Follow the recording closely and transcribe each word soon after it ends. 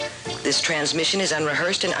This transmission is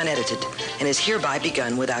unrehearsed and unedited, and is hereby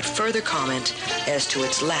begun without further comment as to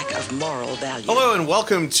its lack of moral value. Hello, and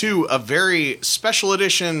welcome to a very special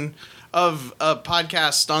edition of a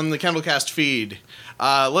podcast on the Kendallcast feed.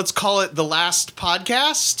 Let's call it The Last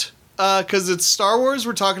Podcast, because it's Star Wars.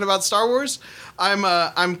 We're talking about Star Wars.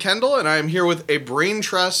 I'm Kendall, and I'm here with a brain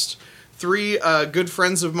trust, three good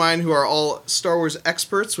friends of mine who are all Star Wars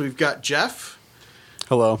experts. We've got Jeff.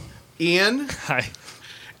 Hello. Ian. Hi.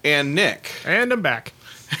 And Nick. And I'm back.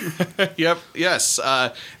 Yep. Yes.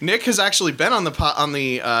 Nick has actually been on the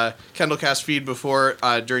Kendallcast feed before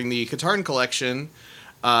during the Katarn Collection,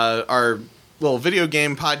 our little video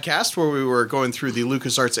game podcast where we were going through the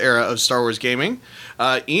LucasArts era of Star Wars gaming.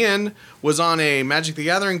 Ian was on a Magic the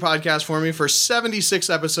Gathering podcast for me for 76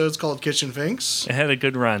 episodes called Kitchen Finks. It had a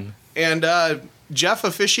good run. And Jeff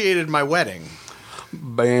officiated my wedding.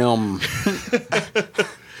 Bam.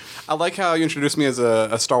 I like how you introduced me as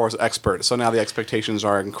a Star Wars expert, so now the expectations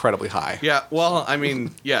are incredibly high. Yeah, well, I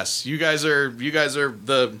mean, yes, you guys are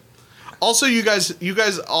the. Also, you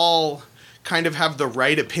guys all kind of have the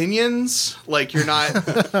right opinions. Like, you're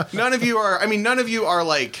not. None of you are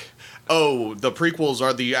like, oh, the prequels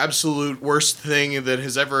are the absolute worst thing that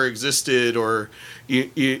has ever existed, or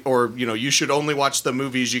you should only watch the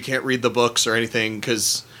movies. You can't read the books or anything,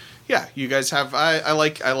 because yeah, you guys have. I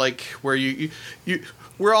like where you.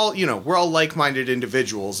 We're all like-minded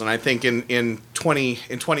individuals, and I think in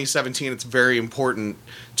 2017 it's very important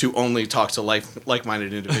to only talk to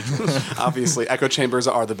like-minded individuals. Obviously, echo chambers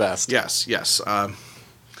are the best. Yes.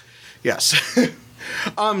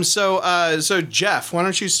 So Jeff, why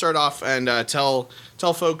don't you start off and tell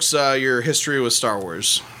folks your history with Star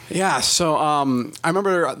Wars? Yeah, so I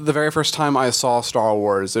remember the very first time I saw Star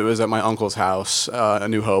Wars, it was at my uncle's house, A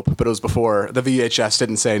New Hope, but it was before, the VHS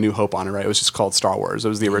didn't say A New Hope on it, right? It was just called Star Wars. It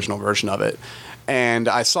was the original version of it. And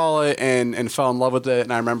I saw it and fell in love with it,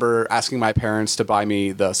 and I remember asking my parents to buy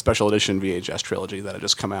me the special edition VHS trilogy that had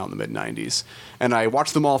just come out in the mid-90s. And I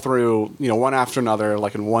watched them all through, one after another,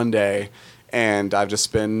 like in one day, and I've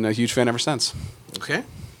just been a huge fan ever since. Okay.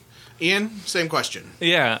 Ian, same question.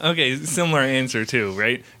 Yeah, okay, similar answer too,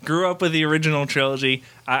 right? Grew up with the original trilogy.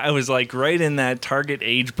 I was like right in that target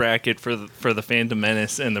age bracket for the Phantom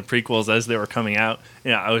Menace and the prequels as they were coming out.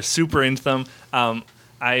 I was super into them.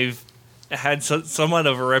 I've had somewhat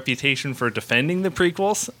of a reputation for defending the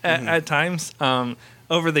prequels at times.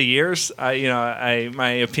 Over the years, my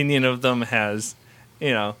opinion of them has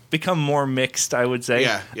become more mixed, I would say.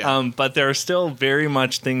 Yeah. But there are still very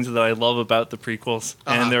much things that I love about the prequels,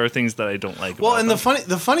 and there are things that I don't like well, about and them.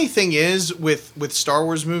 the funny thing is with Star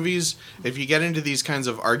Wars movies, if you get into these kinds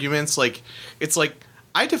of arguments, it's like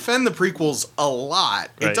I defend the prequels a lot.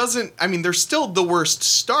 Right. It doesn't. I mean, they're still the worst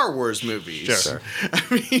Star Wars movies. Sure. I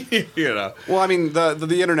mean, Well, I mean,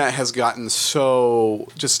 the internet has gotten so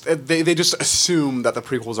they just assume that the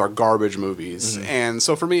prequels are garbage movies, and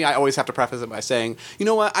so for me, I always have to preface it by saying, you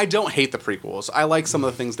know what, I don't hate the prequels. I like some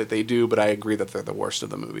of the things that they do, but I agree that they're the worst of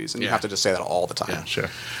the movies, and you have to just say that all the time. Yeah. Sure.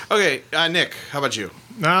 Okay, Nick, how about you?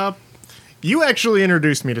 You actually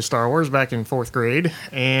introduced me to Star Wars back in 4th grade,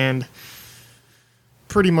 and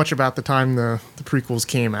pretty much about the time the prequels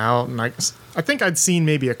came out, and I think I'd seen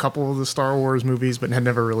maybe a couple of the Star Wars movies, but had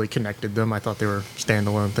never really connected them. I thought they were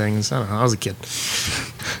standalone things. I don't know. I was a kid.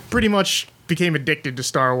 Pretty much became addicted to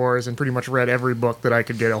Star Wars and pretty much read every book that I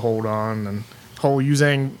could get a hold on, and whole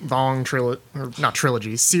Yuzhang Vong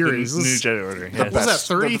series. New Jedi Order. The best, was that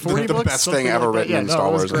 30, 40 the books? best thing ever written in Star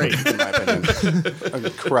Wars, in my opinion. An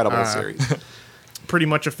incredible series. Pretty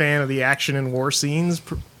much a fan of the action and war scenes.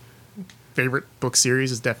 Favorite book series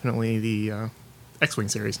is definitely the X-Wing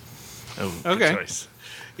series. Oh, Okay. good choice.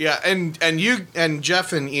 Yeah, and you and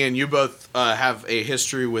Jeff and Ian, you both have a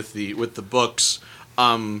history with the books.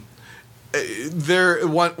 There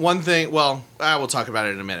one thing. Well, we'll talk about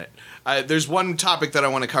it in a minute. There's one topic that I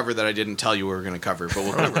want to cover that I didn't tell you we were going to cover, but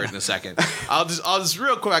we'll cover it in a second. I'll just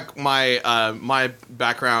real quick my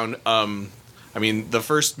background. I mean, the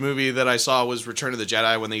first movie that I saw was Return of the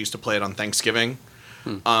Jedi when they used to play it on Thanksgiving.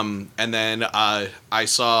 And then I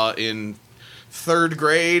saw in 3rd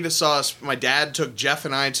grade, my dad took Jeff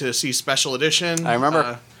and I to see Special Edition. I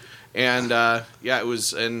remember. It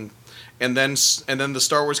was and then the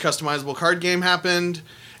Star Wars customizable card game happened.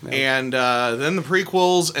 Yeah. And then the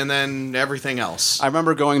prequels, and then everything else. I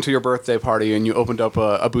remember going to your birthday party, and you opened up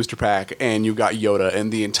a booster pack, and you got Yoda,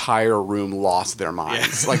 and the entire room lost their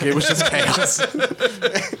minds. Yeah. Like, it was just chaos.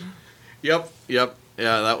 Yep. Yeah,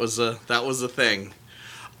 that was a thing.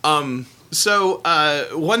 So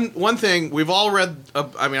one thing we've all read.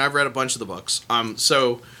 I've read a bunch of the books.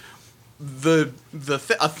 So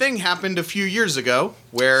a thing happened a few years ago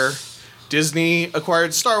where Disney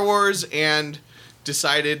acquired Star Wars and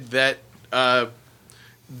decided that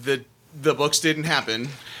the books didn't happen.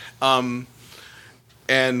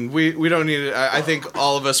 And we don't need it. I think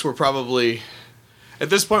all of us were probably, at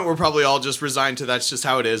this point, we're probably all just resigned to that's just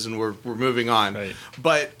how it is, and we're moving on. Right.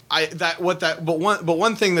 But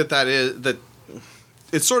one thing that is that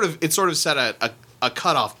it sort of set a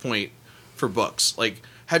cutoff point for books. Like,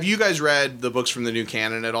 have you guys read the books from the new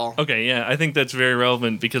canon at all? Okay, yeah, I think that's very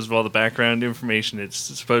relevant because of all the background information it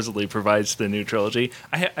supposedly provides to the new trilogy.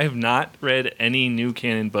 I have not read any new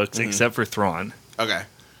canon books except for Thrawn, Okay.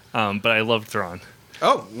 but I love Thrawn.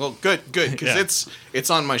 Oh, well, good, because Yeah. it's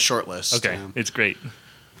on my short list. Okay, it's great.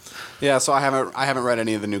 Yeah, so I haven't read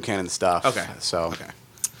any of the new canon stuff. Okay. So Okay.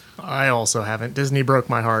 I also haven't. Disney broke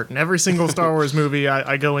my heart. And every single Star Wars movie,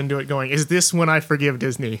 I go into it going, is this when I forgive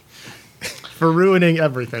Disney? For ruining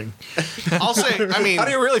everything. I'll say, I mean, how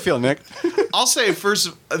do you really feel, Nick? I'll say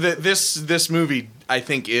first that this movie, I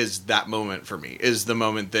think, is that moment for me. Is the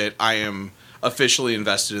moment that I am officially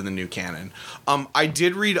invested in the new canon. I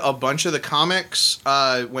did read a bunch of the comics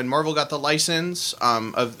when Marvel got the license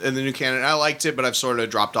in the new canon. I liked it, but I've sort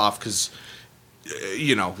of dropped off because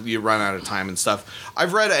you run out of time and stuff.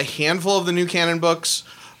 I've read a handful of the new canon books.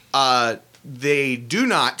 They do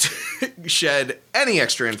not shed any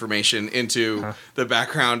extra information into the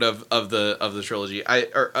background of the trilogy.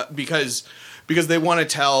 Because they want to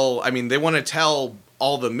tell. I mean, they want to tell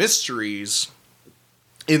all the mysteries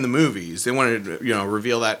in the movies. They want to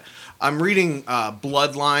reveal that. I'm reading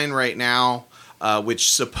Bloodline right now, which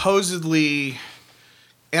supposedly,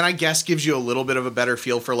 and I guess gives you a little bit of a better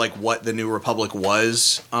feel for like what the New Republic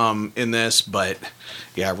was in this. But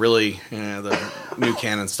yeah, really, the new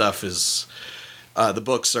canon stuff is. The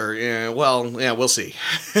books are we'll see.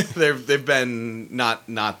 They've been not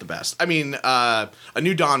the best. I mean, A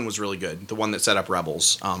New Dawn was really good, the one that set up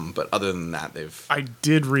Rebels. But other than that, I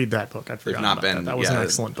did read that book. I'd forgotten not about been- that. That was an yeah.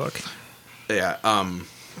 excellent book. Yeah.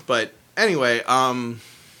 But anyway,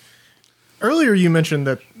 Earlier you mentioned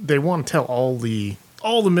that they want to tell all the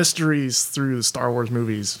mysteries through the Star Wars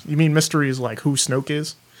movies. You mean mysteries like who Snoke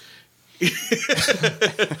is?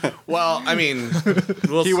 well, I mean,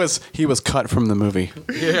 He was cut from the movie.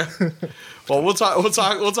 yeah. Well, we'll talk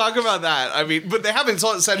about that. I mean, but they haven't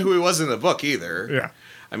said who he was in the book either. Yeah.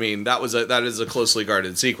 I mean, that is a closely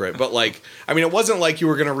guarded secret. But like, I mean, it wasn't like you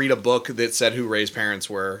were going to read a book that said who Rey's parents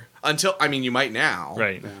were until. I mean, you might now,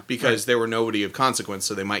 Right. Because they were nobody of consequence,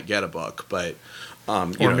 so they might get a book. But Or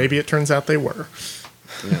maybe it turns out they were.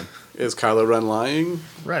 Is Kylo Ren lying?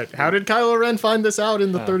 Right. How did Kylo Ren find this out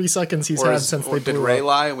in the 30 seconds he's had since they did blew Rey up?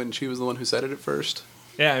 lie when she was the one who said it at first?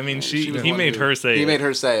 Yeah, I mean, She was the he one made who- her say He it. made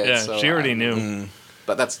her say it. Yeah, so she already knew.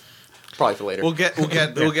 But that's probably for later. we'll get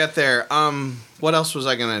there. What else was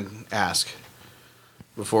I going to ask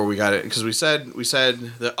before we got it? Because we said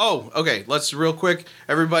that. Oh, okay. Let's real quick.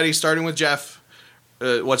 Everybody, starting with Jeff.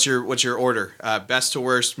 What's your order? Best to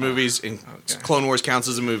worst movies, and Clone Wars counts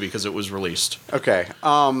as a movie because it was released. Okay.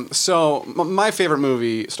 So my favorite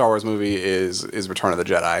movie, Star Wars movie, is Return of the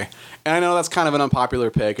Jedi, and I know that's kind of an unpopular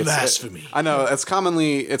pick. Blasphemy. I know it's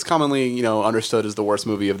commonly understood as the worst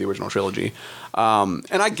movie of the original trilogy, and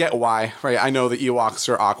I get why. Right. I know the Ewoks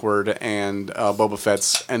are awkward, and Boba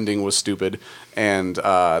Fett's ending was stupid, and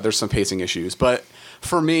there's some pacing issues, but.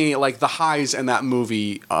 For me, like the highs in that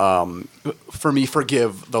movie, for me,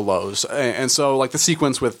 forgive the lows, and so like the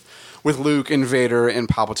sequence with Luke and Vader and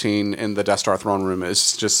Palpatine in the Death Star throne room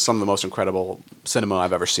is just some of the most incredible cinema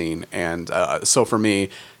I've ever seen, and so for me,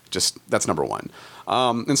 just that's number one.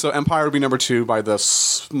 And so Empire would be number two by the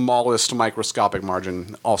smallest microscopic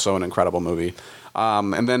margin, also an incredible movie.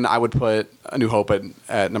 And then I would put A New Hope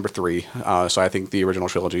at number three. So I think the original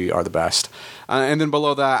trilogy are the best. And then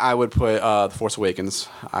below that, I would put The Force Awakens.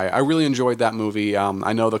 I really enjoyed that movie.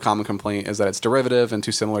 I know the common complaint is that it's derivative and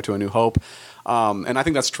too similar to A New Hope. And I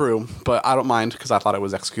think that's true, but I don't mind because I thought it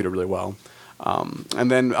was executed really well.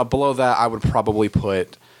 And then below that, I would probably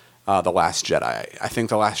put The Last Jedi. I think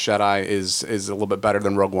The Last Jedi is a little bit better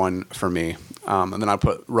than Rogue One for me. And then I'd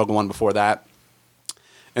put Rogue One before that.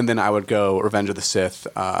 And then I would go Revenge of the Sith,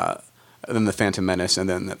 then The Phantom Menace, and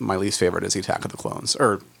then my least favorite is The Attack of the Clones.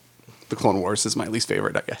 Or The Clone Wars is my least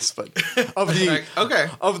favorite, I guess. But of the Okay.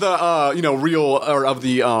 of the real or of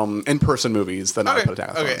the in-person movies, then I would put Attack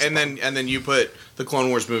of the Clones. Okay, and then you put the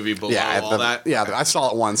Clone Wars movie below all that. Yeah, I saw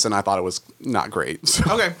it once and I thought it was not great.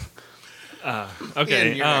 So. Okay. Okay,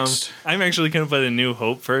 Ian, you're next. I'm actually gonna put A New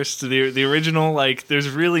Hope first. The original, like, there's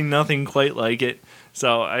really nothing quite like it,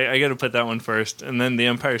 so I got to put that one first, and then The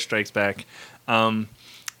Empire Strikes Back.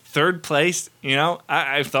 third place,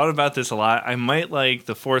 I've thought about this a lot. I might like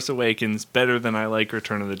The Force Awakens better than I like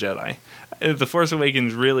Return of the Jedi. The Force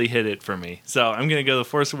Awakens really hit it for me. So I'm going to go The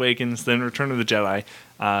Force Awakens, then Return of the Jedi,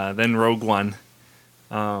 then Rogue One.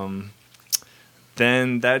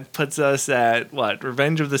 Then that puts us at,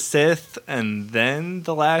 Revenge of the Sith, and then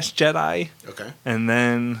The Last Jedi. Okay. And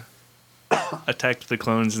then Attack of the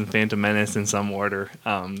Clones and Phantom Menace in some order.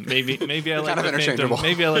 Maybe I like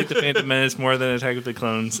the Phantom Menace more than Attack of the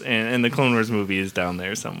Clones, and the Clone Wars movie is down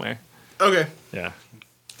there somewhere. Okay. Yeah.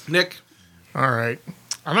 Nick? All right.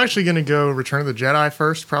 I'm actually going to go Return of the Jedi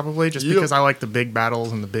first, probably, just because I like the big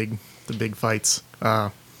battles and the big fights.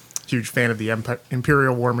 Huge fan of the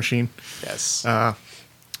Imperial War Machine. Yes.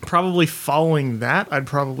 Probably following that, I'd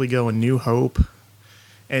probably go A New Hope.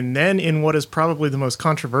 And then in what is probably the most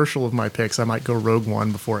controversial of my picks, I might go Rogue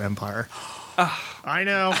One before Empire. I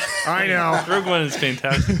know. Rogue One is a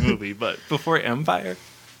fantastic movie, but before Empire?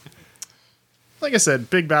 Like I said,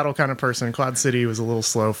 big battle kind of person. Cloud City was a little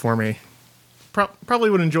slow for me. Probably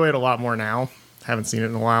would enjoy it a lot more now. Haven't seen it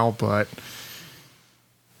in a while, but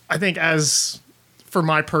I think as for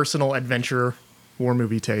my personal adventure war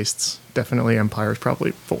movie tastes, definitely Empire is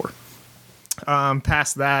probably 4.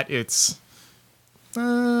 Past that, it's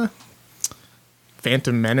Phantom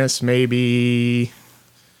Menace, maybe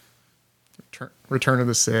Return of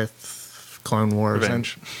the Sith, Clone Wars,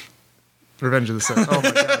 Revenge of the Sith. Oh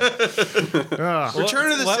my god!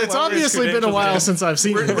 Return of the Sith. It's obviously been a while since I've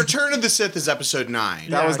seen it. Return of the Sith is episode 9.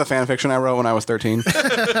 That was the fan fiction I wrote when I was 13.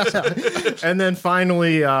 And then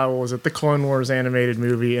finally, what was it? The Clone Wars animated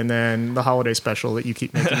movie, and then the holiday special that you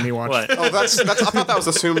keep making me watch. What? Oh, that's. I thought that was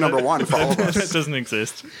assumed number 1 for all of us. That doesn't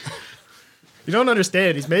exist. You don't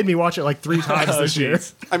understand. He's made me watch it like 3 times this year.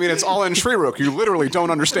 I mean, it's all in Shreerook. You literally don't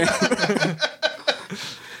understand.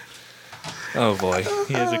 Oh boy,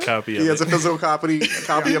 he has a copy of it. He has a physical copy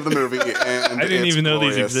of the movie. And I didn't even know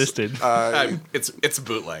these glorious. existed. It's a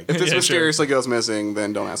bootleg. If this Yeah, mysteriously goes missing,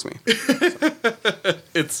 then don't ask me.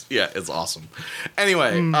 It's awesome.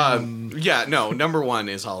 Anyway, number 1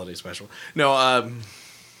 is Holiday Special. No,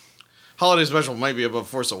 Holiday Special might be above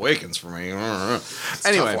Force Awakens for me.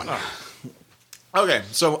 Anyway, okay,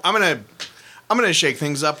 so I'm gonna shake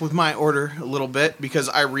things up with my order a little bit because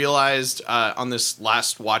I realized on this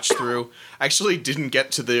last watch through, I actually didn't get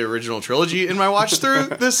to the original trilogy in my watch through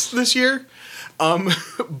this year,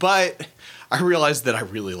 but I realized that I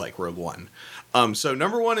really like Rogue One. So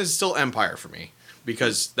number 1 is still Empire for me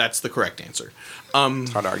because that's the correct answer.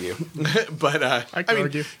 It's hard to argue. But I mean,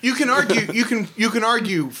 argue. you can argue. You can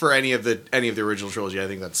argue for any of the original trilogy. I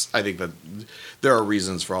think that there are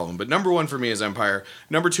reasons for all of them. But number 1 for me is Empire.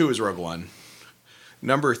 Number 2 is Rogue One.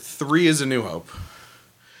 Number 3 is A New Hope.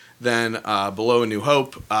 Then below A New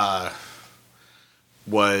Hope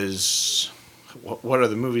was what are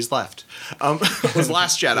the movies left? Was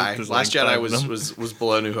Last Jedi. Last Jedi was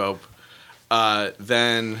below New Hope.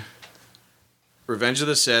 Then Revenge of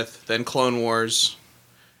the Sith. Then Clone Wars.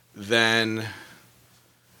 Then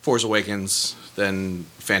Force Awakens. Then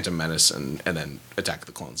Phantom Menace, and then Attack of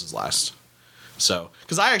the Clones is last. So,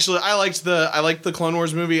 because I liked the Clone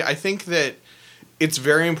Wars movie. I think that it's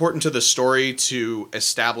very important to the story to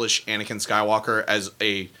establish Anakin Skywalker as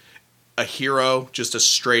a hero, just a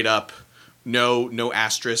straight up, no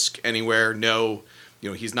asterisk anywhere. No,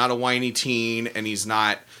 he's not a whiny teen, and he's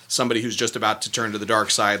not somebody who's just about to turn to the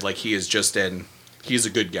dark side. Like he is just he's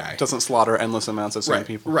a good guy. Doesn't slaughter endless amounts of same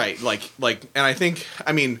people. Right. Like, and I think,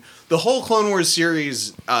 the whole Clone Wars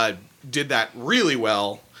series did that really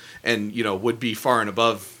well, and would be far and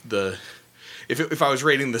above the. If I was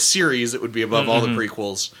rating the series, it would be above all the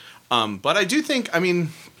prequels. But I do think,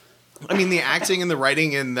 the acting and the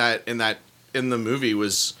writing in the movie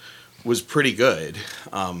was pretty good.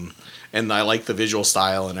 And I like the visual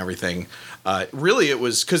style and everything. Really, it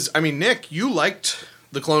was because Nick, you liked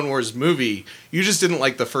the Clone Wars movie. You just didn't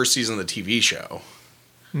like the first season of the TV show.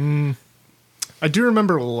 I do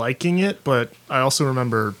remember liking it, but I also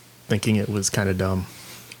remember thinking it was kind of dumb.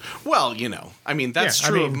 Well, that's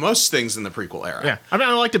true of most things in the prequel era. Yeah,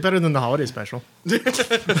 I liked it better than the holiday special.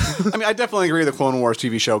 I definitely agree the Clone Wars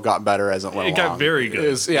TV show got better as it went along. It got very good.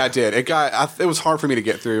 It did. It was hard for me to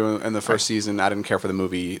get through in the first season. I didn't care for the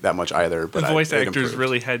movie that much either. But the voice actors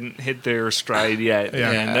really hadn't hit their stride yet,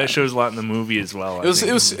 and that shows a lot in the movie as well. It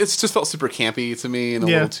just felt super campy to me and a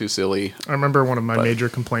little too silly. I remember one of my major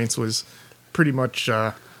complaints was pretty much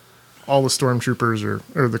all the stormtroopers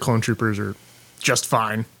or the clone troopers are just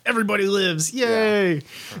fine. Everybody lives. Yay.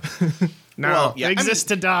 They exist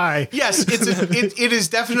to die. Yes, it is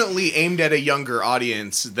definitely aimed at a younger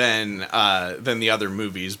audience than the other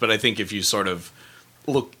movies, but I think if you sort of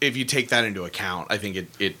look, if you take that into account, I think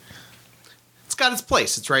it's got its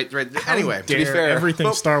place. It's right. Anyway, Dare be fair,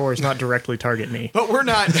 everything Star Wars not directly target me. but we're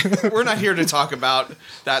not here to talk about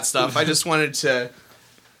that stuff. I just wanted to,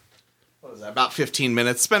 what was that, about 15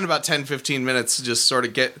 minutes, spend about 10-15 minutes to just sort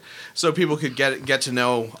of so people could get to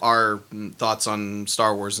know our thoughts on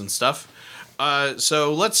Star Wars and stuff.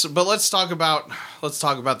 So let's talk about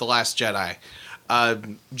The Last Jedi.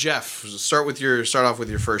 Jeff, start off with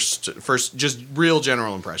your first just real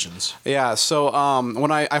general impressions. Yeah, so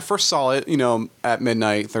when I first saw it, at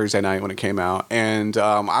midnight Thursday night when it came out, and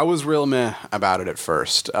I was real meh about it at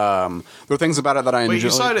first. There were things about it that I enjoyed. Wait, you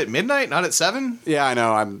saw it at midnight, not at 7? Yeah, I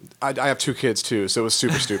know. I have 2 kids too, so it was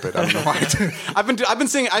super stupid. I don't know why.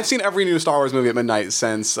 I've seen every new Star Wars movie at midnight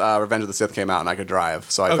since Revenge of the Sith came out, and I could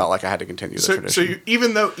drive, so I felt like I had to continue the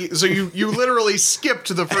tradition. So you literally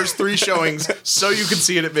skipped the first 3 showings so you could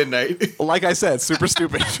see it at midnight. Like I said, super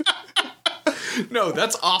stupid. No,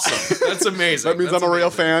 that's awesome. That's amazing. That means I'm a real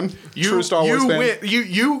fan. True Star Wars fan. Win.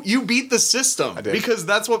 You beat the system. I did. Because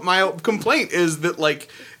that's what my complaint is, that like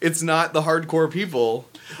it's not the hardcore people.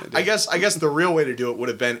 I guess the real way to do it would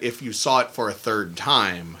have been if you saw it for a third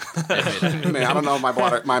time. Man, I don't know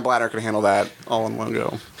if my bladder could handle that all in one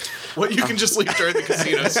go. Well, you can just leave during the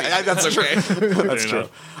casino scene. That's okay. That's true.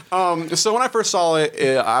 So when I first saw it,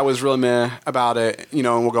 I was really meh about it, and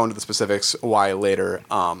we'll go into the specifics why later.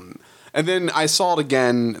 And then I saw it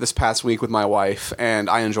again this past week with my wife, and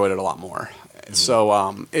I enjoyed it a lot more. Mm-hmm. So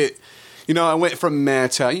I went from meh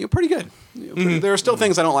to pretty good. There are still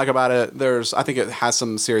things I don't like about it. I think it has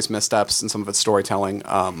some serious missteps in some of its storytelling,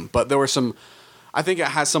 but there were some. I think it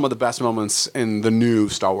has some of the best moments in the new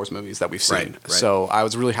Star Wars movies that we've seen. Right. So I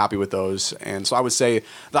was really happy with those. And so I would say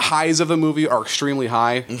the highs of the movie are extremely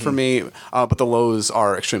high for me, but the lows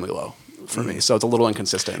are extremely low for me. So it's a little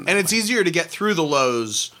inconsistent. And it's easier to get through the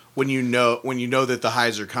lows when you know that the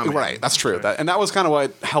highs are coming. Right, that's true. That was kind of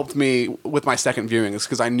what helped me with my second viewing, is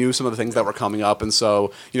because I knew some of the things that were coming up, and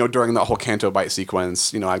so during that whole Canto Bite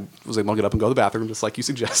sequence, I was able to get up and go to the bathroom just like you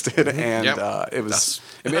suggested, and that's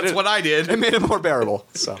what I did. It made it more bearable.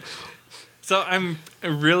 So I'm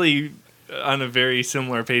really on a very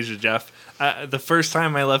similar page to Jeff. The first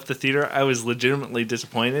time I left the theater, I was legitimately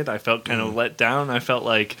disappointed. I felt kind of let down. I felt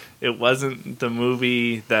like it wasn't the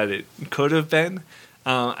movie that it could have been.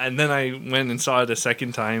 And then I went and saw it a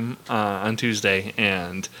second time on Tuesday,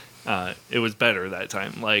 and it was better that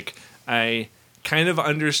time. Like, I kind of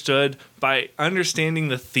understood, by understanding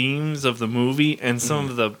the themes of the movie and some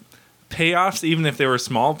of the payoffs, even if they were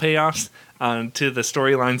small payoffs, to the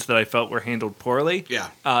storylines that I felt were handled poorly. Yeah.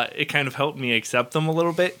 It kind of helped me accept them a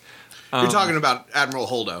little bit. You're talking about Admiral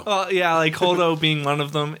Holdo. Well, yeah, like Holdo being one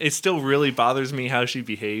of them. It still really bothers me how she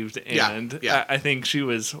behaved, and I think she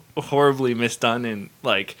was horribly misdone,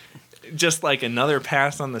 and just another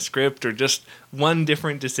pass on the script or just one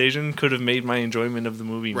different decision could have made my enjoyment of the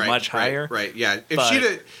movie much higher. Right, yeah.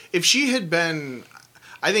 If she had been,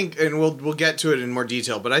 I think, and we'll get to it in more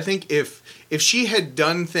detail, but I think if she had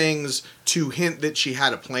done things to hint that she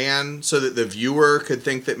had a plan so that the viewer could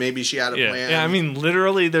think that maybe she had a plan. Yeah, I mean,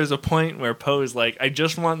 literally there's a point where Poe's like, I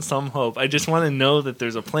just want some hope. I just want to know that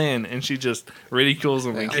there's a plan, and she just ridicules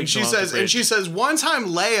him. And she says, one time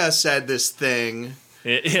Leia said this thing.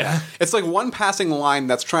 Yeah. It's like one passing line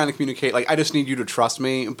that's trying to communicate, I just need you to trust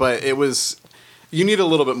me, but it was... You need a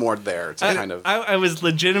little bit more there to kind of... I was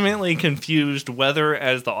legitimately confused whether,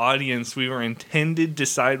 as the audience, we were intended to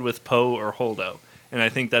side with Poe or Holdo. And I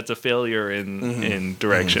think that's a failure in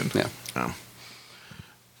direction. Mm-hmm. Yeah.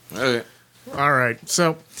 Oh. Okay. All right.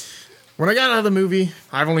 So, when I got out of the movie,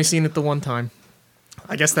 I've only seen it the one time.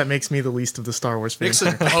 I guess that makes me the least of the Star Wars fans.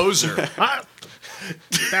 Nick's a poser. That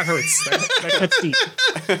hurts. That cuts deep.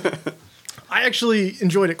 I actually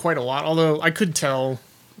enjoyed it quite a lot, although I could tell,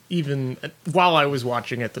 even while I was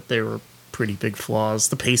watching it, that there were pretty big flaws.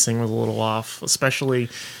 The pacing was a little off, especially.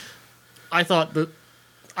 I thought that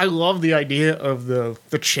I love the idea of the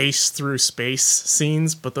chase through space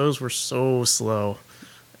scenes, but those were so slow,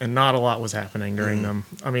 and not a lot was happening during them.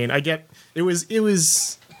 I mean, I get it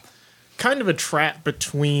was kind of a trap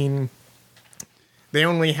between they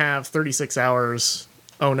only have 36 hours.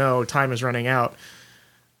 Oh no, time is running out,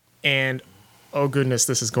 and oh goodness,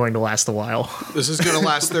 this is going to last a while. This is going to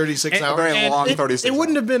last 36 hours? Very long 36 hours. It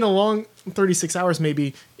wouldn't have been a long 36 hours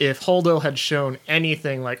maybe if Holdo had shown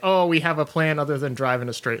anything like, oh, we have a plan other than drive in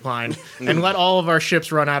a straight line and let all of our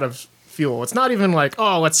ships run out of fuel. It's not even like,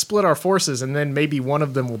 oh, let's split our forces and then maybe one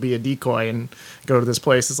of them will be a decoy and go to this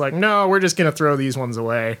place. It's like, no, we're just gonna throw these ones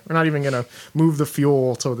away. We're not even gonna move the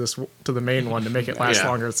fuel to the main one to make it last Yeah.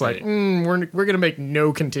 longer. It's like, we're gonna make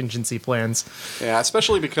no contingency plans. Yeah,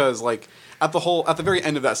 especially because like at the very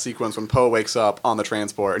end of that sequence when Poe wakes up on the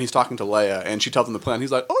transport and he's talking to Leia and she tells him the plan,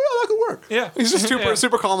 he's like, "Oh yeah, that could work." Yeah. He's just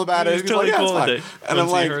super calm about it. He's He's totally like, "Yeah, cool it's with fine." it And I'm once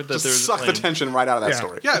he like, heard that just there was a suck the plan. tension right out of that Yeah.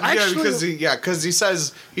 story. Yeah, Actually- because he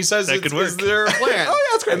says That could is work. there a plan? Oh, yeah,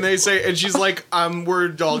 that's great. And they say, and she's like,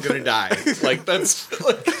 we're all gonna die. Like that's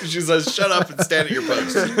like, she says, shut up and stand at your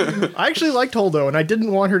post. I actually liked Holdo, and I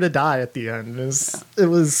didn't want her to die at the end.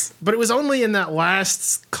 But it was only in that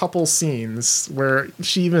last couple scenes where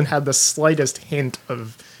she even had the slightest hint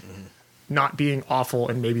of not being awful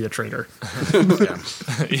and maybe a traitor.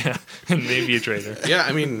 Yeah, and maybe a traitor. Yeah,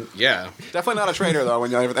 I mean, yeah. Definitely not a traitor though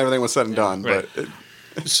when everything was said and done. Right. But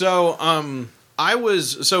So,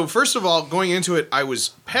 first of all, going into it, I was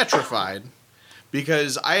petrified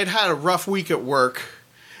because I had a rough week at work,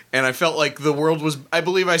 and I felt like the world was. I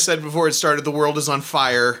believe I said before it started, the world is on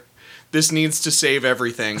fire. This needs to save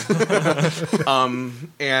everything.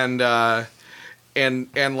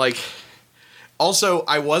 And like, also,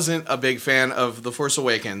 I wasn't a big fan of The Force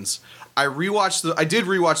Awakens. I did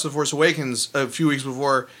rewatch The Force Awakens a few weeks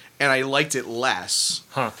before, and I liked it less.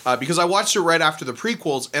 Because I watched it right after the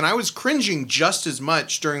prequels, and I was cringing just as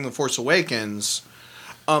much during The Force Awakens,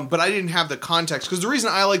 but I didn't have the context. Because the reason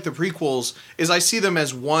I like the prequels is I see them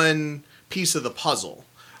as one piece of the puzzle.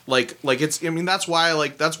 Like it's. I mean, that's why I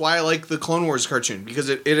like the Clone Wars cartoon, because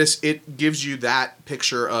it gives you that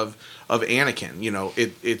picture of Anakin. You know,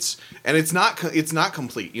 it's not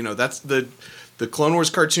complete. You know, that's the Clone Wars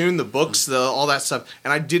cartoon, the books, all that stuff,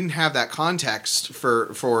 and I didn't have that context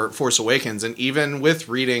for Force Awakens, and even with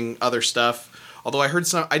reading other stuff. Although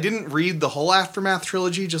I didn't read the whole Aftermath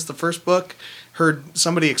trilogy, just the first book. Heard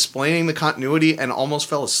somebody explaining the continuity and almost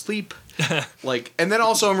fell asleep. And then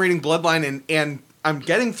also I'm reading Bloodline and I'm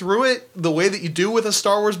getting through it the way that you do with a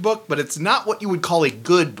Star Wars book, but it's not what you would call a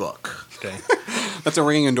good book. Okay. that's a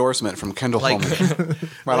ringing endorsement from Kendall Like, Holman.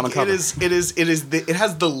 Right on the cover. it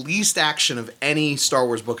has the least action of any Star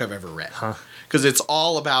Wars book I've ever read. Because it's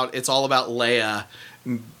all about Leia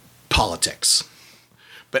politics.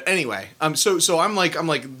 But anyway, so I'm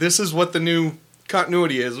like this is what the new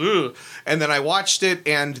continuity is. Ugh. And then I watched it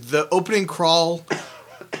and the opening crawl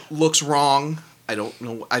looks wrong. I don't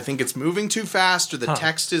know. I think it's moving too fast, or the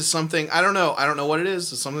text is something. I don't know. I don't know what it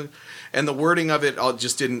is. It's something, and the wording of it all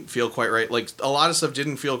just didn't feel quite right. Like a lot of stuff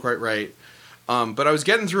didn't feel quite right. But I was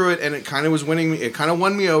getting through it, and it kind of was winning me. It kind of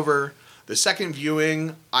won me over. The second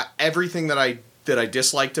viewing, everything that I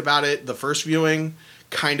disliked about it, the first viewing,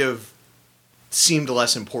 kind of seemed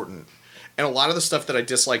less important, and a lot of the stuff that I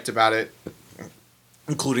disliked about it,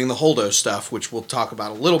 including the Holdo stuff, which we'll talk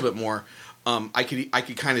about a little bit more. I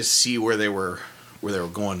could kind of see where they were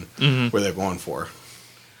going, where they're going for.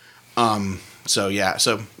 So yeah,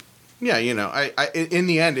 you know, I in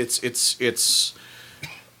the end, it's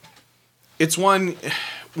one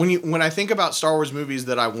when I think about Star Wars movies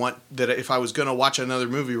that if I was going to watch another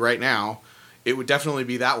movie right now, it would definitely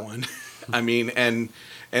be that one. I mean, and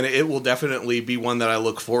it will definitely be one that I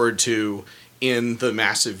look forward to in the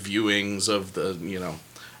massive viewings of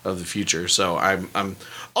the future. So I'm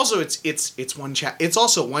also it's one it's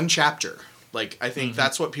also one chapter. Like I think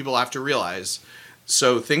that's what people have to realize.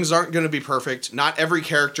 So things aren't going to be perfect. Not every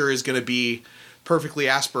character is going to be perfectly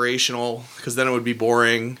aspirational, because then it would be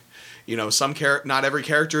boring. You know, not every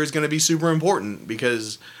character is going to be super important,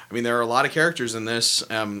 because I mean there are a lot of characters in this.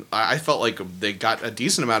 I felt like they got a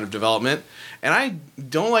decent amount of development, and I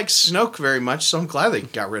don't like Snoke very much, so I'm glad they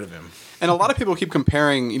got rid of him. And a lot of people keep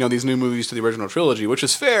comparing, these new movies to the original trilogy, which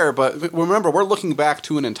is fair, but remember, we're looking back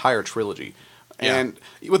to an entire trilogy. Yeah. And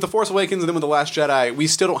with The Force Awakens and then with The Last Jedi, we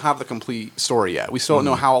still don't have the complete story yet. We still don't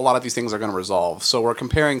know how a lot of these things are going to resolve. So we're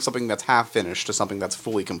comparing something that's half finished to something that's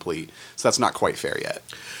fully complete. So that's not quite fair yet.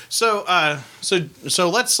 So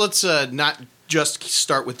let's not just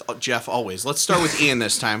start with Jeff always. Let's start with Ian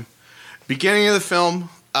this time. Beginning of the film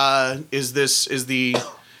is the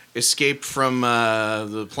escape from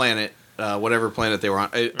the planet, whatever planet they were on.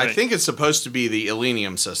 I think it's supposed to be the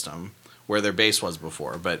Elenium system, where their base was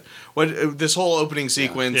before. But this whole opening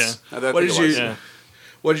sequence, Yeah.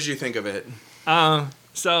 What did you think of it?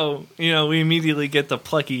 So, we immediately get the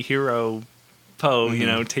plucky hero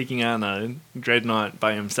Poe, taking on a dreadnought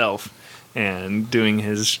by himself and doing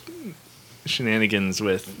his shenanigans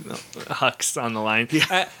with Hux on the line.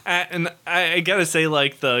 Yeah. And I gotta say,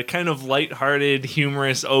 like, the kind of lighthearted,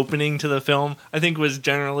 humorous opening to the film, I think was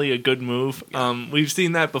generally a good move. We've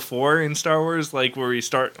seen that before in Star Wars, like, where we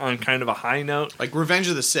start on kind of a high note. Like Revenge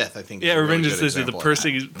of the Sith, I think. Yeah, Revenge of the Sith is the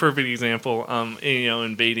person. perfect example.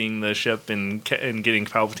 Invading the ship and getting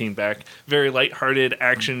Palpatine back. Very lighthearted,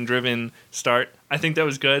 action-driven start. I think that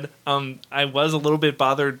was good. I was a little bit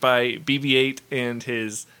bothered by BB-8 and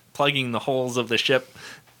his plugging the holes of the ship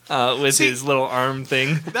with his little arm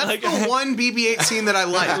thing. That's like, the one BB-8 scene that I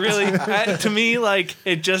like. Really, to me, like,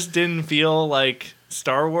 it just didn't feel like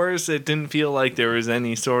Star Wars. It didn't feel like there was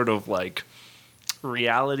any sort of like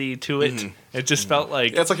reality to it. It just felt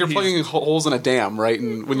like It's like you're plugging holes in a dam, right?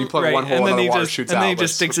 And when you plug one hole, and then another he water just shoots and out. then he but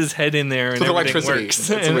just sticks his head in there and with everything electricity. works.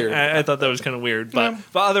 It's And weird. I thought that was kind of weird, but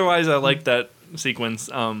otherwise, I liked that sequence.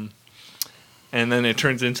 And then it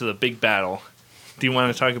turns into the big battle. Do you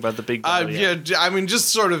want to talk about the big battle? yet? Yeah, I mean, just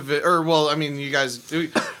sort of, or well, I mean, you guys,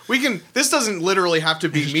 we can. This doesn't literally have to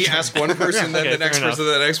be me ask one person, then Okay, the next fair person,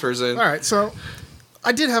 then the next person. All right, so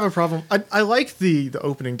I did have a problem. I like the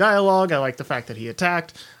opening dialogue. I like the fact that he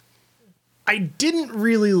attacked. I didn't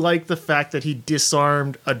really like the fact that he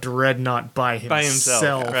disarmed a dreadnought by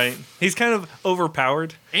himself. Right? He's kind of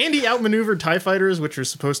overpowered. And he outmaneuvered TIE fighters, which are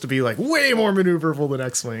supposed to be like way more maneuverable than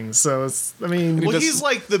X-Wings. So it's, I mean, Well, he's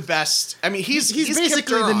like the best. I mean, he's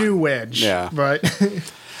basically the new Wedge. Yeah. But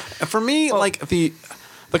For me, like the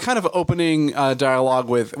kind of opening dialogue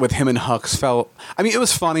with him and Hux felt. I mean, it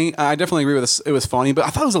was funny. I definitely agree with this. It was funny, but I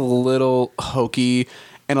thought it was a little hokey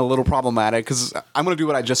and a little problematic because I'm going to do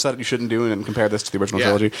what I just said you shouldn't do and compare this to the original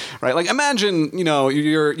trilogy, right? Like, imagine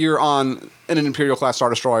you're on an Imperial class Star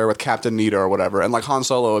Destroyer with Captain Nita or whatever, and like Han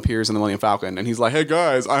Solo appears in the Millennium Falcon, and he's like, "Hey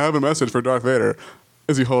guys, I have a message for Darth Vader."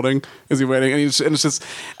 Is he holding? Is he waiting? And it's just,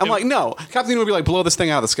 I'm like, no. Captain Nemo would be like, blow this thing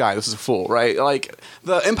out of the sky. This is a fool, right? Like,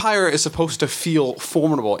 the Empire is supposed to feel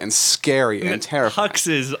formidable and scary and terrifying. Hux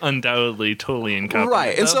is undoubtedly totally incompetent.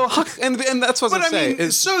 Right, and so Hux, and that's what But I I say.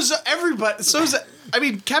 mean, so's everybody. I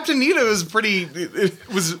mean, Captain Nito is pretty. It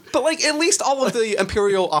was. But like, at least all of the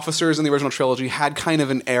Imperial officers in the original trilogy had kind of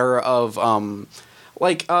an air of,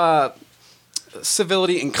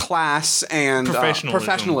 civility and class and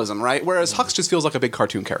professionalism, right? Whereas Hux just feels like a big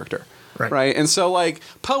cartoon character, right? And so like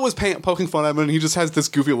Poe was poking fun at him, and he just has this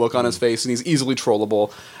goofy look on his face, and he's easily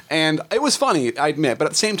trollable. And it was funny, I admit, but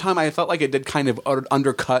at the same time, I felt like it did kind of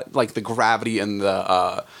undercut like the gravity and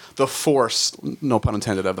the force, no pun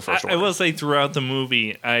intended, of the First Order. I will say, throughout the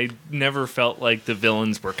movie, I never felt like the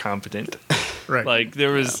villains were competent. right. Like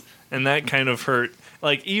there was, and that kind of hurt.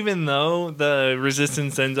 Like, even though the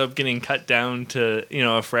Resistance ends up getting cut down to,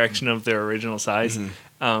 a fraction of their original size,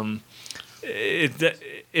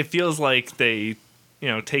 it feels like they,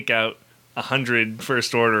 take out 100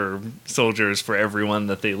 First Order soldiers for everyone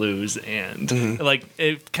that they lose, and like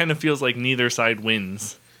it kind of feels like neither side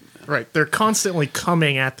wins. Right. They're constantly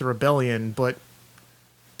coming at the rebellion, but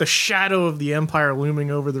the shadow of the Empire looming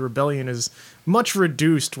over the rebellion is much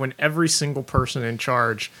reduced when every single person in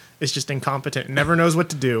charge is just incompetent and never knows what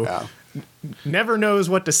to do. Yeah. Never knows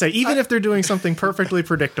what to say, even if they're doing something perfectly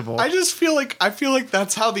predictable. I feel like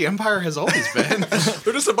that's how the Empire has always been.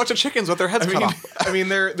 They're just a bunch of chickens with their heads cut off. I mean,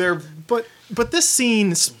 they're. But this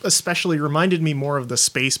scene especially reminded me more of the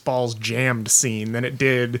Spaceballs Jammed scene than it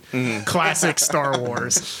did classic Star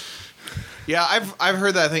Wars. Yeah, I've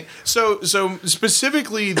heard that thing. So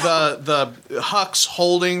specifically the Hux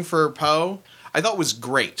holding for Poe, I thought was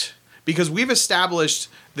great because we've established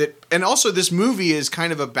that, and also this movie is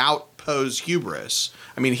kind of about Poe's hubris.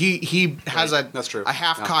 I mean, he has That's true. a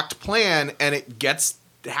half-cocked plan, and it gets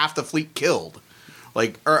half the fleet killed.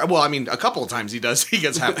 Like, or well, I mean, a couple of times he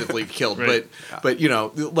gets half the fleet killed, Right. but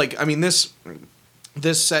like, I mean, this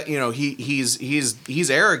set, he's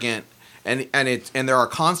arrogant. And there are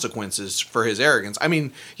consequences for his arrogance. I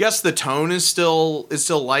mean, yes, the tone is still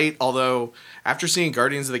light. Although after seeing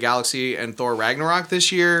Guardians of the Galaxy and Thor Ragnarok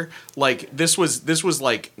this year, like this was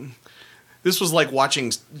like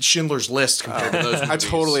watching Schindler's List compared to those movies. I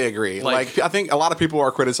totally agree. Like, I think a lot of people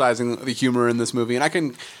are criticizing the humor in this movie, and I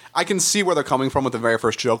can see where they're coming from with the very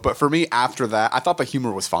first joke. But for me, after that, I thought the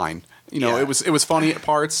humor was fine. It was funny at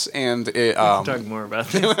parts, and it. Talk more about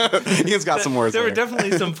this. Ian's got some words. There were there.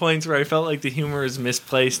 definitely some points where I felt like the humor is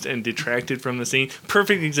misplaced and detracted from the scene.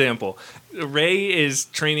 Perfect example. Rey is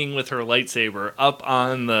training with her lightsaber up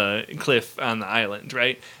on the cliff on the island,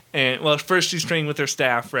 right? And well, first she's training with her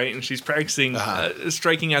staff, right? And she's practicing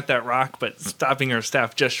striking at that rock, but stopping her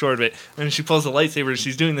staff just short of it. And then she pulls the lightsaber.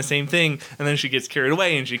 She's doing the same thing, and then she gets carried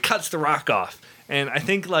away, and she cuts the rock off. And I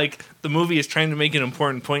think like the movie is trying to make an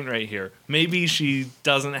important point right here. Maybe she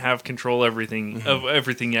doesn't have control of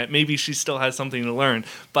everything yet. Maybe she still has something to learn.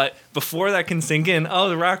 But before that can sink in,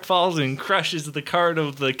 the rock falls and crushes the cart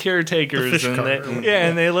of the caretakers,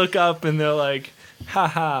 and they look up and they're like, "Ha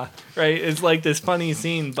ha!" Right? It's like this funny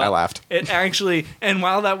scene. But I laughed. It actually, and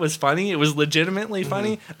while that was funny, it was legitimately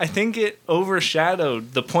funny. I think it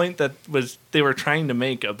overshadowed the point that they were trying to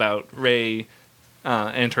make about Rey.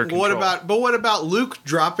 And her control. What about Luke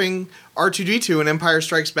dropping R2D2 in Empire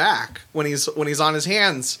Strikes Back when he's on his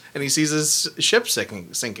hands and he sees his ship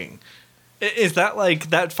sinking? Is that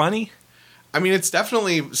like that funny? I mean, it's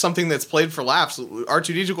definitely something that's played for laughs.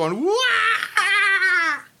 R2D2 going wah!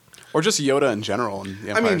 Or just Yoda in general in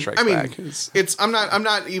The Empire Strikes Back. I'm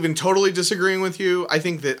not even totally disagreeing with you. I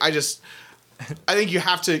think that I think you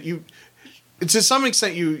have to to some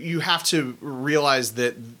extent you have to realize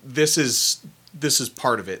that this is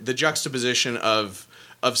part of it. The juxtaposition of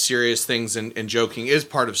serious things and joking is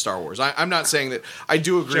part of Star Wars. I'm not saying that. I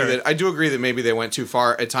do agree that maybe they went too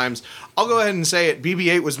far at times. I'll go ahead and say it.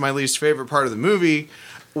 BB-8 was my least favorite part of the movie.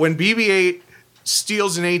 When BB-8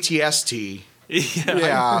 steals an AT-ST,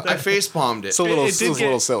 I face-palmed it. It's a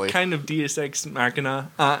little silly. Kind of Deus Ex Machina.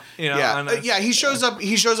 He shows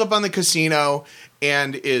up on the casino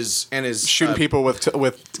and is shooting people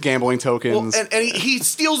with gambling tokens. Well, and he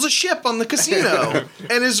steals a ship on the casino,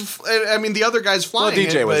 and the other guy's flying. Well,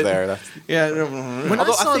 DJ was there. When I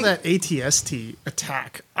saw that AT-ST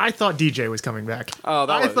attack, I thought DJ was coming back.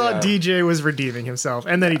 I thought DJ was redeeming himself,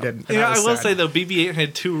 and then he didn't. I will say though, BB-8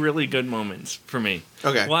 had two really good moments for me.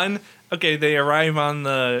 Okay, one. Okay, they arrive on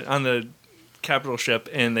the capital ship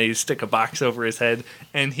and they stick a box over his head,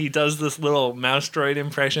 and he does this little mouse droid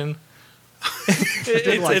impression.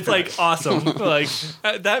 It's like awesome. Like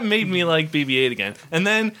that made me like BB-8 again. And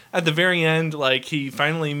then at the very end, like he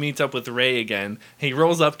finally meets up with Rey again. He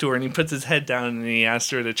rolls up to her and he puts his head down and he asks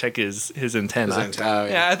her to check his antenna.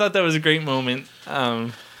 Yeah, I thought that was a great moment.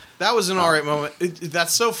 That was an alright moment.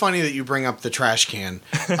 That's so funny that you bring up the trash can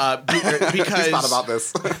because he's thought about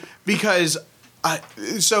this because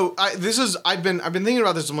I've been thinking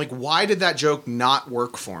about this. I'm like, why did that joke not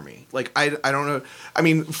work for me? Like I don't know. I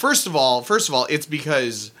mean, first of all, it's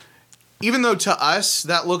because even though to us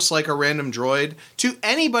that looks like a random droid, to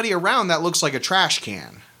anybody around that looks like a trash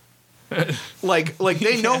can. like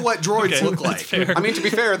they know what droids look like. I mean, to be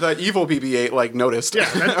fair, the evil BB-8 noticed. Yeah,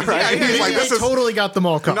 right? This totally got them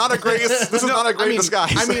all covered. This is not a great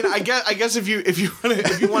disguise. I mean, I guess if you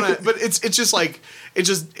want to, but it's just like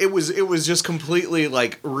it was just completely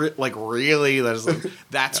really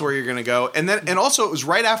that's where you're gonna go, and also it was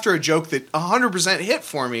right after a joke that 100% hit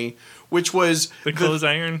for me. Which was the clothes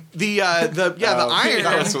iron? The iron.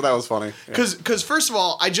 That was funny. Because first of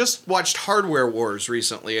all, I just watched Hardware Wars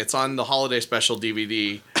recently. It's on the holiday special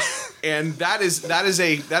DVD, and that is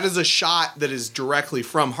a shot that is directly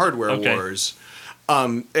from Hardware Wars.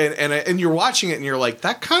 And you're watching it and you're like,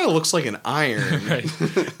 that kind of looks like an iron, right.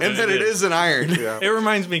 And then it is an iron. Yeah. It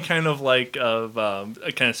reminds me kind of like of a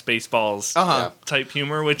kind of Spaceballs type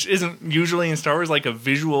humor, which isn't usually in Star Wars like a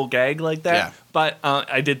visual gag like that. Yeah. But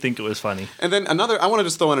I did think it was funny. And then I want to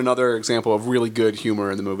just throw in another example of really good humor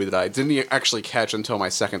in the movie that I didn't actually catch until my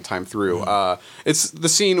second time through. It's the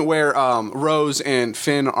scene where Rose and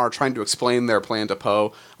Finn are trying to explain their plan to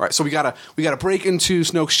Poe. All right, so we gotta break into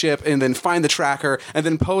Snoke's ship and then find the tracker. And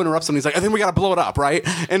then Poe interrupts him. And he's like, I think we gotta blow it up, right?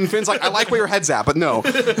 And Finn's like, I like where your head's at, but no.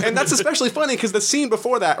 And that's especially funny because the scene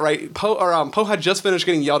before that, right? Poe had just finished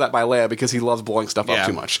getting yelled at by Leia because he loves blowing stuff up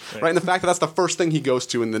too much, right? And the fact that that's the first thing he goes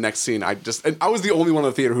to in the next scene, I was the only one in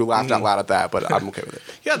the theater who laughed out loud at that, but I'm okay with it.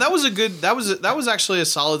 Yeah, that was actually a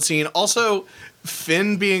solid scene. Also,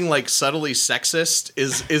 Finn being like subtly sexist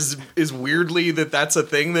is weirdly that's a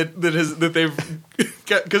thing that they've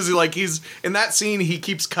because like he's in that scene he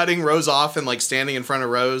keeps cutting Rose off and like standing in front of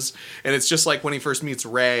Rose, and it's just like when he first meets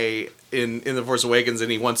Rey in The Force Awakens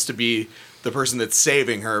and he wants to be the person that's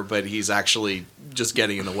saving her, but he's actually just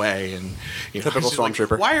getting in the way, and typical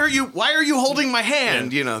stormtrooper. Like, why are you holding my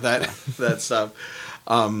hand? You know that stuff.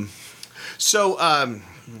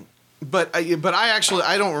 But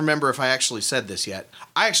I don't remember if I actually said this yet.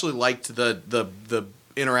 I actually liked the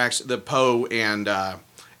interaction, the Poe and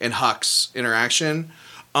Hux interaction,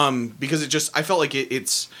 because I felt like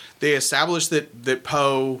they established that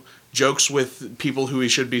Poe jokes with people who he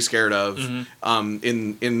should be scared of, in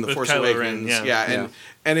The with Force Kylo Awakens, Ren,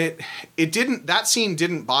 and it didn't, that scene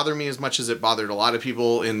didn't bother me as much as it bothered a lot of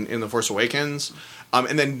people in The Force Awakens.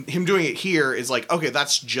 And then him doing it here is like, okay,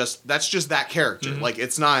 that's just that character. Like,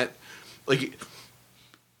 it's not like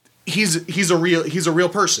he's a real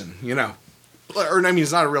person, or I mean,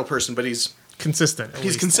 he's not a real person, but he's Consistent.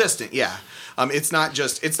 he's consistent. Yeah. It's not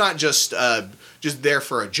just there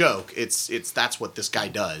for a joke. It's that's what this guy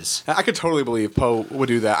does. I could totally believe Poe would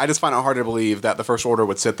do that. I just find it hard to believe that the First Order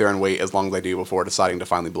would sit there and wait as long as they do before deciding to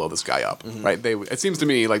finally blow this guy up. Right? It seems to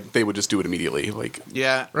me like they would just do it immediately. Like,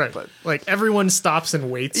 Yeah. Right. But- Like everyone stops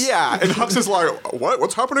and waits. yeah, and Hux is like,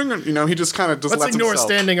 "What's happening?" And he just kind of just Let's lets ignore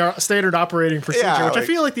himself. standard operating procedure, Yeah, which I like-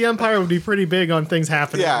 feel like the Empire would be pretty big on things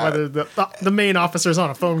happening, Yeah. whether the main officer's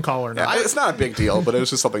on a phone call or not. Yeah, it's not a big deal, but it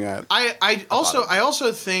was just something that I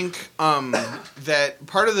also think that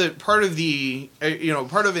part of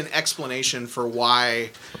an explanation for why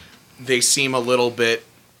they seem a little bit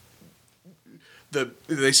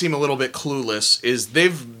clueless is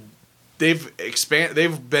they've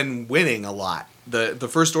been winning a lot. The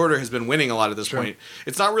First Order has been winning a lot at this point.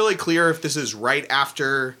 It's not really clear if this is right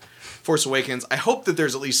after Force Awakens. I hope that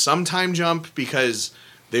there's at least some time jump because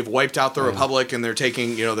they've wiped out the Republic and they're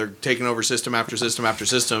taking over system after system after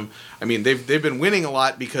system. I mean, they've been winning a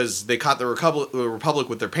lot because they caught the Republic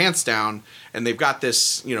with their pants down, and they've got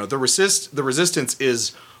this. The resistance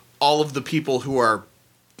is all of the people who are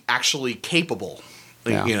actually capable.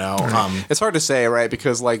 Yeah. It's hard to say, right?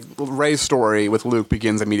 Because like Rey's story with Luke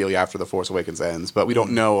begins immediately after The Force Awakens ends, but we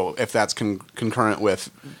don't know if that's concurrent with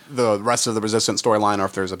the rest of the Resistance storyline or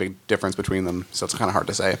if there's a big difference between them. So it's kind of hard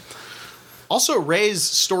to say. Also, Rey's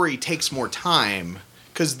story takes more time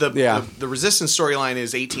because the Resistance storyline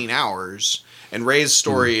is 18 hours, and Rey's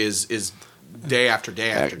story is day after day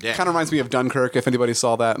after day. It kind of reminds me of Dunkirk, if anybody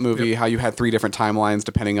saw that movie, how you had 3 different timelines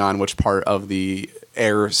depending on which part of the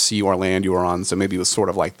air, sea, or land you were on. So maybe it was sort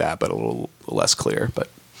of like that, but a little less clear. But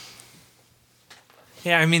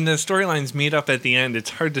Yeah, I mean the storylines meet up at the end. It's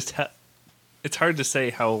hard to say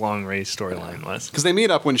how long Rey's storyline was. because they meet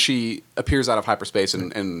up when she appears out of hyperspace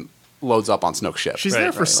and loads up on Snoke's ship. She's Right,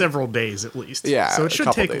 there for right. several days at least. Yeah, So it a should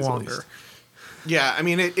couple take days at longer. least. Yeah, I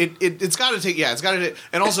mean it's got to take. Yeah, it's got to.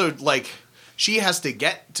 And also, like, she has to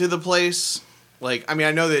get to the place. Like, I mean,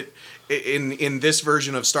 I know that in this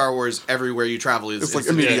version of Star Wars, everywhere you travel is It's like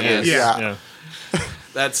instantly immediately. enhanced. Yeah.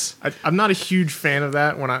 That's I'm not a huge fan of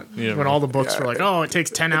that when all the books were like, oh, it takes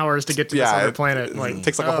 10 hours to get to this other planet. Like, it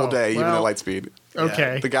takes like a whole day, even at light speed.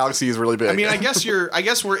 Okay. The galaxy is really big. I mean, I guess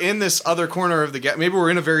we're in this other corner of the maybe we're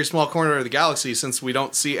in a very small corner of the galaxy since we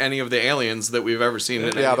don't see any of the aliens that we've ever seen.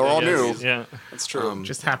 Yeah, they're all new. Yeah. That's true.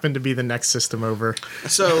 Just happened to be the next system over.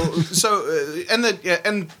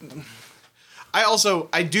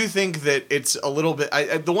 I do think that it's a little bit.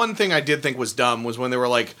 The one thing I did think was dumb was when they were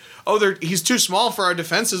like, "Oh, he's too small for our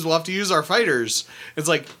defenses. We'll have to use our fighters." It's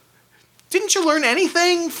like, didn't you learn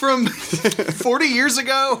anything from 40 years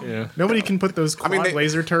ago? Yeah. Nobody can put those quad they-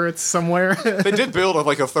 laser turrets somewhere. They did build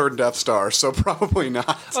like a 3rd Death Star, so probably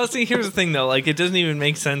not. Well, see, here's the thing, though. Like, it doesn't even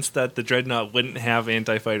make sense that the Dreadnought wouldn't have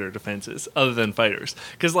anti-fighter defenses other than fighters.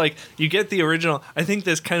 Because, like, you get the original... I think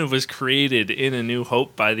this kind of was created in A New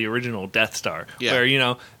Hope by the original Death Star. Yeah.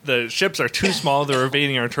 Where, the ships are too small, they're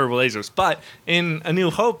evading our turbo lasers. But in A New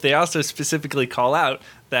Hope, they also specifically call out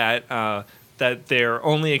that they're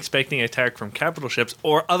only expecting attack from capital ships,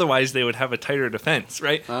 or otherwise they would have a tighter defense,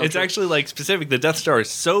 right? It's actually like specific. The Death Star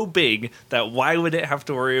is so big that why would it have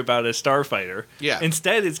to worry about a starfighter? Yeah.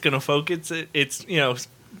 Instead, it's going to focus its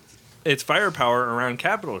firepower around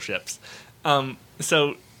capital ships.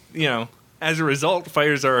 So as a result,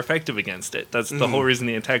 fighters are effective against it. That's the whole reason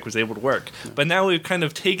the attack was able to work. But now we've kind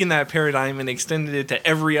of taken that paradigm and extended it to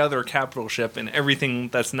every other capital ship and everything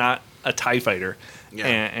that's not a TIE fighter. Yeah.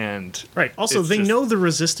 And Right. Also, it's they just- know the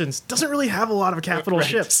Resistance doesn't really have a lot of capital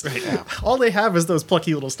ships. All they have is those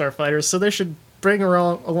plucky little starfighters, so they should bring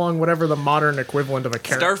along whatever the modern equivalent of a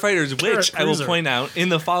Starfighters, which I will cruiser. point out, in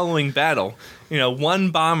the following battle, one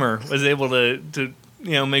bomber was able to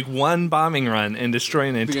make one bombing run and destroy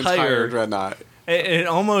an The entire Dreadnought. It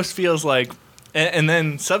almost feels like, and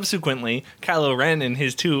then subsequently, Kylo Ren and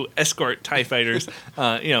his 2 escort TIE fighters,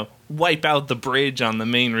 wipe out the bridge on the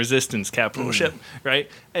main Resistance capital ship, right?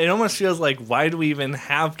 It almost feels like, why do we even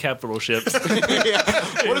have capital ships?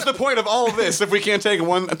 What is the point of all of this if we can't take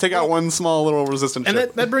out one small little resistant And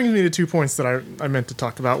ship? that brings me to 2 points that I meant to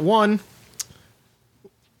talk about. One,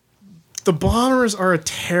 the bombers are a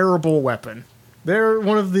terrible weapon. They're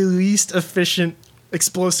one of the least efficient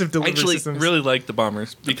explosive I delivery actually systems. really like the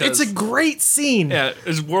bombers because It's a great scene. yeah,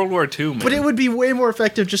 it's World War II, man. But it would be way more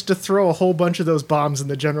effective just to throw a whole bunch of those bombs in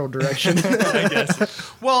the general direction. I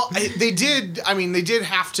guess. Well, they did. I mean, they did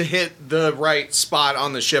have to hit the right spot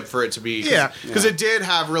on the ship for it to be. Yeah. Because it did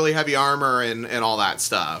have really heavy armor and all that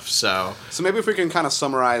stuff. So So maybe if we can kind of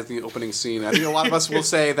summarize the opening scene, I think a lot of us will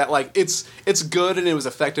say that like it's good and it was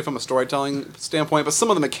effective from a storytelling standpoint, but some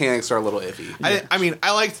of the mechanics are a little iffy. I mean,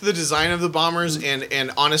 I liked the design of the bombers,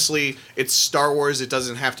 and honestly, it's Star Wars. It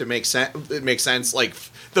doesn't have to make sense. It makes sense. Like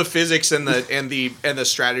the physics and the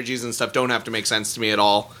strategies and stuff don't have to make sense to me at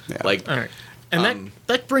all. Yeah. Like, All right. And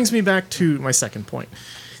that brings me back to my second point.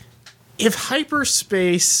 If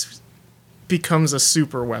hyperspace becomes a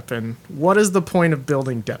super weapon, what is the point of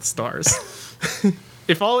building Death Stars?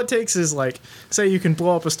 If all it takes is, like, say you can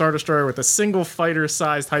blow up a Star Destroyer with a single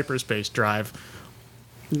fighter-sized hyperspace drive,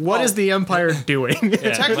 what is the Empire doing?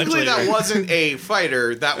 Yeah, technically, much that later. wasn't a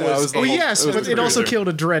fighter. That Yeah, it was. was the Well, whole- yes, it was but the it also cruiser. killed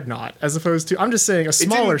a dreadnought, as opposed to, I'm just saying, a It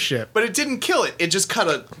smaller didn't- ship. but it didn't kill it. It just cut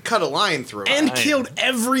a line through it. And killed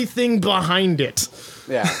everything behind it.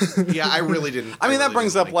 Yeah. Yeah, I really didn't. I mean, that really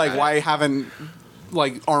brings didn't up like that. why haven't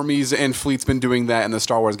like armies and fleets been doing that in the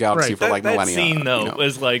Star Wars galaxy Right. for like that millennia? scene though you know?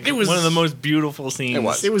 was like It was- one of the most beautiful scenes. It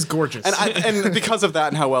was. It was gorgeous. and because of that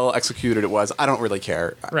and how well executed it was, I don't really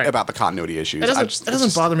care Right. about the continuity issues. It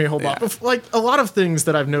doesn't bother me a whole lot. yeah. But, like, a lot of things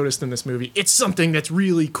that I've noticed in this movie, it's something that's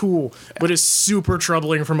really cool, but is super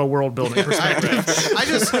troubling from a world building perspective.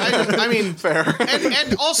 I mean, Fair.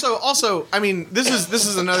 and also, I mean, this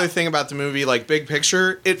is another thing about the movie, like big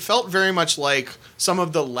picture. It felt very much like some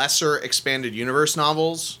of the lesser expanded universe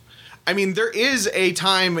novels. I mean, there is a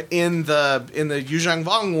time in the Yuzhang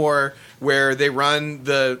Vong War where they run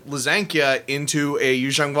the Lizankia into a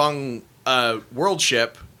Yuzhang Vong world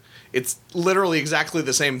ship. It's literally exactly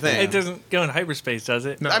the same thing. It doesn't go in hyperspace, does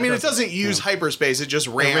it? No. I mean, it doesn't use hyperspace. It just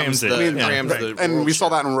rams rams it. the I mean, rams right. the And world we saw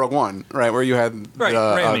ship. that in Rogue One, right, where you had Right,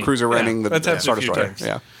 the ramming. cruiser Yeah, ramming the that's happened Star a few Destroyer. times.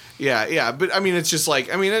 Yeah. Yeah, but I mean, it's just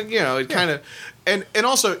like, I mean, you know, it kind of, and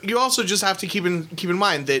also you also just have to keep in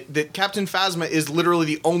mind that Captain Phasma is literally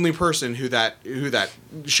the only person who that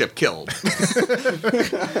ship killed.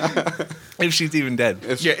 If she's even dead.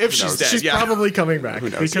 Yeah, if she's dead. She's yeah. probably coming back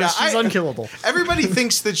because Yeah, she's unkillable. Everybody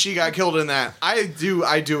thinks that she got killed in that. I do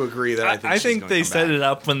agree that I think. I she's think gonna they come set back. it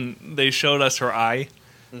up when they showed us her eye.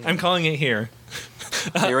 I'm calling it here.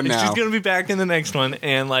 Here and now. She's gonna be back in the next one,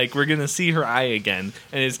 and like we're gonna see her eye again,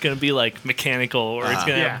 and it's gonna be like mechanical, or it's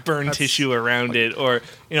gonna Yeah, have burn that's- tissue around it, or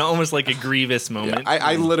almost like a Grievous moment.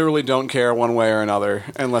 I literally don't care one way or another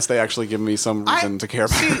unless they actually give me some reason to care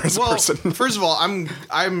about her as a person. First of all,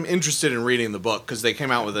 I'm interested in reading the book because they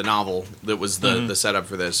came out with a novel that was the setup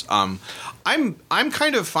for this. I'm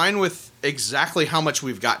kind of fine with exactly how much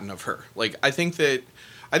we've gotten of her. Like I think that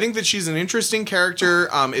she's an interesting character.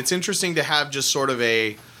 It's interesting to have just sort of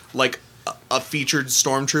a featured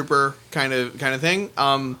stormtrooper kind of thing.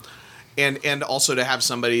 And also to have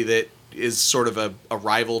somebody that is sort of a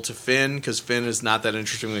rival to Finn, because Finn is not that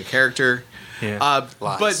interesting of a character. Yeah.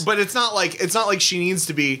 Lies. But it's not like she needs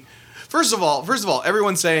to be. First of all,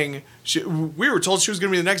 everyone's saying we were told she was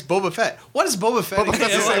going to be the next Boba Fett. What is Boba Fett? Boba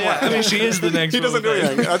Fett's the same way. I mean, she is the next. He doesn't do Boba Fett.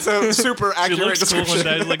 anything. That's a super She accurate looks cool and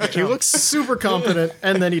description. dies like a He chump. looks super competent,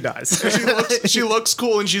 and then he dies. She looks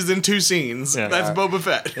cool and she's in 2 scenes. Yeah. That's Boba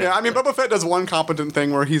Fett. Yeah, I mean, Boba Fett does one competent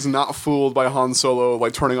thing where he's not fooled by Han Solo,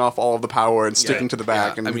 like turning off all of the power and sticking to the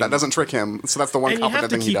back, Yeah, and I mean- that doesn't trick him. So that's the one And you have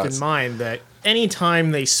competent to thing he keep does. in mind that any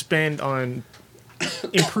time they spend on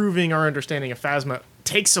improving our understanding of Phasma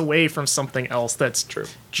takes away from something else that's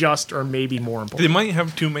just or maybe more They important. might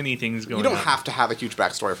have too many things going You don't on. have to have a huge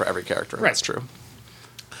backstory for every character. Right. That's true.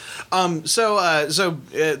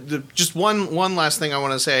 Just one last thing I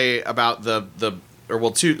want to say about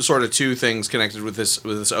two things connected with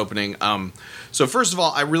this opening. So first of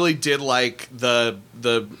all, I really did like the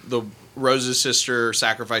Rose's sister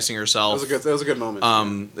sacrificing herself. That was a good moment.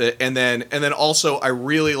 And then also I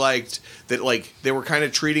really liked that, like, they were kind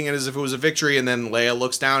of treating it as if it was a victory, and then Leia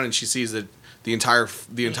looks down and she sees that the entire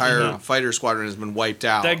fighter squadron has been wiped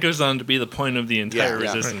out. That goes on to be the point of the entire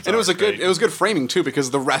Yeah. resistance. and it was a arc, good right? it was good framing too,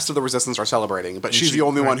 because the rest of the resistance are celebrating, but she's the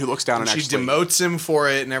only one who looks down and she actually demotes him for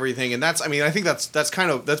it and everything, and that's, I mean, I think that's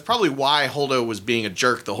probably why Holdo was being a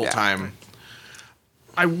jerk the whole Yeah. time.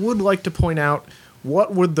 I would like to point out,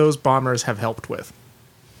 what would those bombers have helped with?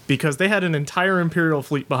 Because they had an entire Imperial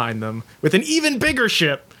fleet behind them with an even bigger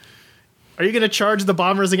ship. Are you going to charge the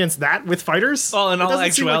bombers against that with fighters? Well, in It all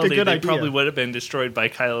doesn't seem like a actuality, good they idea. probably would have been destroyed by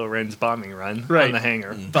Kylo Ren's bombing run Right. on the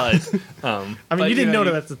hangar. But I mean, you didn't know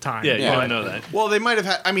that at the time. Yeah, you but- don't know that. Well, they might have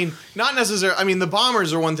had. I mean, not necessarily. I mean, the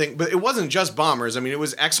bombers are one thing, but it wasn't just bombers. I mean, it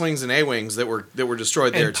was X-wings and A-wings that were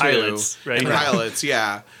destroyed there pilots, too. right? And pilots,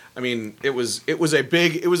 yeah. I mean, it was a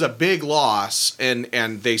big loss,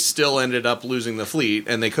 and they still ended up losing the fleet,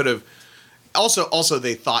 and they could have. Also,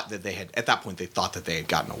 they thought that they had at that point they thought that they had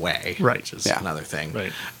gotten away, Right. Which is Yeah. another thing,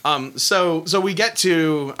 Right. So we get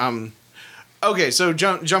to okay, so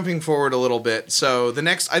jumping forward a little bit. So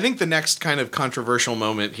I think the next kind of controversial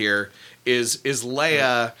moment here is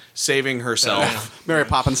Leia saving herself. Mary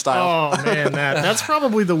Poppins style. Oh man, that's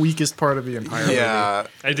probably the weakest part of the entire movie. yeah.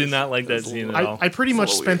 I did not like that scene at all. I pretty much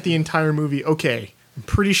little spent the entire movie. Okay, I'm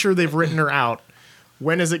pretty sure they've written her out.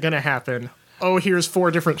 When is it going to happen? Oh, here's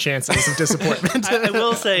 4 different chances of disappointment. I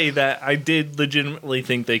will say that I did legitimately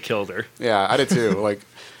think they killed her. Yeah, I did too. Like,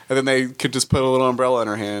 and then they could just put a little umbrella in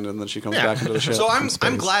her hand, and then she comes Yeah. back into the ship. So from I'm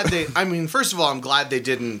space. glad they. I mean, first of all, I'm glad they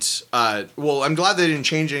didn't. I'm glad they didn't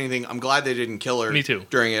change anything. I'm glad they didn't kill her. Me too.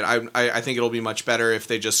 During it, I think it'll be much better if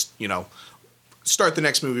they just start the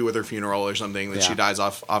next movie with her funeral or something that she Yeah. dies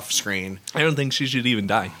off screen. I don't think she should even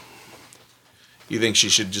die. You think she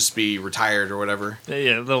should just be retired or whatever?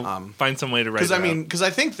 Yeah, they'll find some way to write Because it I mean, because I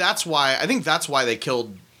think that's why they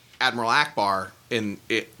killed Admiral Akbar in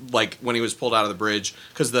it, like when he was pulled out of the bridge,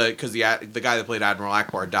 because the guy that played Admiral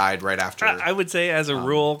Akbar died right after. I would say, as a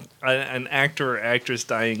rule, an actor or actress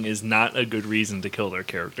dying is not a good reason to kill their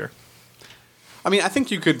character. I mean, I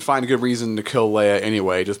think you could find a good reason to kill Leia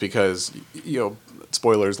anyway, just because,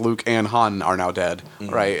 spoilers, Luke and Han are now dead,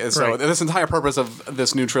 right? And so Right. this entire purpose of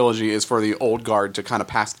this new trilogy is for the old guard to kind of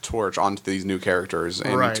pass the torch onto these new characters.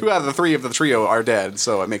 And Right. 2 out of the 3 of the trio are dead,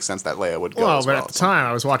 so it makes sense that Leia would go Well, as but well. at the time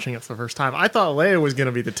I was watching it for the first time, I thought Leia was going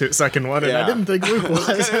to be the second one, and I Yeah. didn't think Luke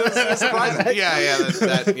was. Surprising.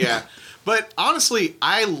 Yeah. But honestly,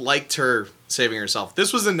 I liked her saving herself.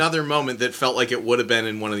 This was another moment that felt like it would have been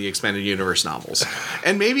in one of the expanded universe novels.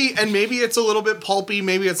 And maybe it's a little bit pulpy,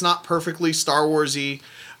 maybe it's not perfectly Star Warsy.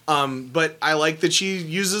 But I like that she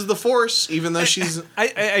uses the Force, even though she's. I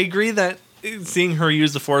agree that seeing her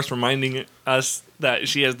use the Force, reminding us that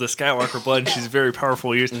she has the Skywalker blood, she's very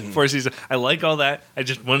powerful. Force user. I like all that. I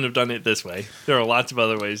just wouldn't have done it this way. There are lots of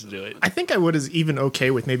other ways to do it. I think I would is even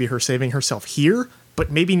okay with maybe her saving herself here,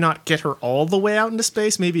 but maybe not get her all the way out into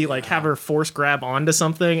space. Maybe like have her force grab onto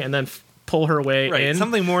something and then pull her way Right, in.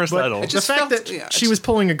 something more But subtle. The just fact felt- that yeah, she was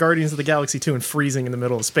pulling a Guardians of the Galaxy 2 and freezing in the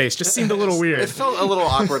middle of space just seemed a little weird. It felt a little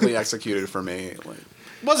awkwardly executed for me. Like,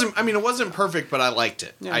 It wasn't perfect, but I liked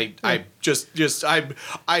it. Yeah.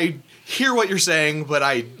 I hear what you're saying, but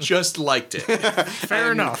I just liked it.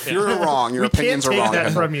 Fair enough. you're wrong. Your We can't opinions are take wrong.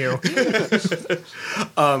 that from you.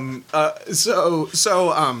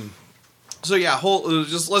 So yeah,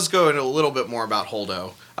 let's go into a little bit more about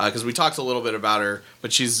Holdo, because we talked a little bit about her,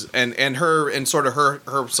 but she's and her and sort of her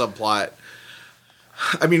subplot.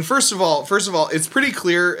 I mean, first of all, it's pretty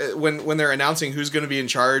clear when they're announcing who's going to be in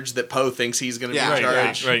charge that Poe thinks he's going to Yeah, be in right,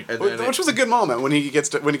 charge, right. And then Which was a good moment when he gets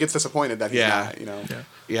disappointed that he's Yeah. not, you know.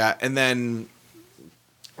 Yeah, and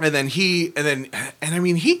I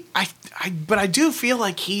do feel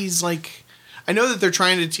like he's like, I know that they're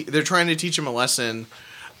trying to teach him a lesson,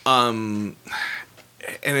 and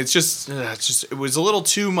it was a little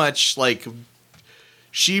too much like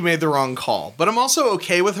she made the wrong call, but I'm also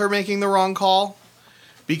okay with her making the wrong call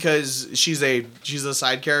because she's a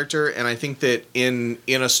side character, and I think that in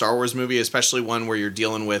a Star Wars movie, especially one where you're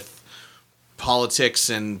dealing with politics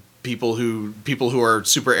and people who are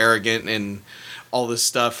super arrogant and all this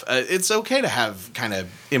stuff, it's okay to have kind of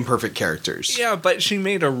imperfect characters. Yeah, but she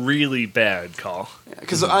made a really bad call.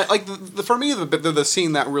 Because I like for me the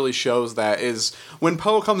scene that really shows that is when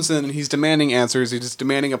Poe comes in and he's demanding answers, he's just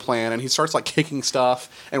demanding a plan, and he starts like kicking stuff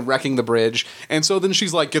and wrecking the bridge, and so then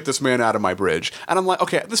she's like, "Get this man out of my bridge," and I'm like,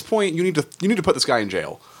 "Okay, at this point you need to put this guy in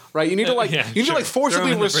jail." Right, you need to Yeah, you need to sure. forcibly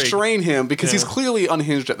Throw him in the brig. restrain him because he's Yeah. clearly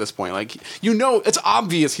unhinged at this point. Like it's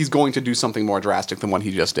obvious he's going to do something more drastic than what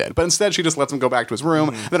he just did. But instead, she just lets him go back to his room.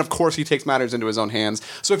 Mm-hmm. Then, of course, he takes matters into his own hands.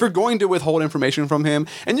 So if you're going to withhold information from him,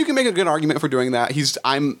 and you can make a good argument for doing that,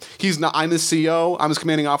 I'm his CO, I'm his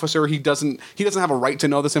commanding officer. He doesn't have a right to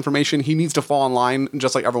know this information. He needs to fall in line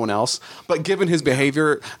just like everyone else. But given his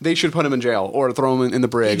behavior, they should put him in jail or throw him in the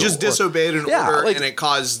brig. He just disobeyed an Yeah, order, like- and it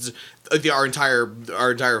caused our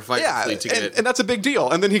entire fight fleet to get. And that's a big deal.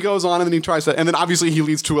 And then he goes on and then he tries to, and then obviously he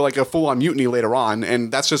leads to like a full on mutiny later on.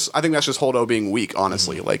 And I think that's just Holdo being weak,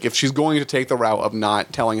 honestly. Like if she's going to take the route of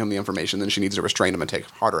not telling him the information, then she needs to restrain him and take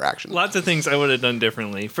harder action. Lots of things I would have done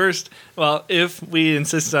differently. First, well, if we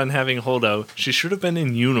insisted on having Holdo, she should have been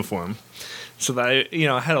in uniform. So that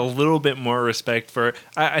I had a little bit more respect for.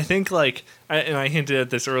 I think and I hinted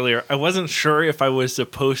at this earlier. I wasn't sure if I was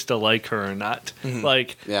supposed to like her or not.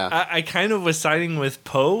 I kind of was siding with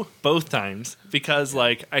Poe both times because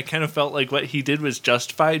I kind of felt like what he did was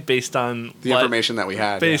justified based on the information that we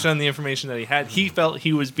had. Based on the information that he had, he felt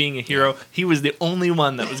he was being a hero. He was the only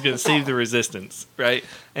one that was going to save the Resistance, right,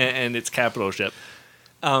 and its capital ship.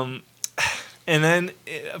 And then,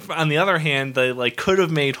 on the other hand, they could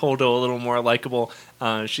have made Holdo a little more likable.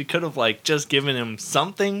 She could have just given him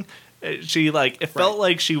something. It felt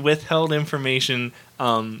like she withheld information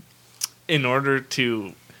in order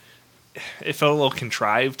to. It felt a little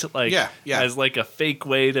contrived, as a fake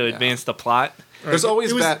way to advance the plot. There's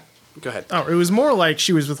always that. Go ahead. Oh, it was more like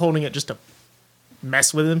she was withholding it just to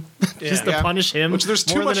mess with him, just to punish him. Which there's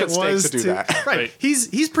too much at stake to do that. Right.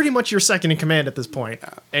 He's pretty much your second in command at this point,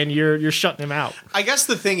 and you're shutting him out. I guess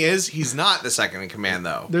the thing is, he's not the second in command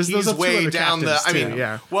though. There's way down the.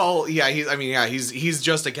 He's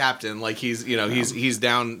just a captain. He's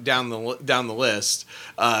down the list.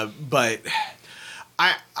 But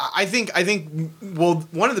I think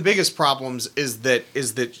one of the biggest problems is that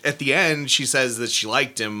at the end she says that she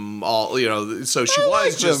liked him all, so she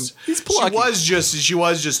was just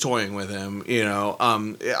toying with him,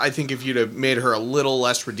 I think if you'd have made her a little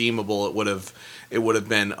less redeemable, it would have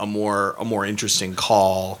been a more interesting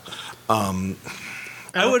call. I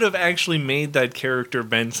would have actually made that character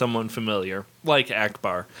been someone familiar, like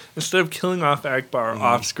Akbar. Instead of killing off Akbar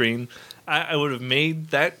off screen, I would have made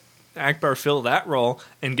that Akbar fill that role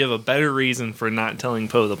and give a better reason for not telling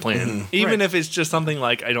Poe the plan. Even if it's just something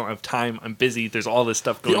like, I don't have time, I'm busy, there's all this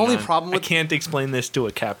stuff going on. I can't explain this to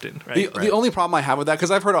a captain. Right? The only problem I have with that, because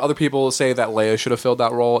I've heard other people say that Leia should have filled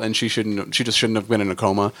that role and she just shouldn't have been in a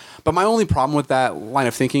coma. But my only problem with that line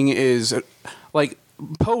of thinking is,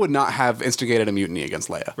 Poe would not have instigated a mutiny against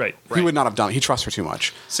Leia. Right. He would not have done it. He trusts her too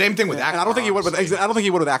much. Same thing with Akbar. And I don't think he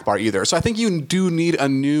would with Akbar either. So I think you do need a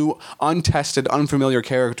new, untested, unfamiliar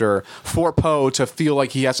character for Poe to feel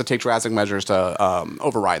like he has to take drastic measures to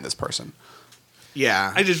override this person.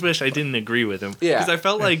 Yeah. I just wish I didn't agree with him. Yeah. Because I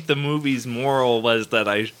felt like the movie's moral was that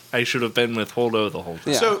I should have been with Holdo the whole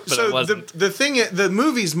time. Yeah. So the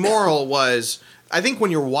movie's moral was, I think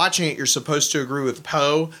when you're watching it, you're supposed to agree with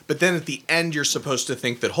Poe, but then at the end, you're supposed to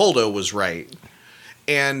think that Holdo was right.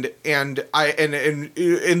 But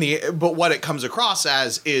what it comes across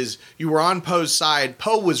as is you were on Poe's side.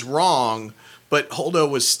 Poe was wrong, but Holdo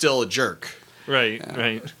was still a jerk. Right.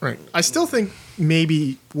 I still think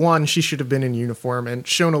maybe she should have been in uniform and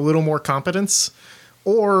shown a little more competence,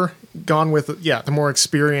 or gone with the more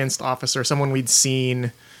experienced officer, someone we'd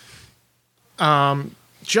seen.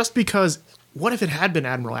 Just because. What if it had been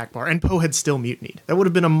Admiral Akbar and Poe had still mutinied? That would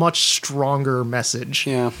have been a much stronger message.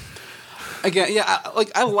 Yeah. Again,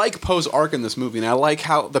 I like Poe's arc in this movie, and I like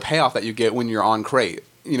how the payoff that you get when you're on Crate.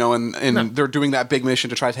 They're doing that big mission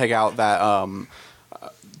to try to take out that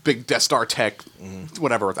big Death Star tech,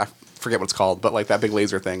 whatever. I forget what it's called, but that big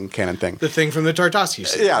laser cannon thing. The thing from the Tartakovsky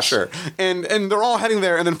series. Yeah, sure. And they're all heading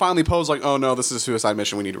there, and then finally Poe's like, "Oh no, this is a suicide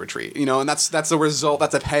mission. We need to retreat." And that's the result.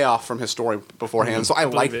 That's a payoff from his story beforehand. So I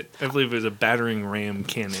like it. I believe it was a battering ram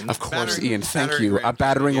cannon. Of course, Ian. Thank you. A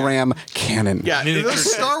battering ram cannon. Yeah,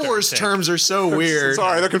 those Star Wars terms are so weird.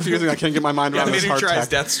 Sorry, they're confusing. I can't get my mind around this hard miniaturized tech.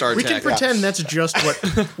 Death Star We tech. can pretend that's just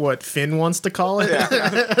what Finn wants to call it.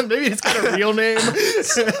 Maybe it's got a real name.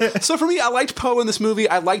 So for me, I liked Poe in this movie.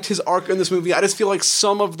 I liked his arc in this movie. I just feel like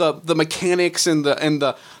some of the mechanics and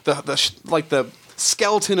the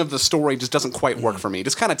skeleton of the story just doesn't quite work for me.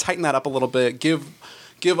 Just kind of tighten that up a little bit.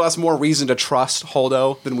 Give us more reason to trust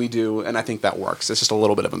Holdo than we do, and I think that works. It's just a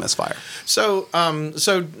little bit of a misfire. So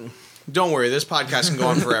don't worry. This podcast can go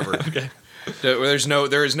on forever. Okay. There is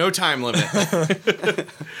no time limit.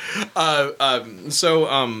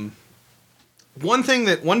 One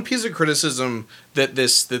piece of criticism that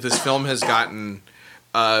this film has gotten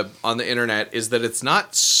on the internet is that it's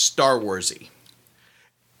not Star Warsy.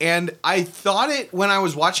 And I thought it when I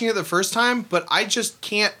was watching it the first time, but I just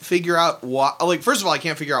can't figure out why. First of all, I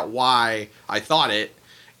can't figure out why I thought it,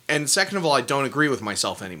 and second of all, I don't agree with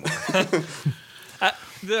myself anymore.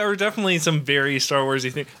 There are definitely some very Star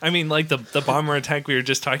Warsy things. I mean, like the bomber attack we were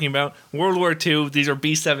just talking about, World War II. These are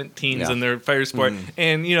B-17s and they're fighter sport,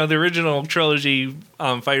 and the original trilogy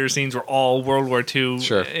fighter scenes were all World War II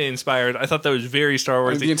inspired. I thought that was very Star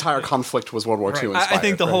Wars. The entire conflict was World War II inspired. I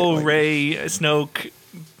think the whole Rey, Snoke,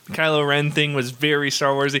 Kylo Ren thing was very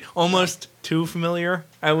Star Warsy, almost too familiar,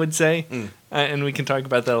 I would say, and we can talk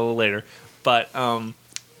about that a little later. But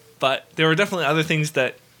there were definitely other things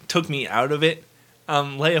that took me out of it.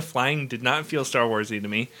 Leia flying did not feel Star Warsy to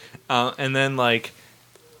me. And then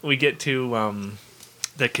we get to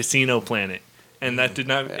the casino planet, and that did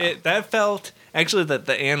not. That felt actually that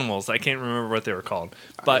the animals. I can't remember what they were called,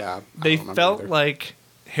 but they felt like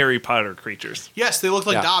Harry Potter creatures. Yes, they looked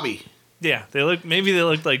like Dobby. Yeah, they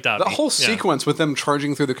looked like Dobby. The whole sequence with them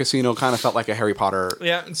charging through the casino kind of felt like a Harry Potter.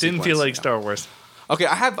 Yeah, it didn't feel like Star Wars. Okay,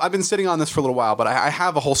 I've been sitting on this for a little while, but I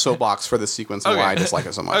have a whole soapbox for this sequence and why I dislike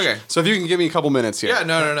it so much. Okay. So if you can give me a couple minutes here. Yeah,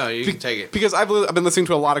 no, you can take it. Because I've been listening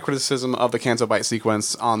to a lot of criticism of the Canto Bight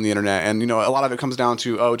sequence on the internet, and a lot of it comes down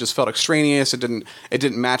to it just felt extraneous. It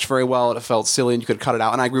didn't match very well. It felt silly, and you could cut it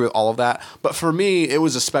out. And I agree with all of that. But for me, it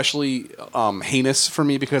was especially heinous for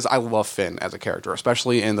me because I love Finn as a character,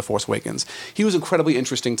 especially in The Force Awakens. He was incredibly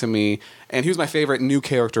interesting to me, and he was my favorite new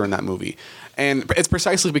character in that movie. And it's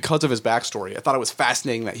precisely because of his backstory. I thought it was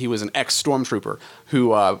fascinating that he was an ex-stormtrooper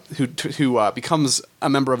who becomes a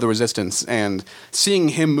member of the Resistance, and seeing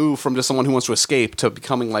him move from just someone who wants to escape to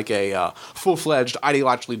becoming like a full-fledged,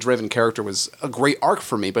 ideologically driven character was a great arc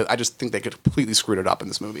for me. But I just think they completely screwed it up in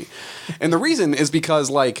this movie, and the reason is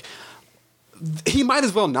because he might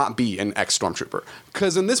as well not be an ex-stormtrooper,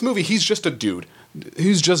 because in this movie he's just a dude.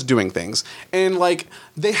 He's just doing things, and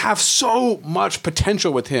they have so much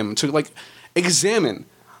potential with him to examine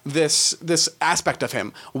this aspect of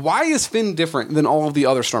him. Why is Finn different than all of the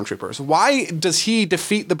other stormtroopers? Why does he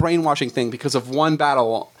defeat the brainwashing thing because of one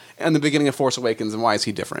battle in the beginning of Force Awakens, and why is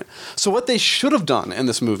he different? So what they should have done in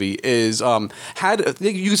this movie is you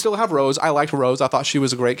can still have Rose. I liked Rose. I thought she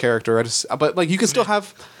was a great character. But you can still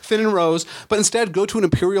have Finn and Rose, but instead go to an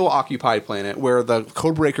Imperial occupied planet where the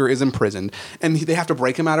Codebreaker is imprisoned, and they have to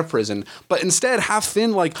break him out of prison. But instead have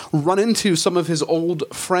Finn run into some of his old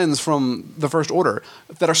friends from the First Order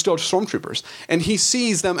that are still stormtroopers, and he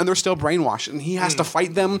sees them and they're still brainwashed, and he has to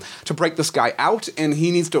fight them to break this guy out, and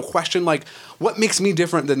he needs to question what makes me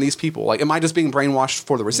different than these people? Am I just being brainwashed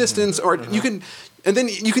for the Resistance? Or you can, and then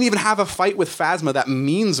you can even have a fight with Phasma that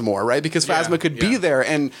means more, right? Because Phasma could be there,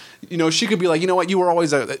 and she could be like, you were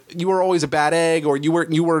always a bad egg, or you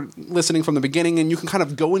were listening from the beginning, and you can kind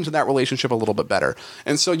of go into that relationship a little bit better.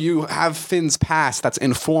 And so you have Finn's past that's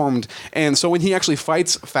informed, and so when he actually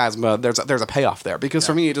fights Phasma, there's a payoff there. Because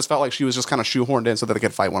for me, it just felt like she was just kind of shoehorned in so that they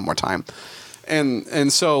could fight one more time.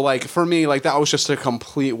 And so for me, that was just a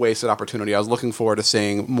complete wasted opportunity. I was looking forward to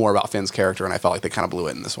seeing more about Finn's character, and I felt like they kind of blew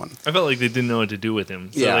it in this one. I felt like they didn't know what to do with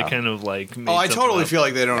him. So they kind of made I totally feel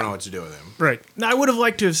like they don't know what to do with him. Right. Now, I would have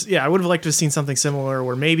liked to have seen something similar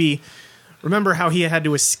where maybe, remember how he had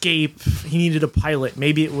to escape, he needed a pilot.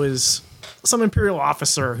 Maybe it was some Imperial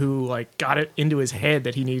officer who got it into his head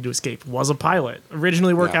that he needed to escape, was a pilot.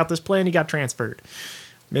 Originally worked out this plan, he got transferred.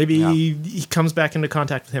 Maybe he comes back into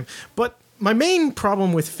contact with him. But my main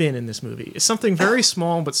problem with Finn in this movie is something very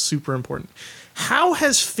small but super important. How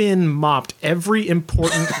has Finn mopped every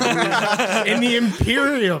important room in the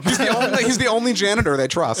Imperium? He's the only janitor they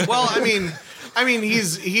trust. Well, I mean, it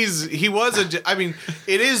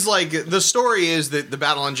is the story is that the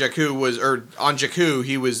battle on Jakku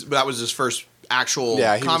that was his first actual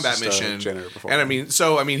combat mission. And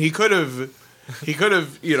he could have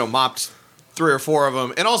mopped 3 or 4 of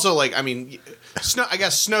them, and also I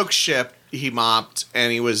guess Snoke's ship he mopped, and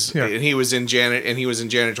he was in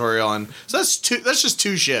janitorial, and so that's just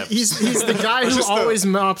 2 ships. He's the guy who always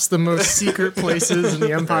mops the most secret places in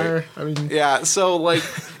the Empire. Right. So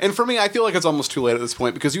and for me, I feel like it's almost too late at this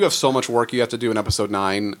point, because you have so much work you have to do in Episode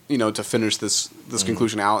 9, to finish this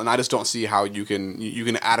conclusion out, and I just don't see how you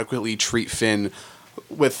can adequately treat Finn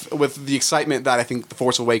with the excitement that I think The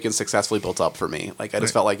Force Awakens successfully built up for me. I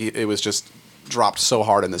just felt like it was just dropped so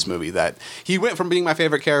hard in this movie that he went from being my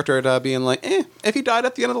favorite character to being if he died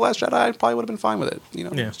at the end of The Last Jedi, I probably would have been fine with it.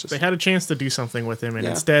 They had a chance to do something with him, and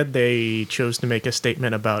instead they chose to make a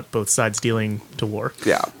statement about both sides dealing to war.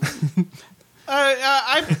 Yeah.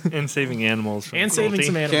 And saving animals from and saving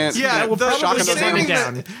some animals.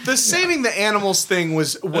 The saving the animals thing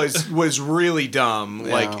was really dumb.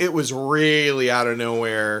 It was really out of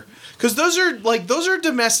nowhere. Because those are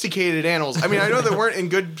domesticated animals. I know they weren't in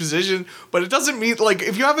good position, but it doesn't mean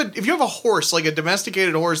if you have a horse, a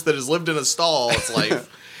domesticated horse that has lived in a stall its life,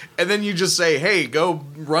 and then you just say, "Hey, go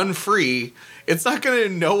run free," it's not going to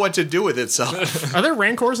know what to do with itself. Are there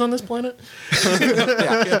rancors on this planet?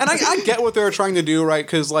 Yeah. And I get what they're trying to do, right?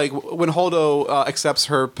 Because like when Holdo accepts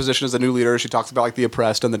her position as a new leader, she talks about like the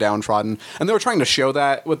oppressed and the downtrodden, and they were trying to show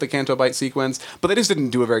that with the Canto Bight sequence, but they just didn't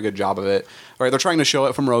do a very good job of it. Right? They're trying to show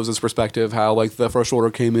it from Rose's perspective, how like the First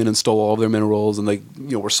Order came in and stole all of their minerals, and they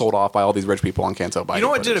were sold off by all these rich people on Canto Bight. You know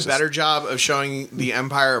what did a better job of showing the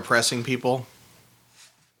Empire oppressing people?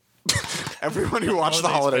 Everyone who watched the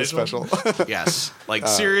holiday special. Yes, like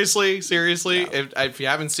seriously, Yeah. if you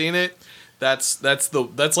haven't seen it, that's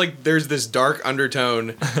like there's this dark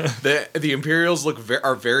undertone that the Imperials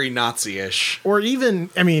are very Nazi-ish. Or even,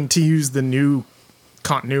 I mean, to use the new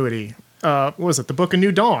continuity, what was it? The Book of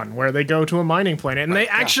New Dawn, where they go to a mining planet and they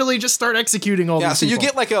actually just start executing all these So people. you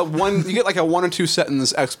get like a 1 or 2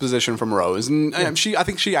 sentence exposition from Rose, and I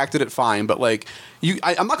think she acted it fine, but like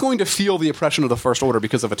I'm not going to feel the oppression of the First Order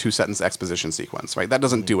because of a 2-sentence exposition sequence, right? That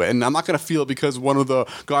doesn't do it, and I'm not going to feel because one of the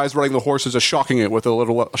guys riding the horses is shocking it with a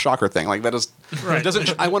little shocker thing. Like that is Right.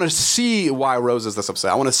 doesn't. I want to see why Rose is this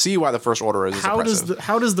upset. I want to see why the First Order is how oppressive.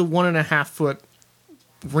 does the 1.5 foot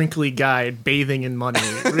wrinkly guy bathing in money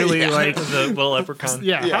really like? The leprechaun.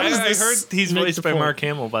 Yeah, how does I this heard he's make voiced the by point? Mark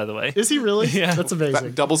Hamill, by the way. Is he really? Yeah. That's That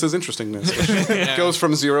amazing. doubles his interestingness. It goes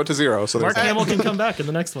from 0 to 0. So Mark there's that. Hamill can come back in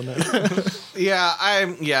the next one then.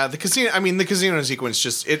 The casino. I mean, the casino sequence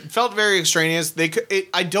it felt very extraneous.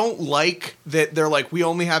 I don't like that they're like, we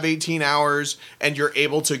only have 18 hours, and you're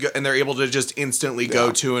able to go, and they're able to just instantly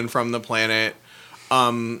go to and from the planet.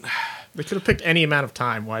 They could have picked any amount of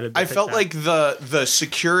time. Why did they I pick felt that? like the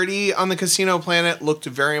security on the casino planet looked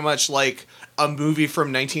very much like a movie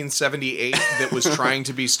from 1978 that was trying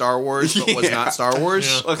to be Star Wars but was not Star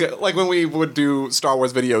Wars. Okay, like when we would do Star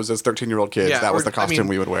Wars videos as 13-year-old kids, that was the costume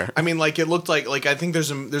we would wear. I mean, like it looked like I think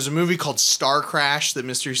there's a movie called Star Crash that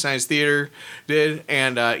Mystery Science Theater did,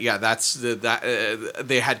 and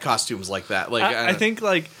they had costumes like that. Like I think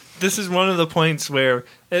like this is one of the points where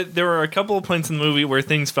there were a couple of points in the movie where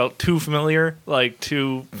things felt too familiar, like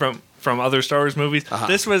from other Star Wars movies.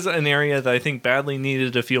 This was an area that I think badly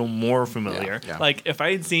needed to feel more familiar. Yeah. Like if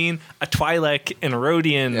I had seen a Twi'lek and a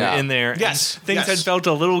Rodian in there, Yes, and things had yes. felt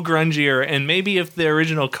a little grungier, and maybe if the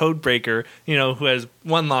original Codebreaker, who has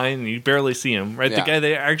one line and you barely see him, right? Yeah. The guy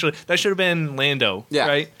that should have been Lando, Yeah.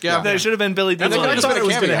 right? Yeah. That should have been Billy That's Dee what I Williams, thought it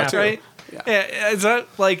was going to cameo, happen. too. right? Yeah, is that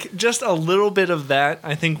like just a little bit of that?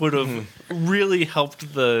 I think would have really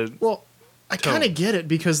helped the. Well, I kind of get it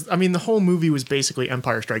because I mean the whole movie was basically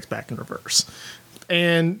Empire Strikes Back in reverse,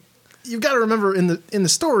 and you've got to remember in the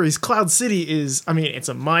stories, Cloud City is it's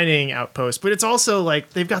a mining outpost, but it's also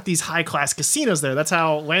like they've got these high class casinos there. That's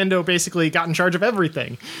how Lando basically got in charge of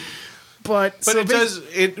everything. But But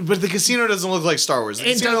the casino doesn't look like Star Wars. The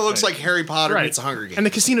It casino doesn't. looks like Harry Potter meets a Hunger Games. and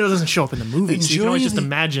the casino doesn't show up in the movie, so you can always just Enjoy the-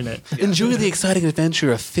 imagine it. Enjoy the exciting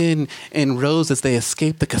adventure of Finn and Rose as they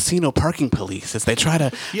escape the casino parking police as they try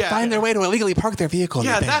to find their way to illegally park their vehicle.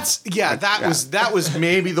 Yeah, that was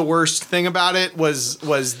maybe the worst thing about it was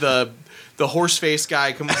the horse face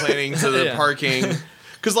guy complaining to the parking.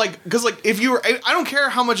 Because if you were, I don't care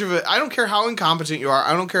how much of it, I don't care how incompetent you are,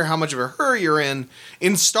 I don't care how much of a hurry you're in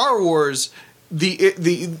Star Wars,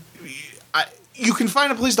 you can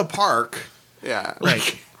find a place to park. Yeah.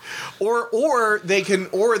 Like, or they can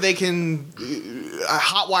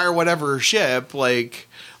hotwire whatever ship. Like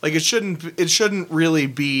it shouldn't really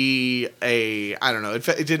be a, I don't know.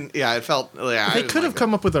 It didn't. Yeah, it felt. Yeah, They could have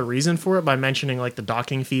come up with a reason for it by mentioning like the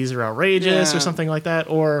docking fees are outrageous or something like that,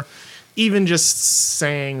 or even just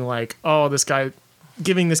saying like, oh,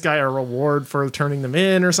 giving this guy a reward for turning them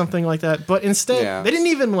in or something like that. But instead, they didn't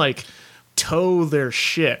even like tow their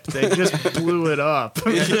ship. They just blew it up.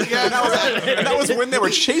 That was when they were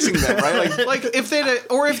chasing them, right? Like if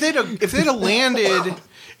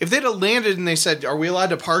they'd landed and they said, "Are we allowed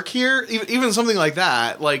to park here?" Even something like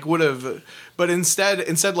that, like would have. But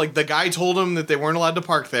instead, like the guy told them that they weren't allowed to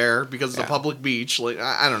park there because it's a public beach. Like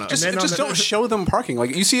I don't know. Just don't show them parking.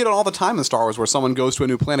 Like you see it all the time in Star Wars, where someone goes to a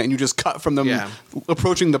new planet and you just cut from them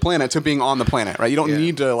approaching the planet to being on the planet, right? You don't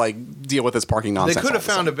need to like deal with this parking nonsense. They could have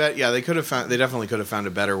found They definitely could have found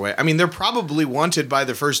a better way. I mean, they're probably wanted by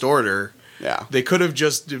the First Order. Yeah. They could have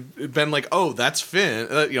just been like, "Oh, that's Finn.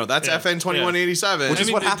 That's FN 2187." Which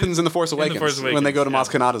is what happens in The Force Awakens, Force when they go to Awakens,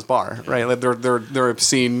 Maz Kanata's bar, right? Like they're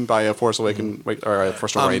seen by a Force Awaken or a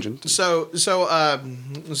First Order agent. So now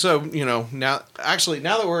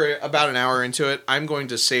that we're about an hour into it, I'm going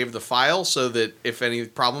to save the file so that if any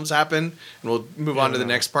problems happen, and we'll move on to the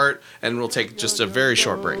next part, and we'll take just a very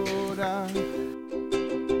short break.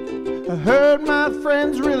 I heard my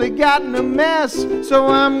friends really got in a mess, so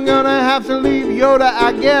I'm gonna have to leave Yoda,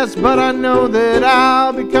 I guess. But I know that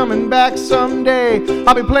I'll be coming back someday.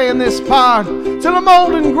 I'll be playing this part till I'm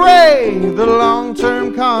old and gray. The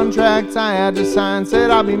long-term contract I had to sign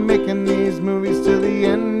said I'll be making these movies till the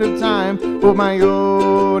end of time. Oh my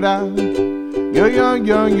Yoda, yo yo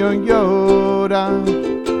yo yo Yoda,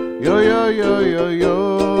 yo yo yo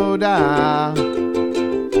yo Yoda,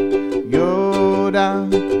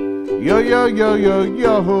 Yoda, yo yo yo yo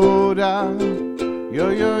Yoda, yo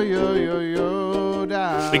yo yo yo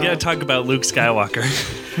Yoda. We gotta talk about Luke Skywalker.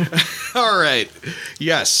 All right.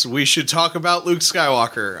 Yes, we should talk about Luke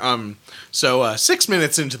Skywalker. So 6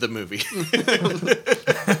 minutes into the movie.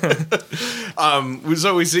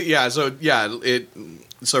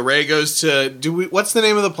 So Rey goes to what's the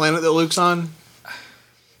name of the planet that Luke's on?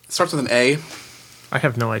 It starts with an A. I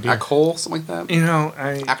have no idea. Akhol, something like that. You know,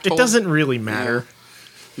 Akhol? It doesn't really matter.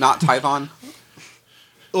 Not Tython.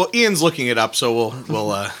 Well, Ian's looking it up, so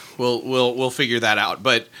we'll figure that out.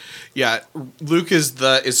 But yeah, Luke is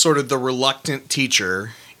sort of the reluctant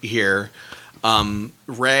teacher here.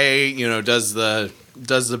 Rey, does the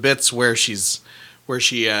bits where she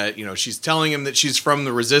she's telling him that she's from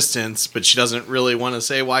the Resistance, but she doesn't really want to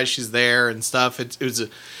say why she's there and stuff. It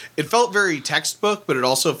felt very textbook, but it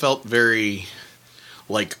also felt very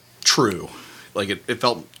like true. Like it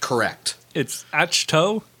felt correct. it's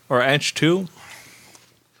Achto or Ach2.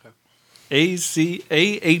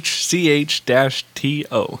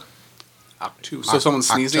 AHCH-TO. Octu. So someone's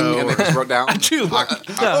sneezing and they just wrote down. Achoo.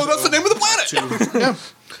 Oh, that's the name of the planet. Yeah.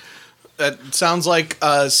 That sounds like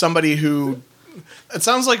somebody who. It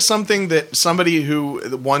sounds like something that somebody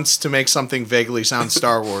who wants to make something vaguely sound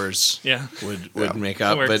Star Wars Yeah. would make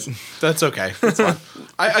up, Works. but that's okay. That's fine.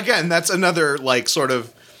 Again, that's another like sort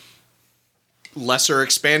of lesser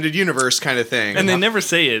expanded universe kind of thing. And they never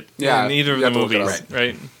say it Yeah, in either of you the have to look it movies, up.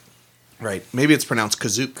 right? Right. Maybe it's pronounced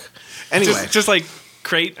Kazook. Anyway, Just like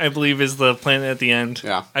Crate, I believe, is the planet at the end.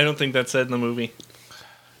 Yeah. I don't think that's said in the movie.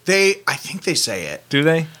 I think they say it. Do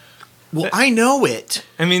they? Well, I know it.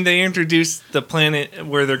 I mean, they introduced the planet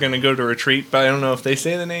where they're going to go to retreat, but I don't know if they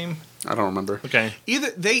say the name. I don't remember. Okay.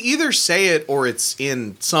 They either say it or it's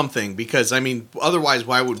in something because I mean, otherwise,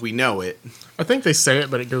 why would we know it? I think they say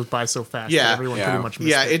it, but it goes by so fast Yeah. that everyone Yeah. pretty much missed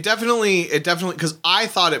Yeah, it. it definitely because I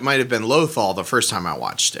thought it might have been Lothal the first time I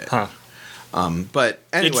watched it. Huh. But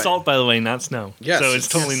anyway, It's salt, by the way, not snow. Yes. So it's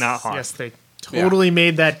totally not hot. Yes, they totally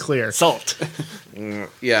made that clear. Salt.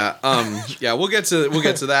 yeah, we'll get to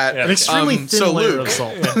that. Yeah. An extremely thin so layer Luke, of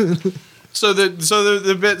salt.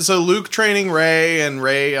 So Luke training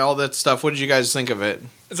Rey, all that stuff. What did you guys think of it?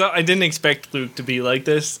 So I didn't expect Luke to be like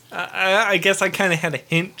this. I guess I kind of had a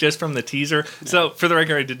hint just from the teaser. So for the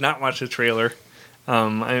record, I did not watch the trailer.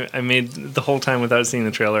 I made the whole time without seeing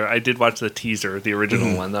the trailer. I did watch the teaser, the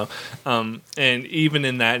original one though. And even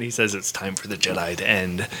in that, he says it's time for the Jedi to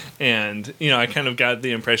end. And I kind of got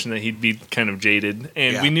the impression that he'd be kind of jaded.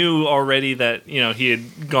 And Yeah. we knew already that he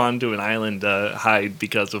had gone to an island to hide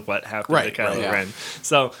because of what happened Right, to Kylo right, yeah. Ren.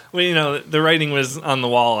 So the writing was on the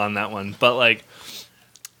wall on that one, but like.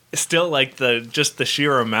 Still, like the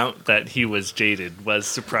sheer amount that he was jaded was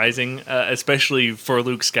surprising, especially for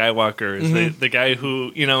Luke Skywalker, the guy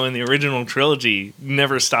who in the original trilogy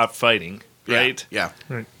never stopped fighting, right? Yeah.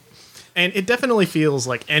 And it definitely feels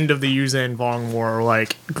like end of the Yuuzhan Vong War,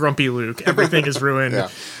 like grumpy Luke. Everything is ruined. Yeah.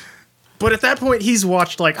 But at that point, he's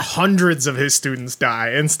watched like hundreds of his students die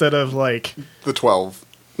instead of like The 12.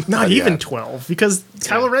 not Yeah. even 12 because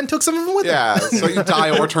Kylo Ren took some of them with him. Yeah, so you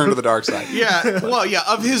die or turn to the dark side. Yeah, well, yeah,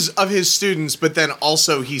 of his students, but then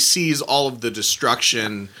also he sees all of the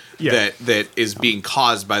destruction Yeah. that is being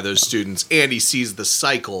caused by those students, and he sees the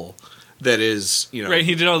cycle that is, Right,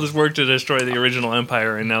 he did all this work to destroy the original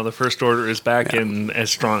Empire, and now the First Order is back and as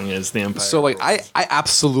strong as the Empire. So, like, I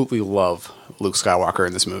absolutely love Luke Skywalker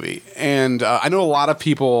in this movie. And I know a lot of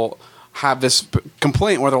people have this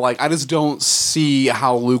complaint where they're like, I just don't see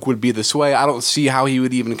how Luke would be this way. I don't see how he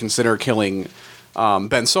would even consider killing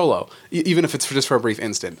Ben Solo, even if it's just for a brief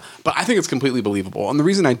instant. But I think it's completely believable. And the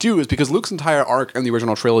reason I do is because Luke's entire arc in the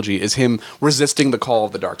original trilogy is him resisting the call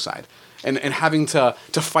of the dark side. And having to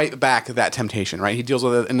fight back that temptation, right? He deals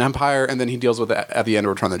with it in Empire, and then he deals with it at the end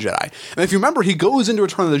of Return of the Jedi. And if you remember, he goes into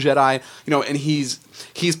Return of the Jedi, and he's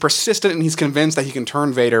persistent and he's convinced that he can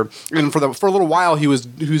turn Vader. And for a little while, he was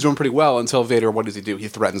doing pretty well until Vader. What does he do? He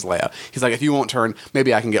threatens Leia. He's like, if you won't turn,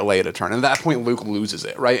 maybe I can get Leia to turn. And at that point, Luke loses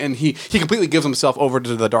it, right? And he completely gives himself over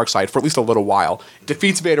to the dark side for at least a little while.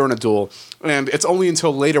 Defeats Vader in a duel, and it's only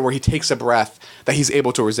until later where he takes a breath that he's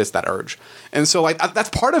able to resist that urge. And so, like, that's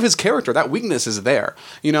part of his character. character, that weakness is there,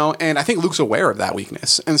 you know, and I think Luke's aware of that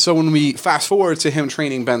weakness. And so when we fast forward to him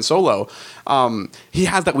training Ben Solo, he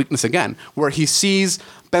has that weakness again, where he sees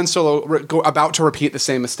Ben Solo about to repeat the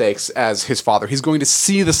same mistakes as his father. He's going to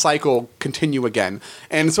see the cycle continue again.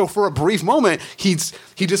 And so for a brief moment, he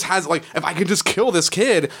just has like, if I could just kill this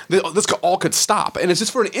kid, this all could stop. And it's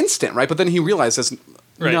just for an instant, right? But then he realizes,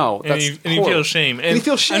 right. no, and that's he feels shame. And he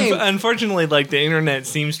feels shame. Unfortunately, like the internet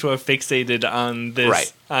seems to have fixated on this,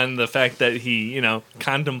 Right. on the fact that he,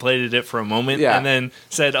 contemplated it for a moment Yeah. and then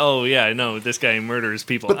said, "Oh yeah, no, this guy murders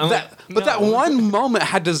people." But I'm that, like, but that no. one moment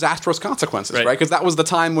had disastrous consequences, Right. right? Because that was the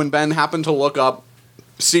time when Ben happened to look up,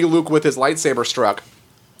 see Luke with his lightsaber struck,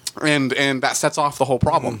 and that sets off the whole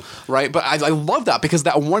problem, right? But I love that because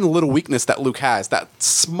that one little weakness that Luke has, that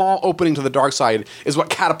small opening to the dark side, is what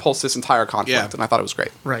catapults this entire conflict, Yeah. and I thought it was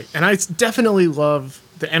great. Right. And I definitely love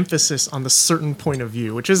the emphasis on the certain point of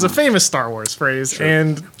view, which is a famous Star Wars phrase,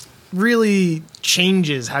 and really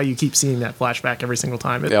changes how you keep seeing that flashback every single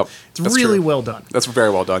time. Yep, It's that's really true. well done. That's very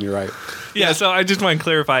well done. You're right. Yeah, so I just want to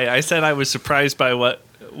clarify. I said I was surprised by what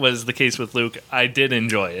was the case with Luke. I did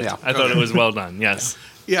enjoy it. Yeah. I thought it was well done. Yes.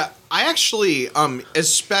 Yeah, I actually,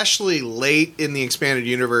 especially late in the expanded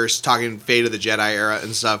universe, talking Fate of the Jedi era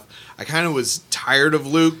and stuff, I kind of was tired of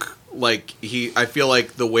Luke. Like I feel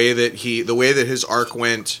like the way that his arc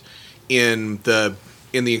went in the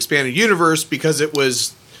expanded universe, because it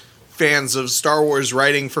was fans of Star Wars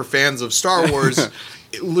writing for fans of Star Wars.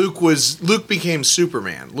 Luke became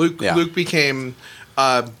Superman. Luke became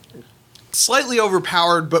slightly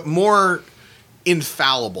overpowered, but more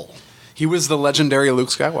infallible. He was the legendary Luke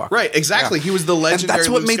Skywalker. Right, exactly. Yeah. He was the legendary that's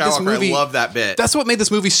what Luke made Skywalker. this movie, I love that bit. That's what made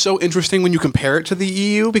this movie so interesting when you compare it to the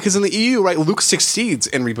EU, because in the EU, right, Luke succeeds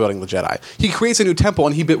in rebuilding the Jedi. He creates a new temple,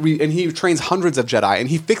 and he trains hundreds of Jedi, and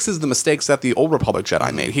he fixes the mistakes that the Old Republic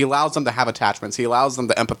Jedi made. He allows them to have attachments. He allows them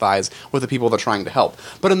to empathize with the people they're trying to help.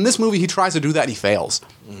 But in this movie, he tries to do that, and he fails.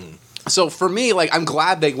 So for me, like, I'm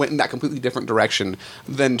glad they went in that completely different direction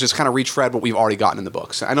than just kind of retread what we've already gotten in the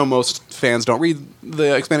books. I know most fans don't read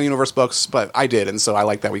the Expanded Universe books, but I did, and so I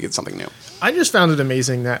like that we get something new. I just found it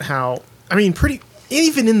amazing that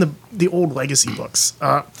even in the old Legacy books,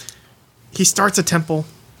 he starts a temple,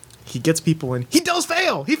 he gets people in. He does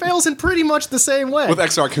fail. He fails in pretty much the same way. With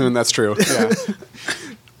Exar Kun, that's true. Yeah.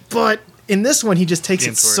 But in this one, he just takes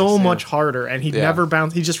it Gantorus, so yeah. much harder, and he never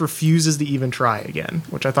bounces. He just refuses to even try again,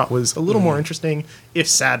 which I thought was a little more interesting, if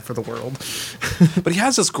sad for the world. But he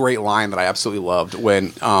has this great line that I absolutely loved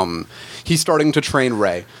when he's starting to train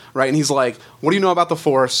Rey, right? And he's like, "What do you know about the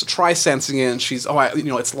Force? Try sensing it." And she's,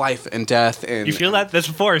 it's life and death. And You feel that? That's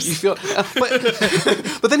the Force. You feel,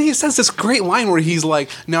 but then he says this great line where he's like,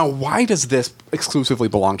 "Now, why does this exclusively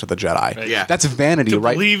belong to the Jedi? Right. Yeah. That's vanity, to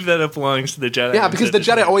right?" believe that it belongs to the Jedi. Yeah, because the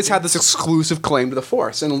Jedi always had this exclusive claim to the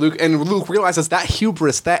Force, and Luke realizes that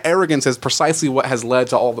hubris, that arrogance, is precisely what has led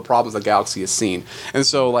to all the problems the galaxy has seen. And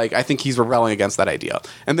so, like, I think he's rebelling against that idea.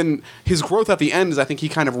 And then his growth at the end is, I think he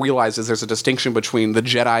kind of realizes there's a distinction between the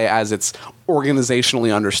Jedi as it's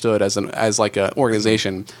organizationally understood as an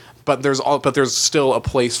organization. But there's still a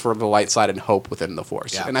place for the light side and hope within the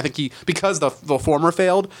Force. Yeah. And I think because the former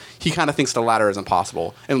failed, he kind of thinks the latter is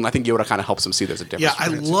impossible. And I think Yoda kind of helps him see there's a difference.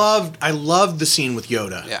 Yeah, I loved the scene with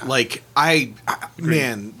Yoda. Yeah. Like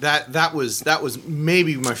man, that was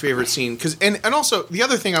maybe my favorite scene, and also the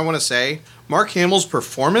other thing I want to say, Mark Hamill's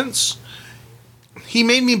performance, he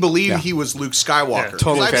made me believe he was Luke Skywalker. Yeah,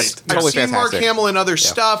 totally I've totally seen Mark fantastic. Hamill in other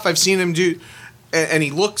stuff. I've seen him do, and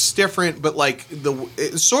he looks different, but like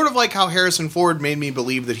it's sort of like how Harrison Ford made me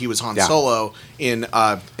believe that he was Han Solo in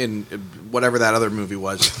whatever that other movie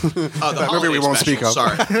was. The movie we won't speak of.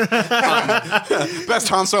 Sorry. Best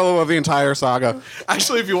Han Solo of the entire saga.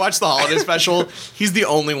 Actually, if you watch the holiday special, he's the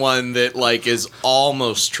only one that like is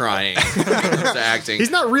almost trying when it comes to acting. He's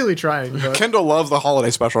not really trying, but Kendall loves the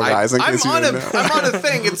holiday special, guys. I'm on a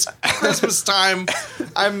thing. It's Christmas time.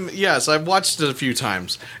 I've watched it a few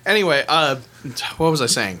times. Anyway, what was I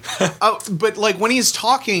saying? But like when he's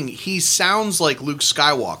talking, he sounds like Luke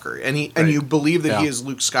Skywalker, and you believe that he is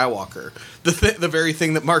Luke Skywalker. The very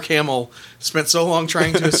thing that Mark Hamill spent so long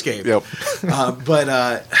trying to escape. Yep.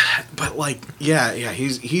 But like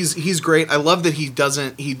he's great. I love that he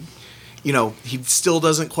still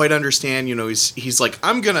doesn't quite understand. He's like,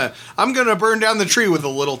 I'm gonna burn down the tree with a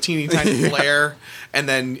little teeny tiny flare, and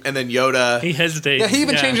then Yoda. He hesitates. Yeah, he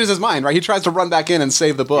even changes his mind, right? He tries to run back in and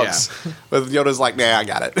save the books. But Yoda's like, nah, I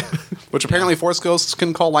got it. which apparently Force Ghosts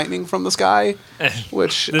can call lightning from the sky,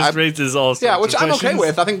 which This raises all sorts which of I'm okay questions.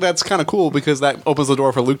 with. I think that's kind of cool because that opens the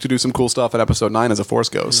door for Luke to do some cool stuff in Episode 9 as a Force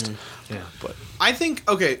Ghost. Yeah, but I think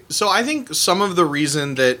I think some of the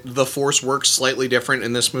reason that the Force works slightly different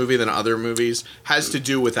in this movie than other movies has to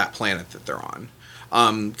do with that planet that they're on.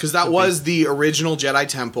 Because that was the original Jedi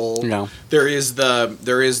Temple. Yeah. There is the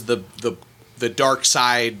dark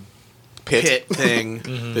side pit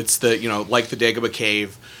thing. That's the like the Dagobah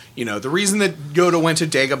cave. The reason that Yoda went to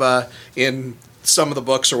Dagobah in some of the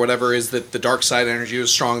books or whatever is that the dark side energy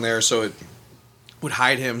was strong there, so it would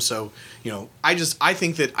hide him. So I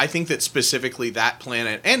think that specifically that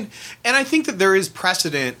planet, and I think that there is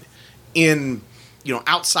precedent in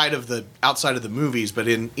outside of the movies, but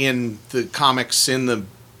in the comics, in the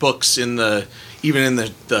books, even in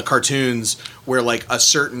the cartoons, where like a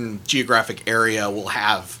certain geographic area will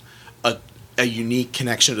have a unique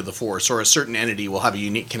connection to the Force, or a certain entity will have a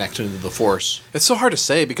unique connection to the Force. It's so hard to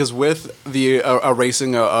say because with the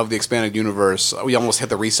erasing of the expanded universe, we almost hit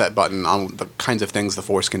the reset button on the kinds of things the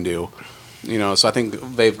Force can do. So I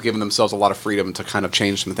think they've given themselves a lot of freedom to kind of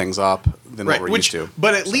change some things up than what we're used to.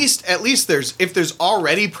 But at least if there's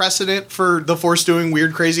already precedent for the Force doing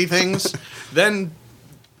weird, crazy things, then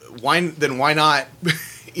why not?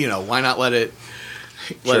 Why not let it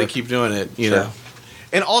keep doing it? You know.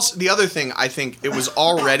 And also the other thing, I think there was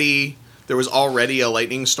already a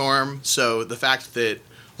lightning storm, so the fact that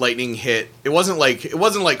lightning hit, it wasn't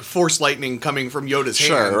like Force lightning coming from Yoda's hand.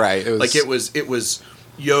 Sure, right. It was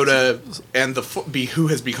Yoda and who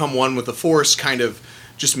has become one with the Force, kind of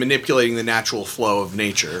just manipulating the natural flow of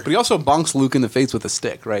nature. But he also bonks Luke in the face with a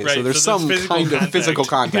stick, right? So there's some kind of physical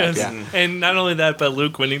contact. Yes. Yeah. And not only that, but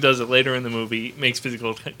Luke, when he does it later in the movie, makes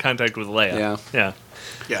physical contact with Leia. Yeah.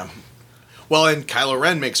 Yeah. Well, and Kylo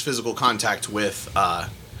Ren makes physical contact with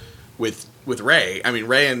Rey. I mean,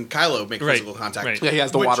 Rey and Kylo make physical contact. Right. Yeah, he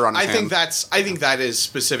has the water on his hand. I think that is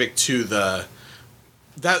specific to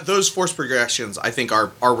those Force projections. I think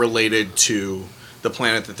are related to the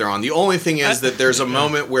planet that they're on. The only thing is that there's a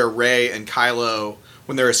moment where Rey and Kylo,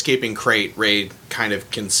 when they're escaping Crate, Rey kind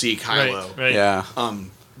of can see Kylo. Right. Yeah.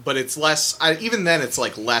 But it's less. Even then, it's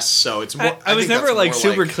like less so. It's more. I was think never that's like more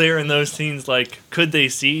super clear in those scenes. Like, could they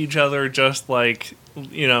see each other just like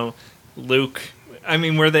Luke? I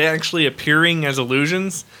mean, were they actually appearing as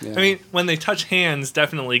illusions? Yeah. I mean, when they touch hands,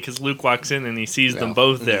 definitely, because Luke walks in and he sees them Yeah.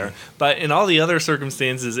 both there. But in all the other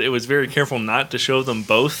circumstances, it was very careful not to show them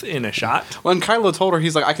both in a shot. When Kylo told her,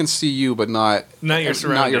 he's like, I can see you, but not your surroundings.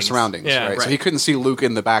 Not your surroundings. Yeah. right? So Right. he couldn't see Luke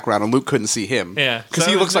in the background, and Luke couldn't see him. Yeah, Because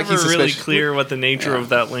so he it looks was like he's never really suspicious. clear what the nature of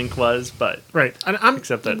that link was. But Right. And I'm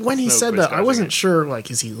Except that when he Snoke said was that, I causing wasn't it. sure,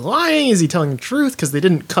 like, is he lying? Is he telling the truth? Because they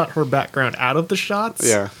didn't cut her background out of the shots.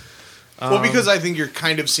 Yeah. Well, because I think you're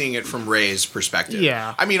kind of seeing it from Rey's perspective.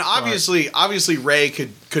 Yeah. I mean, obviously, Rey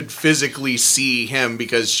could physically see him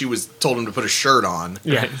because she was told him to put a shirt on.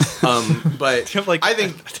 Yeah. But you have like I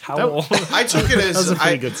think a towel. I took it as That was a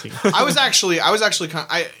pretty good scene. I was actually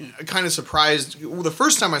kind of surprised. Well, the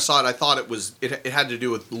first time I saw it, I thought it had to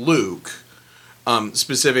do with Luke.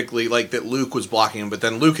 Specifically, like that Luke was blocking him, but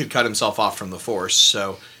then Luke had cut himself off from the Force,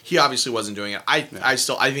 so he obviously wasn't doing it. I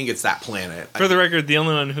think it's that planet. For the record, the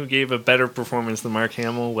only one who gave a better performance than Mark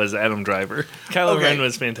Hamill was Adam Driver. Kylo Okay. Ren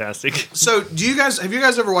was fantastic. So, have you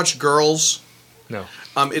guys ever watched Girls? No.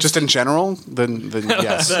 It's Just in general, then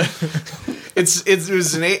yes.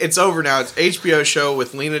 it's over now. It's HBO show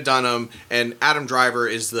with Lena Dunham, and Adam Driver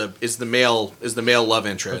is the male love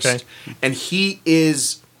interest, Okay. and he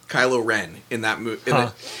is Kylo Ren in that movie.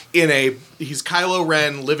 He's Kylo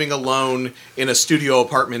Ren living alone in a studio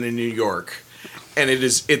apartment in New York, and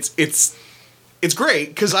it's great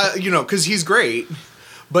because he's great,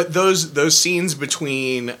 but those scenes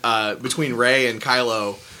between Rey and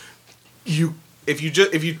Kylo, if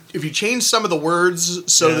you change some of the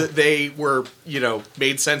words so that they were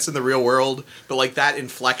made sense in the real world, but like that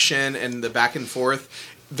inflection and the back and forth,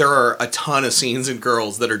 there are a ton of scenes in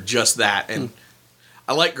Girls that are just that, and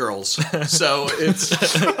I like Girls, so it's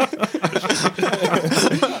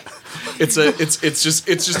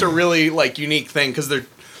just a really like unique thing because they're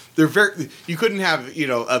very, you couldn't have an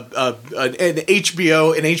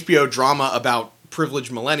HBO drama about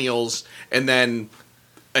privileged millennials and then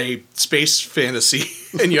a space fantasy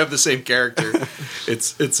and you have the same character.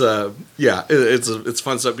 It's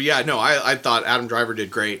fun stuff. But yeah, no, I thought Adam Driver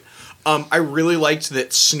did great. I really liked that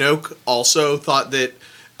Snoke also thought that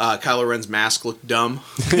Kylo Ren's mask looked dumb.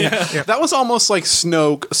 That was almost like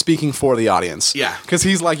Snoke speaking for the audience. Yeah. Because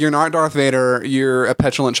he's like, you're not Darth Vader, you're a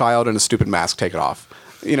petulant child in a stupid mask, take it off.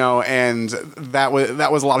 You know, and that was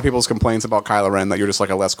a lot of people's complaints about Kylo Ren, that you're just like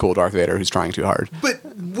a less cool Darth Vader who's trying too hard. But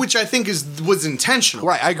which I think was intentional.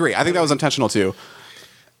 Right, I agree. I think that was intentional too.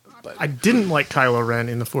 I didn't like Kylo Ren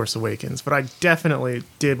in The Force Awakens, but I definitely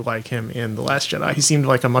did like him in The Last Jedi. He seemed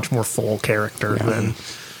like a much more full character than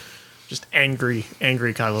just angry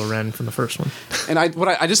Kylo Ren from the first one. And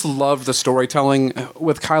I just love the storytelling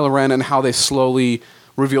with Kylo Ren and how they slowly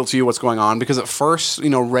reveal to you what's going on, because at first, you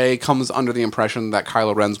know, Rey comes under the impression that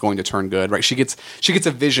Kylo Ren's going to turn good, right? She gets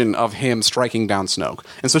a vision of him striking down Snoke,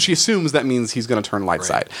 and so she assumes that means he's going to turn light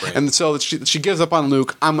side, and so she gives up on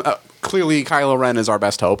Luke. Clearly Kylo Ren is our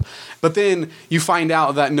best hope, but then you find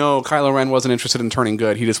out that no, Kylo Ren wasn't interested in turning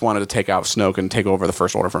good. He just wanted to take out Snoke and take over the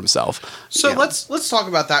First Order for himself. So Yeah. let's talk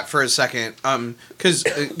about that for a second, because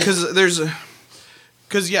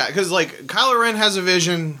like Kylo Ren has a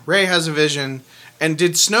vision, Rey has a vision, and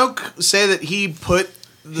did Snoke say that he put?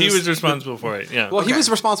 He was responsible for it. Yeah. Well, he Okay. was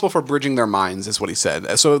responsible for bridging their minds, is what he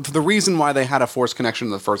said. So the reason why they had a Force connection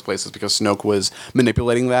in the first place is because Snoke was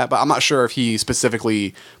manipulating that. But I'm not sure if he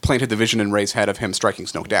specifically planted the vision in Rey's head of him striking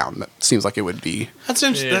Snoke down. That seems like it would be. That's Yeah.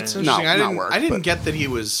 That's interesting. Not I didn't. work, I didn't but- get that he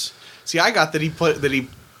was. See, I got that he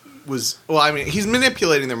was. Well, I mean, he's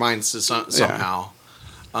manipulating their minds to somehow.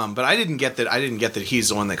 But I didn't get that. I didn't get that he's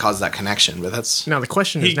the one that caused that connection. But that's Now the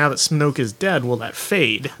question is, now that Snoke is dead, will that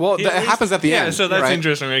fade? Well, He that at least- happens at the end. Yeah, so that's right?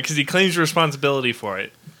 interesting, right? Because he claims responsibility for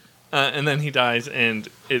it, and then he dies, and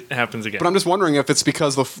it happens again. But I'm just wondering if it's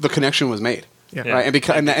because the connection was made. Yeah. Right,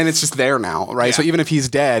 and it's just there now, right? Yeah. So even if he's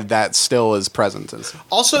dead, that still is present.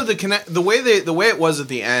 also the way it was at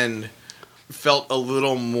the end felt a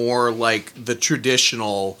little more like the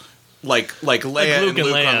traditional, like Leia Luke and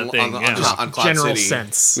Luke Leia on, thing, on, yeah. on Cloud General City.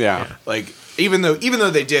 sense. Yeah. Like even though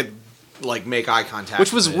they did like make eye contact,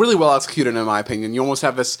 Which was with it. really well executed, in my opinion. You almost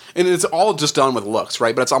have this, and it's all just done with looks,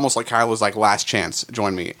 right? But it's almost like Kylo's like, last chance,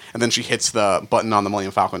 join me. And then she hits the button on the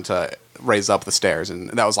Millennium Falcon to raise up the stairs, and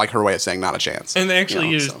that was like her way of saying not a chance. And they actually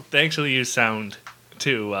You know, used so. they actually used sound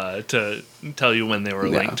to tell you when they were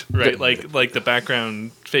Yeah. linked, right? Like the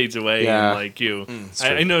background fades away, Yeah. and like you. true.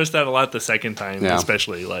 I noticed that a lot the second time, Yeah.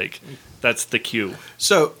 especially. Like that's the cue.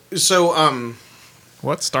 so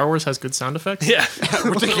What? Star Wars has good sound effects? Yeah,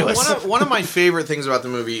 Ridiculous. One of my favorite things about the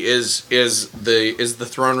movie is the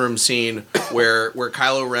throne room scene where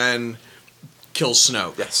Kylo Ren kills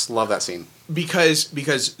Snoke. Yes, love that scene.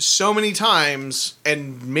 Because so many times,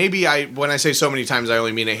 and maybe when I say so many times I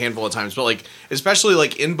only mean a handful of times, but like especially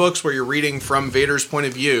like in books where you're reading from Vader's point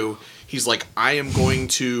of view, he's like, I am going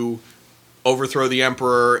to overthrow the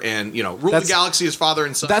Emperor and rule That's- the galaxy as father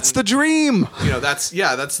and son. That's the dream. That's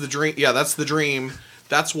the dream. Yeah, that's the dream.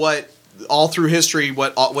 That's what all through history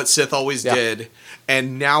what Sith always Yeah. did.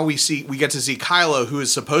 And now we get to see Kylo, who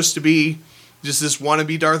is supposed to be just this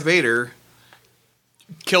wannabe Darth Vader,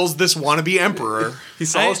 kills this wannabe Emperor. He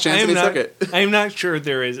saw his chance and he took it. I am not sure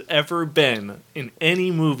there has ever been in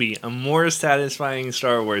any movie a more satisfying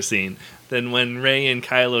Star Wars scene than when Rey and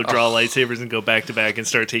Kylo draw lightsabers and go back to back and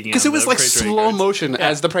start taking. Because out it was the like Praetorian slow guards. motion Yeah.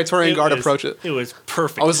 as the Praetorian Guard approached it. It was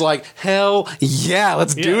perfect. I was like, hell yeah,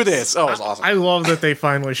 let's do Yes. this. Oh, it was awesome. I love that they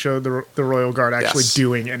finally showed the Royal Guard actually Yes.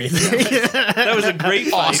 doing anything. that was a great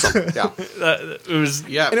fight. awesome. Yeah. It was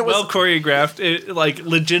Yeah. And it was- well choreographed, like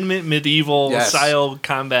legitimate medieval Yes. style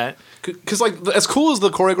combat. Because like as cool as the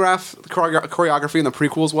choreography in the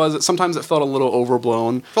prequels was, sometimes it felt a little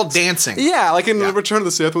overblown. Called dancing. Yeah, like in Return of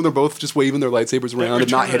the Sith when they're both just waving their lightsabers around and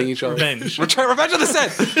not Return hitting of each other. Revenge. Revenge of the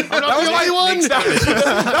Sith. That was my one. That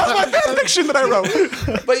was my fan fiction that I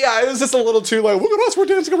wrote. But yeah, it was just a little too like, look at us, we're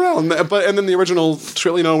dancing around. But and then the original,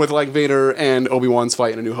 with like Vader and Obi-Wan's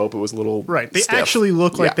fight in A New Hope, it was a little Right. They stiff. actually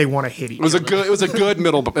look like Yeah. they want to hit each It was other. a good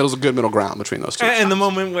middle ground between those two. And the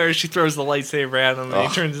moment where she throws the lightsaber at him and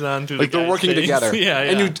he turns it on through Like the they're guy's working face. together.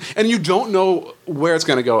 Yeah, And you don't know where it's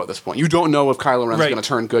going to go at this point. You don't know if Kylo Ren's Right. going to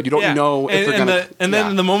turn good. You don't know if they're going to. And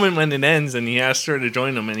then the moment when it ends and he asks her to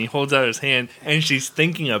join him and he holds out his hand and she's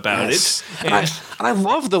thinking about Yes. it. And I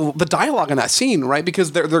love the dialogue in that scene, right?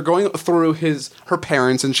 Because they're going through her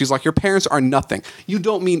parents, and she's like, "Your parents are nothing. You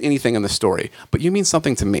don't mean anything in the story, but you mean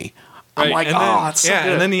something to me." I'm Right, like, and "Oh, then, that's so yeah,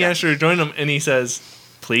 good." and then he asks her to join him and he says,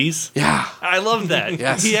 "Please." Yeah. I love that.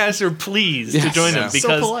 Yes. He asked her please to Yes. join Yeah. him So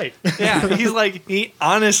because polite. yeah, he's like he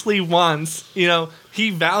honestly wants, he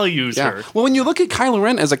values Yeah. her. Well, when you look at Kylo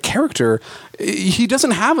Ren as a character, he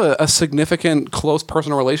doesn't have a significant, close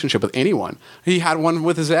personal relationship with anyone. He had one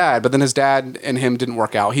with his dad, but then his dad and him didn't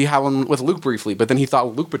work out. He had one with Luke briefly, but then he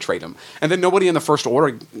thought Luke betrayed him. And then nobody in the First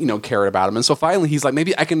Order, cared about him. And so finally, he's like,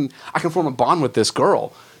 maybe I can form a bond with this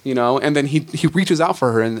girl. you know, and then he reaches out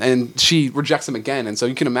for her, and she rejects him again, and so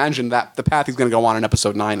you can imagine that the path he's going to go on in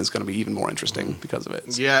episode 9 is going to be even more interesting because of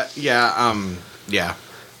it. Yeah.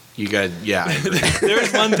 You got I agree.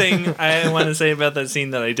 There's one thing I want to say about that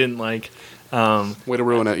scene that I didn't like. Way to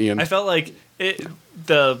ruin it, Ian. I felt like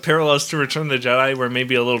the parallels to Return of the Jedi were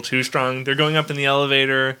maybe a little too strong. They're going up in the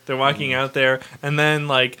elevator, they're walking out there, and then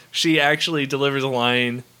like she actually delivers a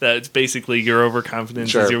line that's basically your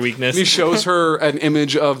overconfidence is your weakness. He shows her an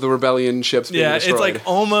image of the rebellion ships being destroyed. It's like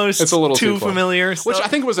almost it's a little too close. familiar. Which I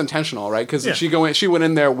think was intentional, right? Because she went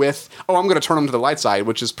in there with, I'm going to turn him to the light side,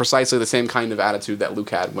 which is precisely the same kind of attitude that Luke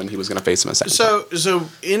had when he was going to face him a second time. So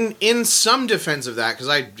in some defense of that, because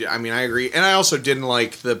I mean I agree, and I also didn't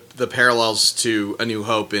like the parallels to A New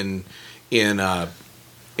Hope in The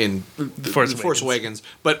Force Awakens.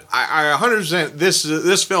 But I 100%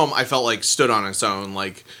 this film I felt like stood on its own.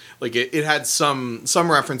 Like it had some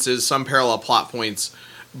references, some parallel plot points,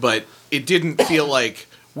 but it didn't feel like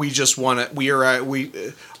I just want to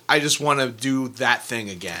do that thing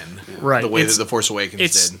again. Right. The way that The Force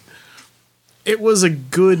Awakens did. It was a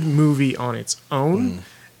good movie on its own.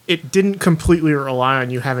 It didn't completely rely on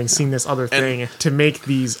you having seen this other thing to make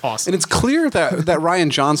these awesome. And it's clear that Rian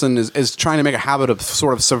Johnson is trying to make a habit of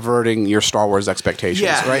sort of subverting your Star Wars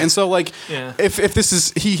expectations, right? And so, like, if this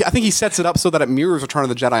is I think he sets it up so that it mirrors Return of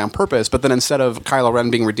the Jedi on purpose, but then instead of Kylo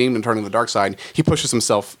Ren being redeemed and turning to the dark side, he pushes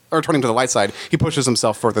himself, or turning to the light side, he pushes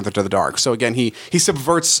himself further to the dark. So again, he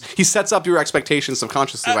sets up your expectations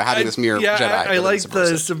subconsciously by having this mirror Jedi. I like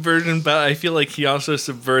the subversion, but I feel like he also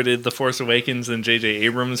subverted The Force Awakens and J.J.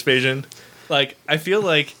 Abrams' vision. Like, I feel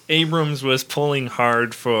like Abrams was pulling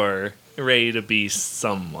hard for Rey to be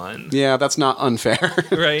someone. Yeah, that's not unfair.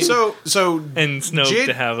 Right? So and Snoke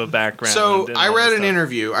to have a background. So I read an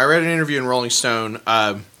interview. I read an interview in Rolling Stone.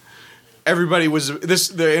 Everybody was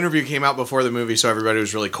the interview came out before the movie, so everybody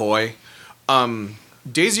was really coy.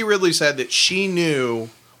 Daisy Ridley said that she knew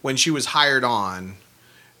when she was hired on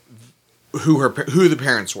who the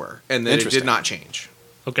parents were, and that it did not change.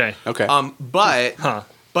 Okay.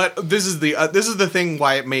 But this is the thing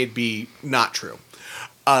why it may be not true.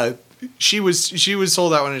 She was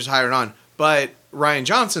told that when she was hired on, but Rian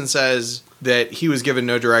Johnson says that he was given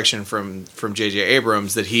no direction from J.J.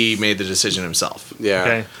 Abrams, that he made the decision himself. Yeah.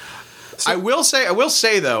 Okay. I will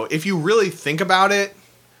say though, if you really think about it,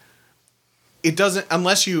 it doesn't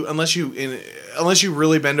unless you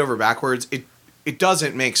really bend over backwards, it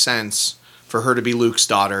doesn't make sense for her to be Luke's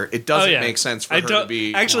daughter. It doesn't make sense for her to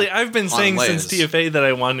be. Actually, I've been saying since TFA that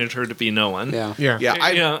I wanted her to be no one. Yeah.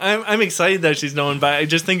 I'm excited that she's no one, but I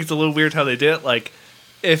just think it's a little weird how they did it. Like,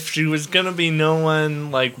 if she was gonna be no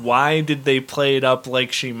one, like, why did they play it up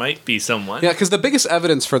like she might be someone? Yeah, because the biggest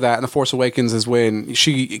evidence for that in The Force Awakens is when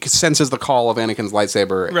she senses the call of Anakin's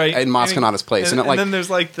lightsaber in Maz Kanata's place, and then there's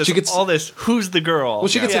like this, who's the girl? Well,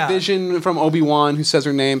 she gets a vision from Obi-Wan who says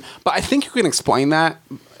her name, but I think you can explain that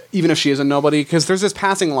even if she is a nobody, because there's this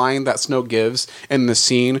passing line that Snoke gives in the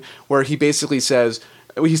scene where he basically says,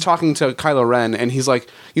 he's talking to Kylo Ren, and he's like,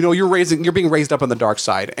 you're being raised up on the dark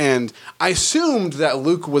side, and I assumed that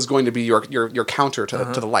Luke was going to be your counter to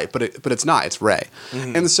the light, but it's not. It's Rey,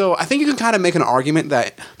 and so I think you can kind of make an argument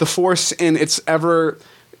that the Force, in its ever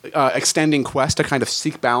extending quest to kind of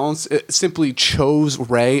seek balance, it simply chose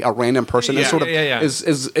Rey, a random person, and sort of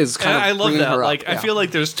is kind of. I love that. Like, I feel like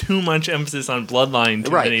there's too much emphasis on bloodline too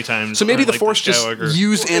many times. So maybe the Force just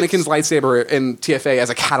used Anakin's lightsaber in TFA as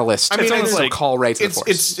a catalyst. I mean, it's like call Rey to the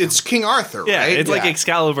Force. It's King Arthur, right? It's like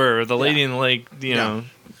Excalibur, the Lady in the Lake, you know.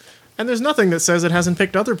 And there's nothing that says it hasn't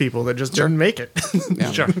picked other people that just didn't make it.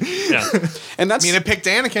 And that's. I mean, it picked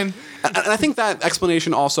Anakin. And I think that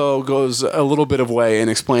explanation also goes a little bit of way in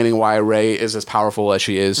explaining why Rey is as powerful as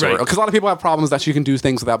she is. Right. Because a lot of people have problems that she can do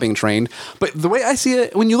things without being trained. But the way I see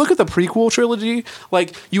it, when you look at the prequel trilogy,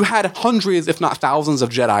 like, you had hundreds, if not thousands, of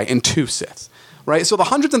Jedi and 2 Sith. Right? So the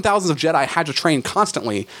hundreds and thousands of Jedi had to train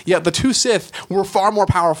constantly, yet the 2 Sith were far more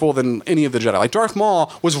powerful than any of the Jedi. Like, Darth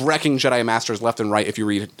Maul was wrecking Jedi Masters left and right if you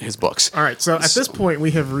read his books. All right, so at this point, we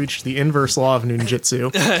have reached the inverse law of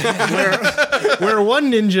ninjutsu, where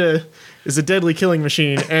one ninja is a deadly killing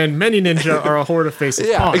machine, and many ninja are a horde of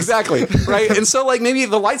faceless pawns. Exactly. Right, and so like maybe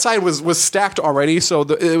the light side was stacked already, so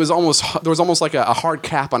there was almost like a hard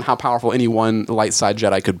cap on how powerful any one light side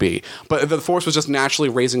Jedi could be. But the Force was just naturally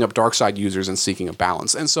raising up dark side users and seeking a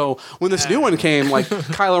balance. And so when this new one came, like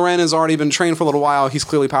Kylo Ren has already been trained for a little while. He's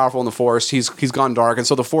clearly powerful in the Force. He's gone dark, and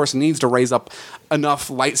so the Force needs to raise up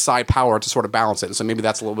enough light side power to sort of balance it. And so maybe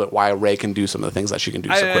that's a little bit why Rey can do some of the things that she can do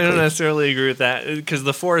so quickly. I don't necessarily agree with that, because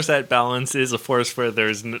the Force at balance is a Force where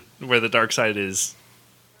the dark side is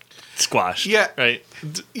squashed. Yeah. Right.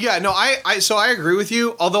 Yeah, no, so I agree with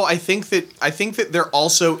you. Although I think that there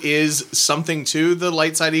also is something to the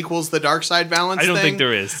light side equals the dark side balance. I don't thing. think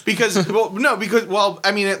there is. Because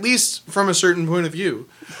I mean, at least from a certain point of view,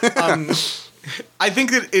 I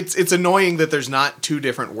think that it's annoying that there's not two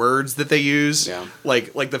different words that they use. Yeah.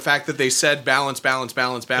 Like the fact that they said balance.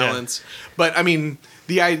 But I mean,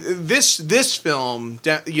 this film,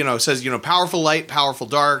 says powerful light, powerful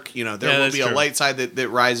dark. There will be a true. light side that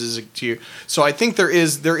rises to you. So I think there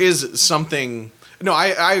is something. No,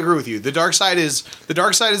 I agree with you. The dark side is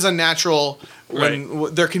unnatural.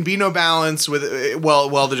 When there can be no balance with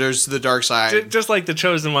there's the dark side. Just like the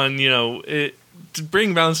Chosen One, to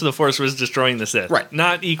bring balance to the Force was destroying the Sith. Right.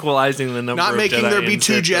 Not equalizing the number Not of making Jedi there be and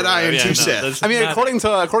two Sith or Jedi whatever. and two no, Sith. that's I mean, not-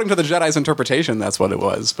 according to the Jedi's interpretation, that's what it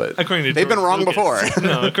was. But according to they've been George wrong Lucas. before.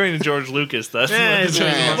 No, according to George Lucas, that's Yeah,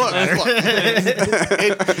 what the it's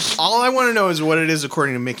Chosen One. Look, all I want to know is what it is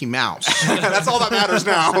according to Mickey Mouse. That's all that matters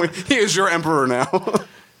now. He is your emperor now.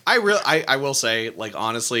 I will say, like,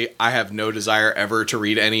 honestly, I have no desire ever to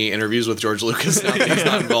read any interviews with George Lucas now that he's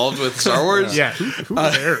not involved with Star Wars. Yeah, who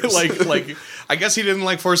cares? Like, I guess he didn't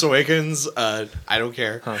like Force Awakens. I don't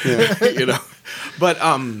care. But what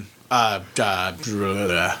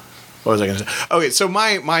was I going to say? Okay, so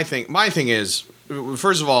my thing is,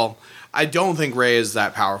 first of all, I don't think Rey is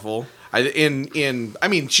that powerful. I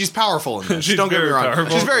mean, she's powerful in this. She's Don't get me very wrong.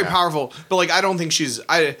 powerful. She's very powerful, but like I don't think she's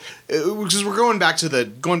because we're going back to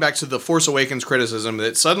the Force Awakens criticism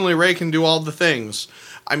that suddenly Rey can do all the things.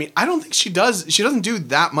 I mean, I don't think she does. She doesn't do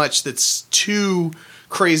that much that's too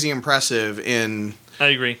crazy impressive in I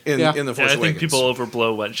agree. the Force I Awakens. think people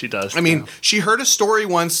overblow what she does. I mean, she heard a story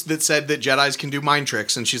once that said that Jedis can do mind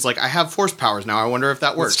tricks, and she's like, I have force powers now. I wonder if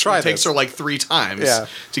that works. try it takes this. her like 3 times Yeah.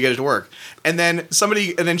 to get it to work. And then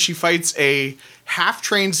she fights a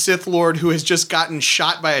half-trained Sith Lord who has just gotten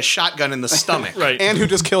shot by a shotgun in the stomach. right. And who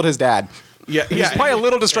just killed his dad. Yeah. He's probably a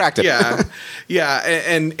little distracted. Yeah.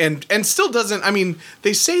 And still doesn't. I mean,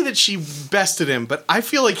 they say that she bested him, but I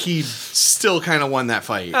feel like he still kind of won that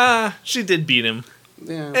fight. She did beat him.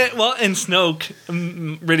 Yeah. And Snoke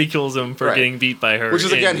ridicules him for Right. getting beat by her. Which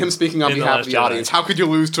is, again, him speaking on in The behalf Last of the Jedi. audience. How could you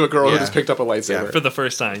lose to a girl who Yeah. just picked up a lightsaber? For the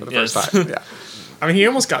first time. For the yes. first time. Yeah. I mean, he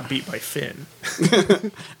almost got beat by Finn.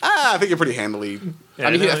 I think you're pretty handily. Yeah,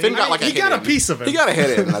 I mean, no, Finn got like a he hit got a in. piece of him. He got a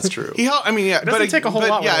hit in. That's true. I mean, yeah, It doesn't take a whole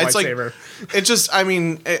lot with a it's lightsaber. like it just. I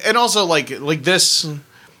mean, and also like this.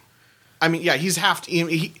 I mean, yeah, he's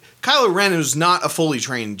Kylo Ren is not a fully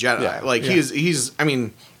trained Jedi. Yeah. Like he's. I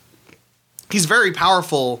mean, he's very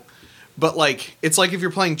powerful, but like it's like if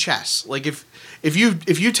you're playing chess. Like if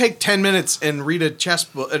you take 10 minutes and read a chess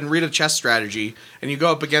book and read a chess strategy, and you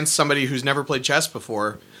go up against somebody who's never played chess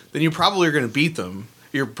before, then you probably are going to beat them.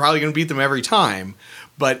 You're probably going to beat them every time.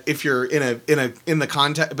 But if you're in the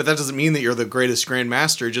context, but that doesn't mean that you're the greatest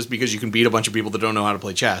grandmaster just because you can beat a bunch of people that don't know how to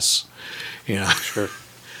play chess. Sure.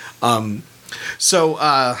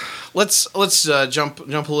 So let's jump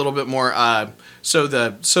a little bit more. So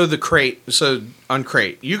the crate. So on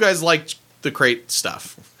crate, you guys liked the crate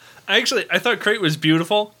stuff. I thought Crate was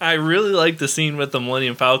beautiful. I really liked the scene with the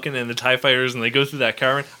Millennium Falcon and the TIE Fighters, and they go through that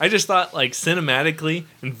cavern. I just thought, like, cinematically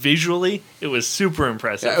and visually, it was super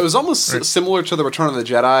impressive. Yeah, it was almost similar to the Return of the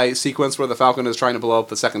Jedi sequence where the Falcon is trying to blow up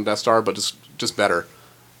the second Death Star, but just better.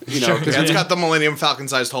 Because It's got the Millennium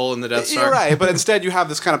Falcon-sized hole in the Death Star. You're right, but instead you have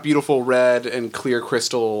this kind of beautiful red and clear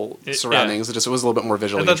crystal surroundings. It was a little bit more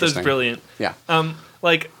visually I thought that interesting. was brilliant. Yeah.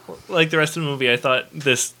 Like the rest of the movie, I thought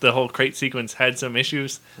the whole Crate sequence had some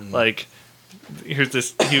issues. Like, here's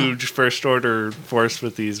this huge First Order force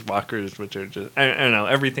with these walkers, which are just I don't know.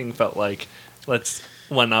 Everything felt like let's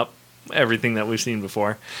one up everything that we've seen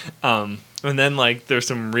before. And then like there's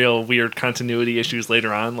some real weird continuity issues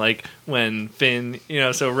later on, like when Finn,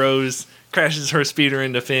 so Rose crashes her speeder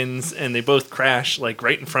into Finn's, and they both crash like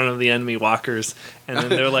right in front of the enemy walkers, and then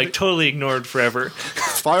they're like totally ignored forever.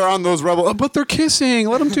 Fire on those rebels. Oh, but they're kissing.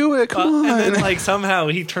 Let them do it. Come on. And then like somehow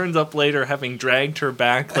he turns up later having dragged her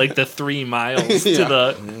back like the 3 miles to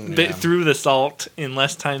the through the salt in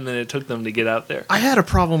less time than it took them to get out there. I had a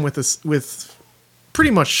problem with this with pretty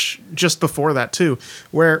much just before that too,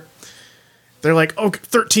 where they're like, "Oh,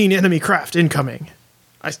 13 enemy craft incoming,"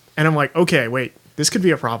 and I'm like, "Okay, wait, this could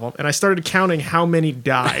be a problem." And I started counting how many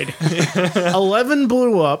died. 11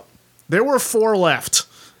 blew up. There were 4 left.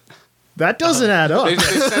 That doesn't add up.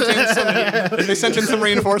 They sent in some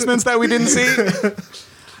reinforcements that we didn't see.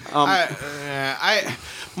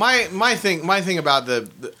 My thing about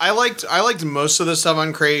I liked most of the stuff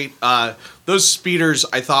on Crate. Those speeders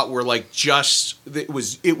I thought were like it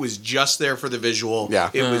was just there for the visual. Yeah.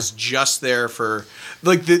 It was just there for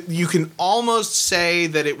like you can almost say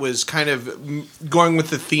that it was kind of going with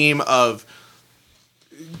the theme of,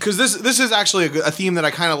 because this is actually a theme that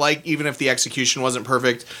I kind of like, even if the execution wasn't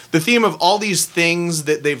perfect. The theme of all these things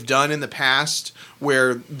that they've done in the past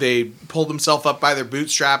where they pull themselves up by their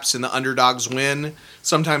bootstraps and the underdogs win.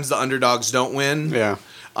 Sometimes the underdogs don't win. Yeah.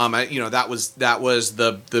 That was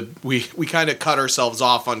we kind of cut ourselves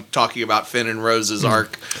off on talking about Finn and Rose's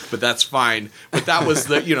arc, but that's fine. But that was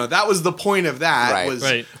the point of that.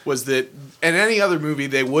 Right. Was that in any other movie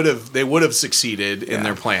they would have succeeded in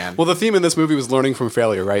their plan. Well, the theme in this movie was learning from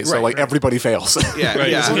failure, right? So Right. everybody fails. Yeah, Right.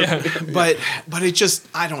 yeah. Yeah. But it just,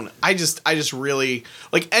 I don't know. I just really,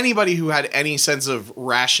 like, anybody who had any sense of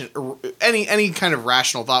any kind of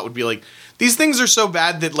rational thought would be like, these things are so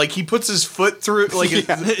bad that, like, he puts his foot through, like,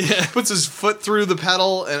 puts his foot through the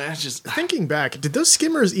pedal, and I just Thinking back, did those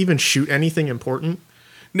skimmers even shoot anything important?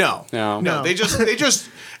 no. They just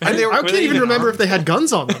and they were. I can't even remember if they had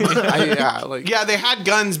guns on them. Yeah, they had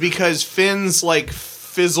guns because Finn's like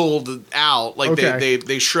fizzled out, like Okay.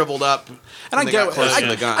 they shriveled up. And I they get, got close to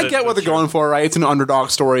the gun. I get what they're going for, right? It's an underdog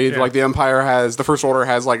story. Yeah. Like the First Order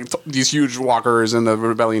has like these huge walkers, and the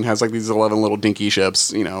Rebellion has like these 11 little dinky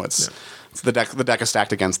ships. You know, it's the deck is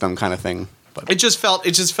stacked against them kind of thing. But It just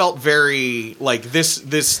felt very like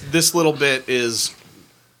this little bit is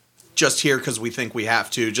just here because we think we have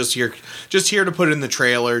to, just here to put it in the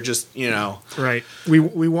trailer, just, you know. Right. We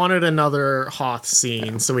wanted another Hoth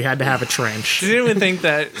scene, so we had to have a trench. Does anyone think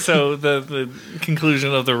that? So the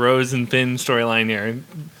conclusion of the Rose and Finn storyline here.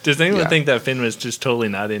 Does anyone Yeah. think that Finn was just totally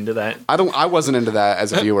not into that? I wasn't into that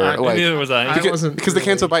as a viewer. Neither was I. I wasn't because the really-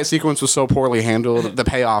 cancel bite sequence was so poorly handled. The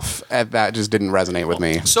payoff at that just didn't resonate with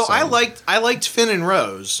me. So I liked Finn and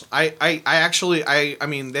Rose. I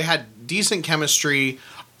mean, they had decent chemistry.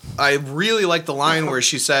 I really like the line where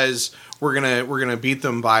she says we're gonna beat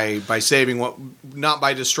them by saving not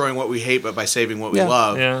by destroying what we hate, but by saving what we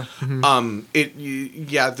love. Yeah.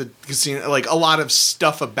 The casino, like a lot of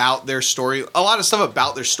stuff about their story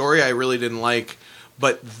I really didn't like,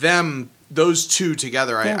 but those two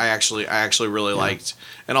together I actually really liked,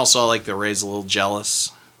 and also I like that Rey's a little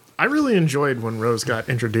jealous. I really enjoyed when Rose got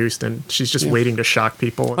introduced, and she's just waiting to shock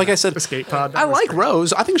people. in Like I that said, escape pod. I That was like great.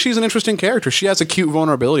 Rose. I think she's an interesting character. She has a cute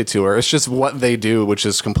vulnerability to her. It's just what they do, which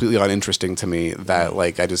is completely uninteresting to me. That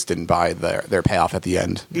like I just didn't buy their payoff at the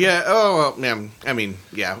end. Yeah. Oh, well, man. I mean,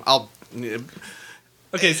 yeah.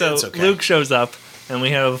 Okay, so It's okay. Luke shows up, and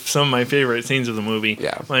we have some of my favorite scenes of the movie.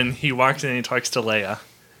 Yeah. When he walks in and he talks to Leia,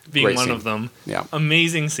 being Great one scene. of them. Yeah.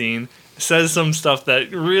 Amazing scene. Says some stuff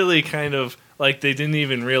that really kind of, like, they didn't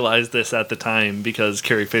even realize this at the time because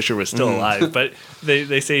Carrie Fisher was still alive. But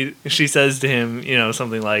she says to him, you know,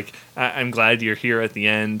 something like, I'm glad you're here at the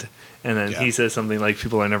end. And then he says something like,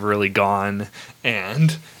 people are never really gone.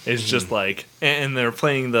 And it's just like, and they're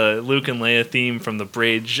playing the Luke and Leia theme from the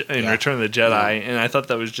bridge in Return of the Jedi. And I thought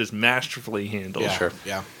that was just masterfully handled. Yeah. Sure.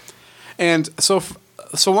 Yeah. And so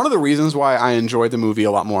one of the reasons why I enjoyed the movie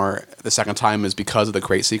a lot more the second time is because of the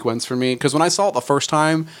crate sequence for me. Because when I saw it the first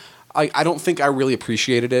time, I don't think I really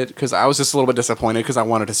appreciated it because I was just a little bit disappointed because I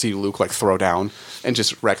wanted to see Luke like throw down and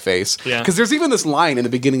just wreck face. Yeah. Because there's even this line in the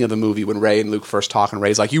beginning of the movie when Rey and Luke first talk, and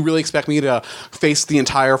Rey's like, "You really expect me to face the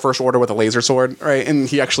entire First Order with a laser sword, right?" And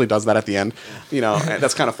he actually does that at the end. You know, and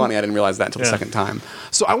that's kind of funny. I didn't realize that until the second time.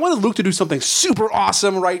 So I wanted Luke to do something super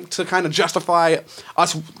awesome, right, to kind of justify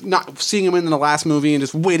us not seeing him in the last movie and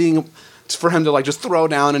just waiting for him to like just throw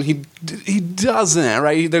down, and he doesn't,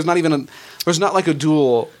 right? There's not like a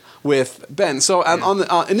duel with Ben. So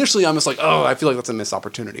initially I'm just like, oh, I feel like that's a missed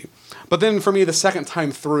opportunity. But then for me, the second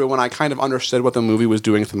time through, when I kind of understood what the movie was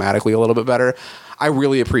doing thematically a little bit better, I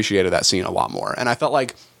really appreciated that scene a lot more. And I felt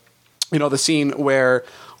like, you know, the scene where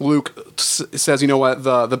Luke says, you know what,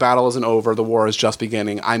 the battle isn't over, the war is just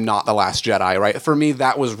beginning, I'm not the last Jedi, right? For me,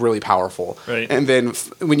 that was really powerful. Right. And then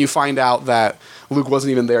when you find out that Luke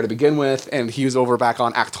wasn't even there to begin with, and he was over back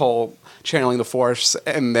on Actol channeling the Force,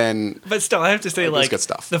 and then... But still, I have to say, It was like, good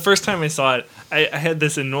stuff. the first time I saw it, I had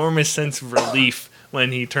this enormous sense of relief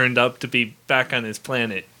when he turned up to be back on his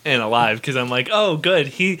planet and alive, because I'm like, oh, good,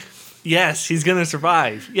 he's gonna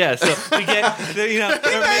survive. Yeah, so we get, you know,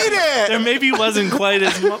 there maybe wasn't quite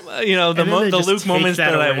as, you know, the And then they just Luke take moments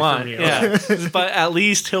that that I away want. from you. Yeah, but at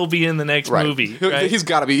least he'll be in the next movie. Right? He's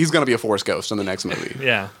gonna be a Force ghost in the next movie.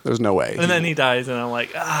 Yeah. There's no way. And then he dies, and I'm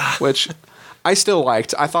like, ah. Which I still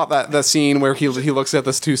liked. I thought that the scene where he looks at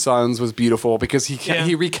his two sons was beautiful because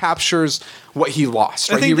he recaptures what he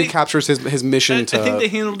lost. Right? He recaptures his mission to. I think they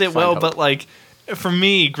handled it well, hope. but like for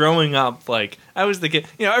me, growing up, like I was the kid.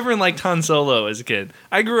 You know, everyone liked Han Solo as a kid.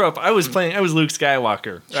 I grew up. I was Luke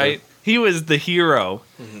Skywalker, right? He was the hero,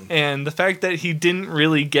 and the fact that he didn't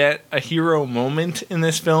really get a hero moment in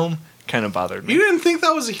this film kind of bothered me. You didn't think that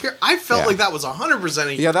was a hero? I felt Yeah. like that was 100%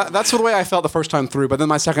 a hero. Yeah, that's the way I felt the first time through. But then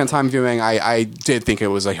my second time viewing, I did think it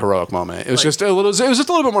was a heroic moment. It was just a little. It was just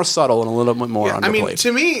a little bit more subtle and a little bit more Yeah, underplayed.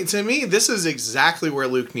 I mean, to me, this is exactly where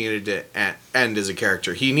Luke needed to end as a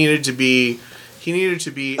character. He needed to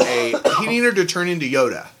turn into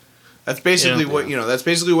Yoda. That's basically That's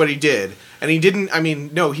basically what he did. And he didn't. I mean,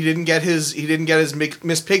 no, he didn't get his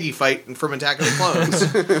Miss Piggy fight from Attack of the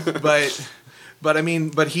Clones.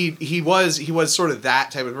 but he was sort of that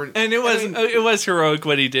type of person. And it was heroic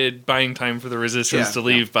what he did, buying time for the Resistance to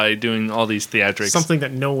leave by doing all these theatrics. Something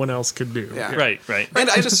that no one else could do. Yeah. Right. And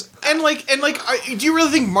I just do you really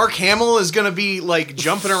think Mark Hamill is going to be like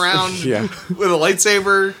jumping around Yeah. with a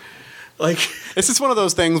lightsaber? Like, It's just one of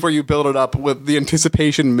those things where you build it up with the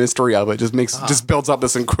anticipation mystery of it. Just builds up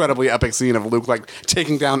this incredibly epic scene of Luke like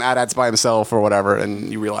taking down AT-ATs by himself or whatever,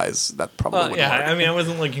 and you realize that probably wouldn't work. I mean, I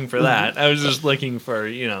wasn't looking for that. I was just looking for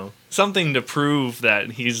something to prove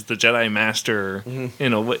that he's the Jedi Master.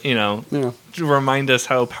 To remind us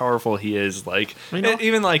how powerful he is. Like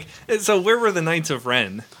even like so, where were the Knights of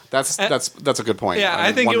Ren? That's a good point. Yeah,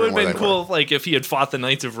 I think it would have been cool if he had fought the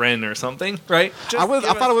Knights of Ren or something, right? I thought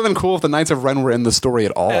it would have been cool if the Knights of Ren were in the story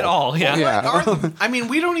at all. At all, yeah.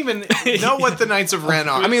 we don't even know what the Knights of Ren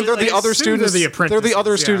are. I mean, they're the other students. the They're the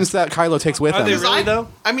other apprentices, students that Kylo takes with Are him. they really though?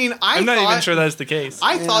 I mean, I'm not even sure that's the case.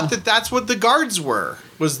 I thought that's what the guards were.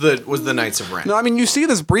 Was the Knights of Ren? No, I mean, you see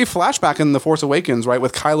this brief flashback in The Force Awakens, right,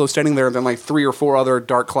 with Kylo standing there and then like 3 or 4 other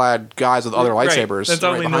dark-clad guys with other lightsabers. That's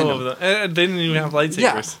all right we behind know him. of them. They didn't even have lightsabers.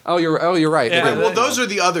 Yeah. Oh, you're right. Yeah. They did. Well, those are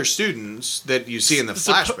the other students that you see in the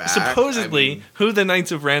flashback. Supposedly, I mean, who the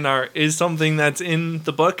Knights of Ren are is something that's in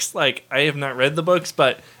the books. Like, I have not read the books,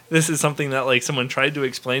 but this is something that like someone tried to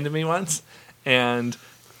explain to me once, and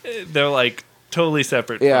they're like totally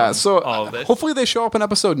separate. Yeah, from so all of this. hopefully they show up in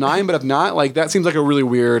episode 9, but if not, like that seems like a really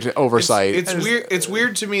weird oversight. it's weird. It's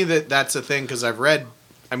weird to me that that's a thing because I've read.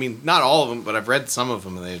 I mean, not all of them, but I've read some of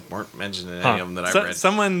them, and they weren't mentioned in any of them that I've read.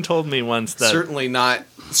 Someone told me once that Certainly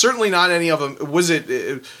not any of them. Was it?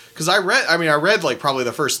 Because I read like probably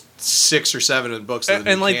the first 6 or 7 of the books. Of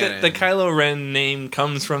the and new like canon. the Kylo Ren name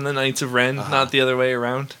comes from the Knights of Ren, not the other way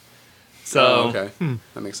around. So okay,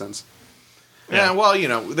 that makes sense. Yeah, well,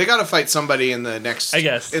 they got to fight somebody in the next. I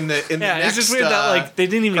guess in the next. it's just weird that like they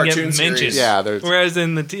didn't even get cartoon mentioned. series. Yeah, there's- whereas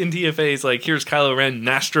in TFA, it's like here's Kylo Ren,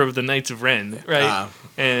 Master of the Knights of Ren, right?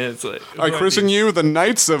 And it's like I christen you the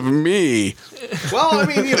Knights of Me. Well,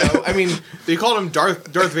 I mean, they called him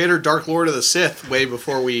Darth Vader, Dark Lord of the Sith, way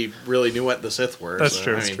before we really knew what the Sith were. That's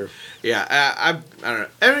true. That's true. Yeah, I don't know.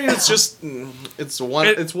 I mean, it's just it's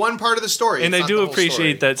one part of the story, And it's I not do the whole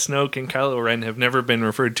appreciate story. that Snoke and Kylo Ren have never been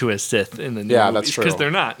referred to as Sith in the new Yeah, movies that's true. because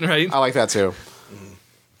they're not, right? I like that too.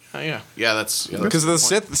 Oh, yeah, that's Because the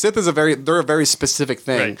Sith is they're a very specific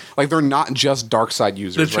thing. Right. Like they're not just dark side The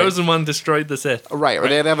users. chosen one destroyed the Sith. Right.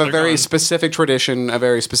 They have a They're very gone. specific tradition, a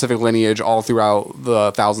very specific lineage all throughout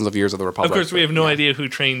the thousands of years of the Republic. Of course, we have no idea who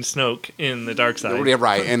trained Snoke in the dark side. Yeah,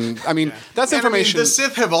 right. And I mean, that's And, information. the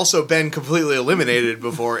Sith have also been completely eliminated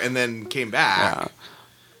before and then came back. Yeah.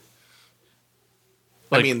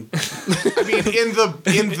 I mean,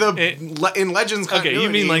 in Legends continuity. Okay, you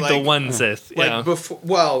mean like the one Sith? Like Yeah. before,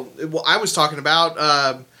 well, I was talking about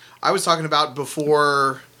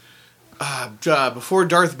before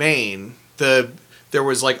Darth Bane. There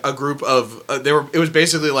was like a group of it was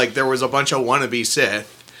basically like there was a bunch of wannabe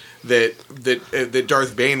Sith that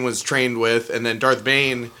Darth Bane was trained with, and then Darth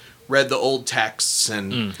Bane read the old texts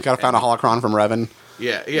and Gotta find a holocron from Revan.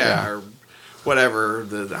 yeah. Or whatever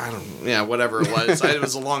whatever it was. It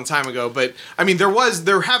was a long time ago, but I mean,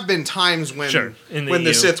 there have been times when Sure, in the when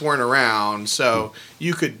the EU. Sith weren't around, so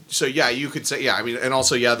you could say I mean, and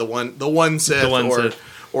also the one Sith, Sith.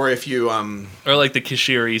 or if you Or like the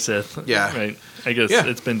Kashiri Sith. Yeah. Right. I guess Yeah.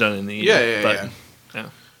 it's been done in the EU. Yeah.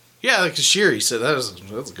 Yeah. like Kashiri said, that's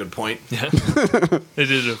a good point. Yeah. They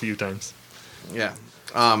did it a few times. Yeah,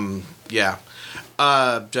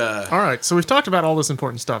 All right, so we've talked about all this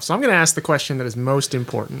important stuff. So I'm going to ask the question that is most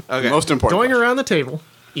important. okay. Most important. Going around the table,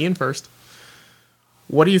 Ian first.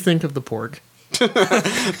 What do you think of the Porg?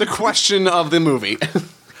 the question of the movie.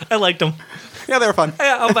 I liked them. Yeah, they're fun.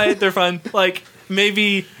 Yeah, I'll buy it. They're fun. Like,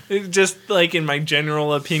 maybe, just like in my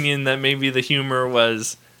general opinion, that maybe the humor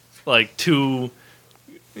was like too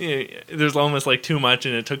there's almost like too much,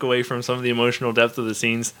 and it took away from some of the emotional depth of the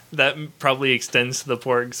scenes. That probably extends to the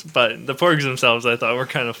porgs, but the porgs themselves I thought were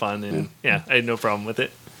kind of fun, and I had no problem with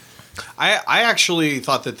it. I actually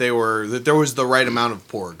thought that there was the right amount of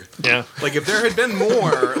porg. Yeah, Like if there had been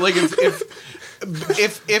more, like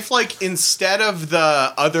if like instead of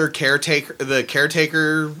the other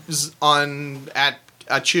caretakers on at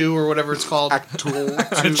Achu or whatever it's called,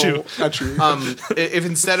 Achu.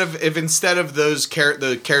 if instead of those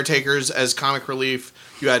the caretakers as comic relief,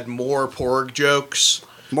 you had more porg jokes.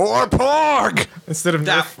 More porg. Instead of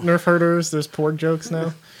That- Nerf herders, there's porg jokes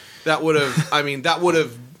now. That would have, that would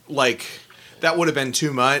have been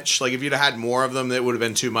too much. Like if you'd have had more of them, that would have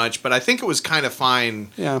been too much. But I think it was kind of fine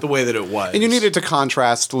the way that it was. And you needed to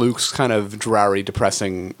contrast Luke's kind of dreary,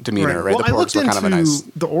 depressing demeanor, right? Well, The I porgs looked were into kind of a nice.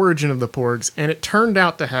 the origin of the porgs, and it turned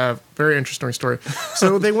out to have a very interesting story.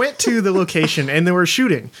 So they went to the location, and they were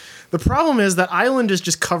shooting. The problem is that island is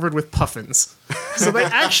just covered with puffins. So they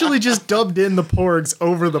actually just dubbed in the porgs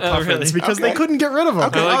over the puffins really? because they couldn't get rid of them.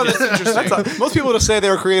 Oh, that's interesting. Most people just say they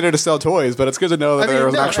were created to sell toys, but it's good to know that there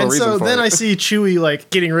was an actual and reason so for then it. I see Chewie like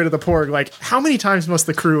getting rid of the porg. Like, how many times must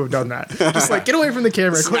the crew have done that? Just like get away from the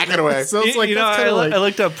camera, Smack quick. it away. So it's like you know, that's kind of like I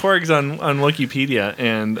looked up porgs on Wikipedia,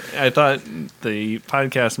 and I thought the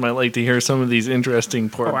podcast might like to hear some of these interesting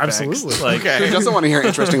porg facts. absolutely. Like, Okay. Who doesn't want to hear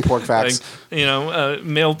interesting pork like, facts?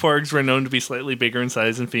 male porgs were known to be slightly bigger in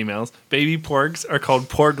size than females. Baby porgs are called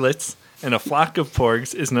porglets, and a flock of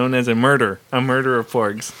porgs is known as a murder of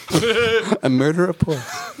porgs. A murder of pork.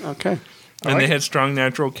 Okay. And they had strong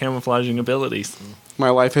natural camouflaging abilities. My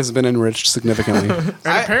life has been enriched significantly. and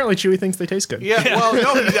apparently Chewie thinks they taste good. Yeah, well,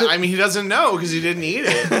 no, he doesn't know because he didn't eat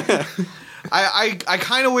it. I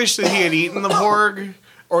kind of wish that he had eaten the porg,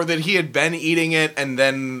 or that he had been eating it and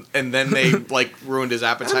then they like ruined his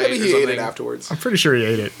appetite or something. afterwards. I'm pretty sure he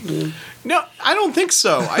ate it. No, I don't think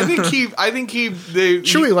so. I think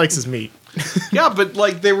Chewie likes his meat. yeah, but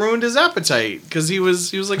like they ruined his appetite because he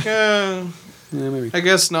was like, Yeah, maybe. I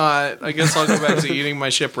guess not. I guess I'll go back to eating my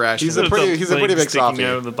ship ration. He's a pretty big sticking softy.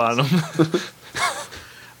 out of the bottom.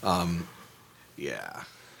 Yeah,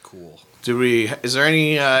 cool. Is there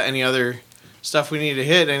any other stuff we need to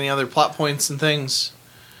hit? Any other plot points and things?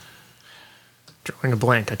 Drawing a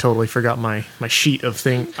blank. I totally forgot my sheet of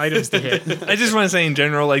items to hit. I just want to say in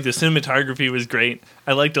general, like the cinematography was great.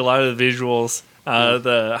 I liked a lot of the visuals.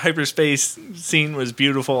 The hyperspace scene was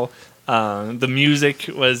beautiful. The music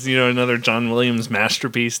was, another John Williams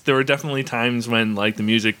masterpiece. There were definitely times when like the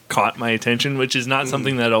music caught my attention, which is not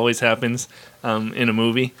something that always happens in a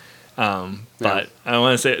movie. But I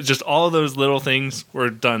want to say just all of those little things were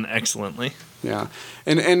done excellently. Yeah,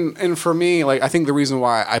 and for me, like I think the reason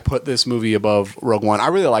why I put this movie above Rogue One, I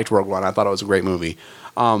really liked Rogue One. I thought it was a great movie.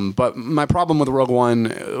 But my problem with Rogue One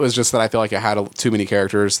was just that I feel like it had too many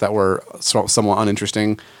characters that were somewhat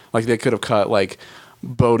uninteresting. Like they could have cut like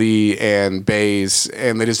Bodhi and Baze,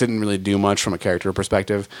 and they just didn't really do much from a character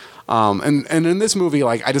perspective. And in this movie,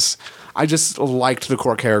 like I just liked the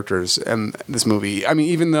core characters in this movie. I mean,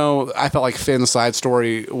 even though I felt like Finn's side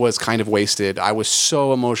story was kind of wasted, I was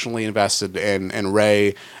so emotionally invested in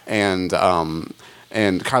Rey and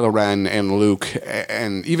Kylo Ren and Luke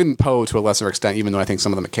and even Poe to a lesser extent, even though I think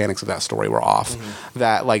some of the mechanics of that story were off,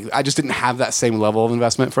 that like I just didn't have that same level of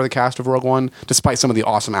investment for the cast of Rogue One, despite some of the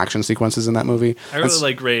awesome action sequences in that movie. I really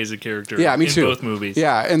like Rey as a character. Yeah, me in too. Both movies.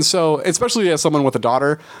 Yeah, and so especially as someone with a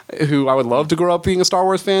daughter who I would love to grow up being a Star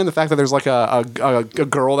Wars fan, the fact that there's like a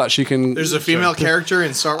girl that she can. There's a female character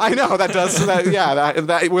in Star Wars. I know that does that. Yeah,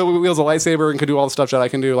 that wields a lightsaber and can do all the stuff that I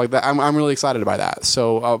can do. Like that, I'm really excited by that.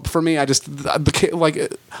 So for me, I just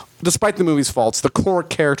despite the movie's faults, the core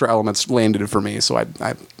character elements landed for me. So I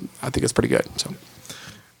think it's pretty good. So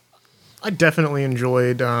I definitely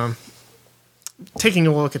enjoyed taking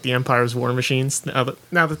a look at the Empire's war machines. Now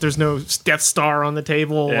that there's no Death Star on the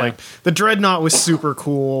table, Yeah. like the Dreadnought was super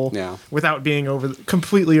cool. Yeah. Without being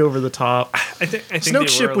completely over the top. I think Snoke they were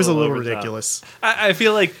ship was a little over the top. ridiculous. I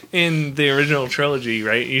feel like in the original trilogy,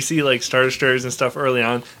 right, you see like Star Destroyers and stuff early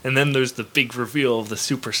on, and then there's the big reveal of the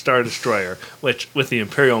Super Star Destroyer, which with the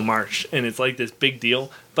Imperial March, and it's like this big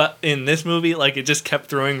deal. But in this movie, like it just kept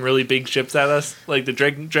throwing really big ships at us, like the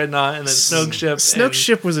Dreadnought and then Snoke ship. Snoke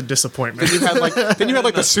ship was a disappointment. then you had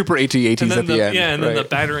like the super AT-ATs and at then the end. yeah, and then right? the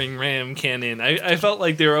battering ram cannon. I felt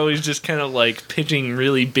like they were always just kind of like pitching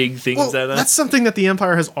really big things Well, at us. that's something that the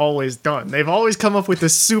Empire has always done. They've always come up with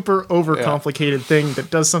this super overcomplicated thing that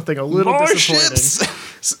does something a little More disappointing.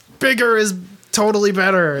 Bigger is totally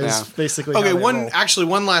better. Is Yeah. basically Okay, how they roll.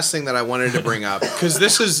 one last thing that I wanted to bring up because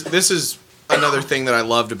this is another thing that I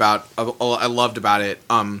loved about it.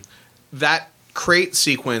 That crate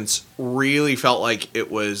sequence really felt like it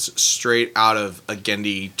was straight out of a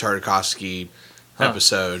Genndy Tartakovsky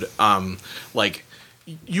episode. Like,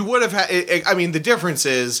 you would have had. I mean, the difference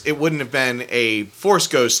is it wouldn't have been a Force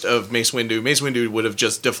Ghost of Mace Windu. Mace Windu would have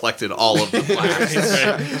just deflected all of the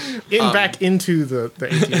blasts. Back into the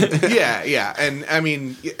AT-AT. Yeah, and I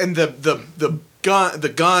mean, and the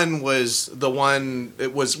gun was the one.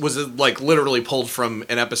 It was like literally pulled from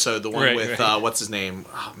an episode. The one with what's his name?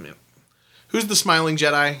 Oh man, who's the smiling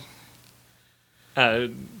Jedi?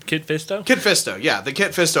 Kit Fisto? Kit Fisto, yeah, the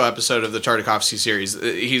Kit Fisto episode of the Tartakovsky series.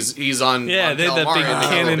 He's on. Yeah, on they had that big calamari,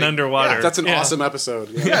 cannon underwater. Yeah, that's an awesome episode.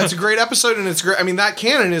 Yeah, it's a great episode, and it's great. I mean, that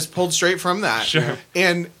cannon is pulled straight from that. Sure.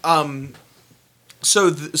 And so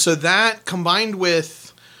that combined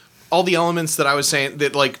with all the elements that I was saying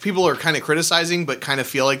that like people are kind of criticizing, but kind of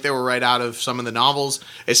feel like they were right out of some of the novels.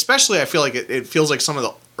 Especially, I feel like it feels like some of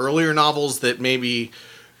the earlier novels that maybe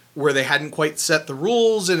where they hadn't quite set the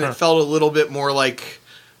rules, and it felt a little bit more like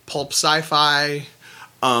pulp sci-fi.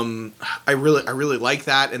 I really like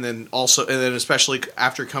that, and then especially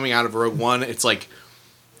after coming out of Rogue One, it's like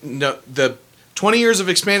no, the 20 years of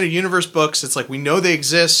expanded universe books. It's like we know they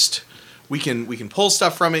exist. We can pull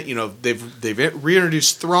stuff from it. You know, they've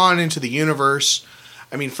reintroduced Thrawn into the universe.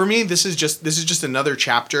 I mean, for me, this is just another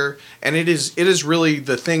chapter, and it is really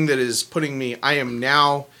the thing that is putting me. I am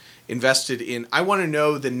now invested in. I want to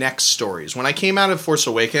know the next stories. When I came out of Force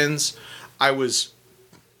Awakens, I was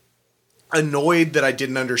annoyed that I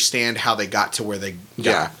didn't understand how they got to where they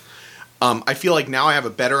got. I feel like now I have a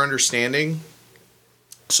better understanding.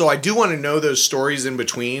 So I do want to know those stories in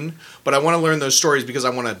between, but I want to learn those stories because I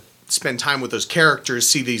want to spend time with those characters,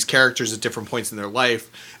 see these characters at different points in their life,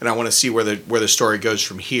 and I want to see where the story goes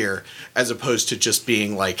from here, as opposed to just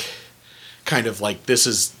being like, kind of like this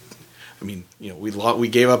is. I mean, you know, we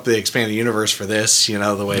gave up the expanded universe for this, you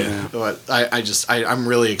know, the way. But I'm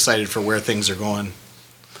really excited for where things are going.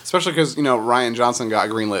 Especially because, you know, Rian Johnson got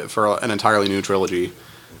greenlit for an entirely new trilogy.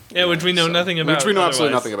 Yeah, which we know nothing about. Which we know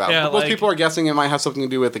absolutely nothing about. Yeah, Most people are guessing it might have something to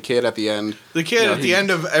do with the kid at the end. The kid at the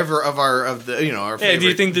end of our Yeah, favorite. do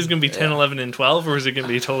you think there's going to be 10, 11, and 12, or is it going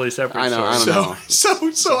to be totally separate? I don't stories?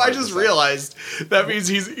 know. So I just realized that means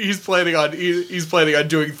he's planning on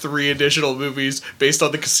doing 3 additional movies based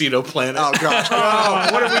on the Casino Planet. Oh gosh!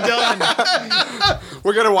 What have we done?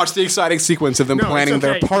 We're gonna watch the exciting sequence of them No, it's planning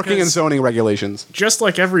their okay, parking and because- zoning regulations. Just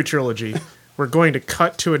like every trilogy, we're going to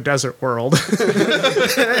cut to a desert world,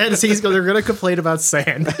 and they're going to complain about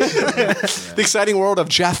sand. The exciting world of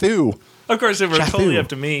Jathu. Of course, if it were Jathu. totally up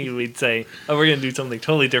to me, we'd say, oh, we're going to do something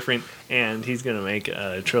totally different, and he's going to make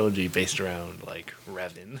a trilogy based around, like,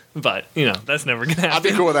 Revan. But, you know, that's never going to I'd be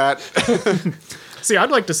happen. cool with that. See,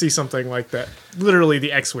 I'd like to see something like that. Literally,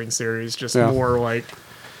 the X-wing series, just Yeah. more like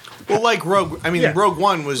Well, like Rogue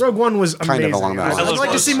One was Rogue One was Kind of amazing. along that I'd line.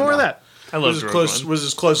 like to see more of that. I love Rogue One. was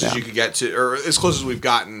as close as you could get to, or as close as we've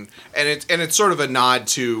gotten, and it's sort of a nod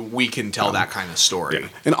to we can tell that kind of story.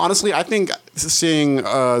 And honestly, I think seeing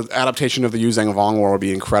adaptation of the Yu Zhang Vong War would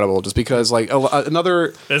be incredible. Just because, like,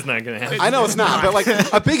 another. That's not going to happen. I know it's not, but like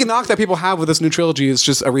a big knock that people have with this new trilogy is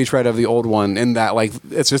just a retread of the old one, in that like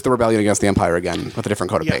it's just the rebellion against the Empire again with a different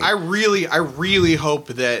coat of Yeah, paint. I really hope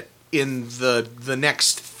that in the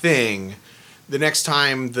next thing, the next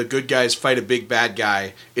time the good guys fight a big bad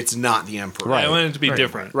guy, it's not the Emperor. Right. I want it to be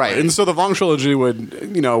different. Right, and so the Vong trilogy would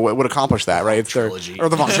accomplish that, right? It's Trilogy. or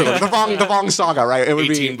the Vong trilogy, the Vong saga, right? It would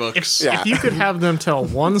 18 be books. Yeah. If you could have them tell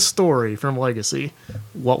one story from Legacy,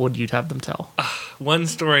 what would you have them tell? One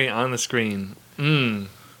story on the screen. I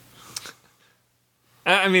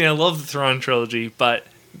mean, I love the Thrawn trilogy, but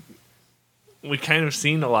we kind of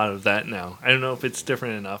seen a lot of that now. I don't know if it's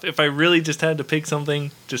different enough. If I really just had to pick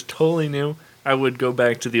something just totally new, I would go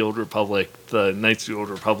back to the Old Republic, the Knights of the Old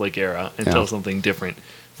Republic era, and tell something different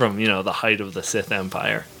from, you know, the height of the Sith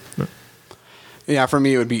Empire. Yeah, for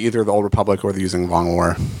me, it would be either the Old Republic or the Yu Zhang Vong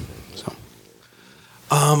War.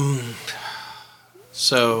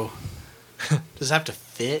 So, does it have to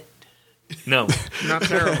fit? No. Not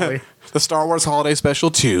terribly. The Star Wars Holiday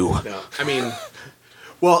Special 2. No, I mean,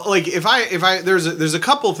 well, like if I there's a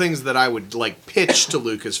couple things that I would like pitch to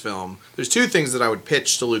Lucasfilm. There's 2 things that I would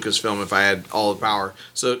pitch to Lucasfilm if I had all the power.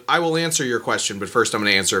 So I will answer your question, but first I'm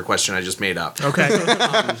going to answer a question I just made up. Okay.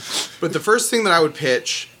 But the first thing that I would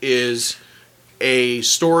pitch is a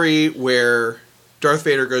story where Darth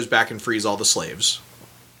Vader goes back and frees all the slaves.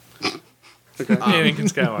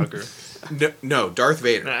 Anakin Skywalker. No, Darth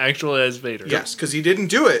Vader. Actually, as Vader. Yes, because he didn't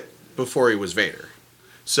do it before he was Vader.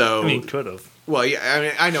 So I mean, could have. well, yeah, I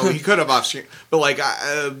mean, I know he could have off screen, but like,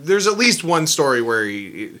 there's at least one story where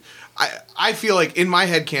I feel like in my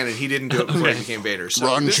head canon he didn't do it before he became Vader. So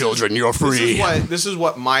Run, this children, you're free. This is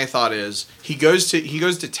what my thought is. He goes to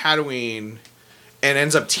Tatooine and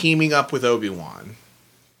ends up teaming up with Obi-Wan.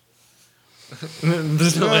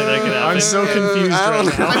 There's no way that could happen. I'm so confused right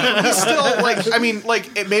now. I mean, he's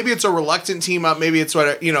still maybe it's a reluctant team up. Maybe it's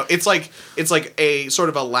what it's like a sort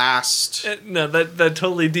of a last. No, that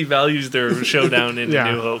totally devalues their showdown in Yeah.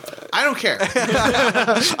 A New Hope. I don't care.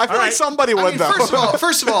 I feel like somebody would, though.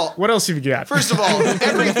 First of all, What else have you got? First of all,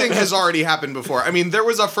 everything has already happened before. I mean, there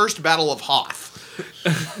was a first Battle of Hoth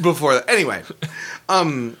before that. Anyway,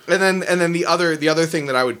 and then the other thing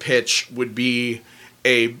that I would pitch would be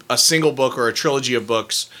a single book or a trilogy of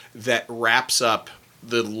books that wraps up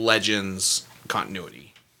the Legends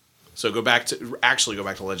continuity. So go back to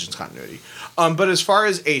Legends continuity. But as far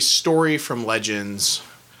as a story from Legends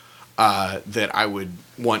that I would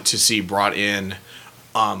want to see brought in,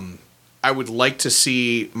 I would like to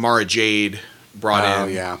see Mara Jade brought in. Oh,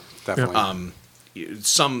 yeah, definitely.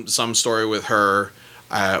 Some story with her,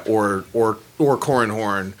 or Corran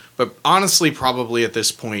Horn, but honestly, probably at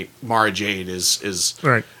this point, Mara Jade is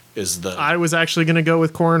Right. the. I was actually going to go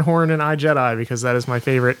with Corran Horn and I, Jedi because that is my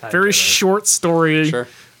favorite. Very short story Sure.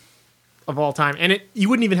 of all time. And you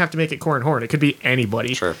wouldn't even have to make it Corran Horn. It could be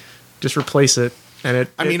anybody. Sure. Just replace it. And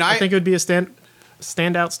I think it would be a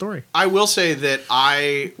standout story. I will say that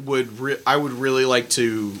I would really like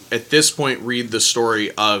to at this point read the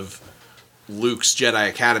story of Luke's Jedi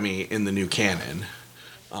Academy in the new canon.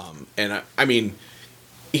 And I mean,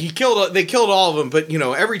 they killed all of them, but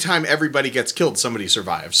every time everybody gets killed, somebody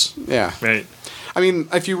survives. Yeah. Right. I mean,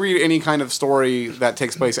 if you read any kind of story that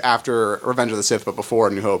takes place after Revenge of the Sith but before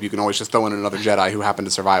New Hope, you can always just throw in another Jedi who happened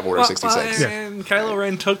to survive Order 66. And Kylo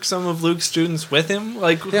Ren took some of Luke's students with him.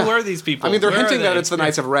 Like, who are these people? I mean, they're Where hinting are that they? it's the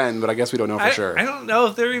Knights of Ren, but I guess we don't know for sure. I don't know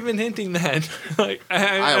if they're even hinting that. Like,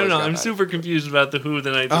 I always don't know. got I'm that. super confused about who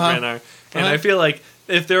the Knights of Ren are. And I feel like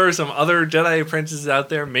if there are some other Jedi apprentices out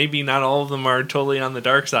there, maybe not all of them are totally on the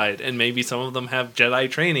dark side, and maybe some of them have Jedi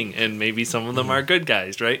training, and maybe some of them are good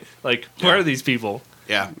guys, right? Like, who are these people?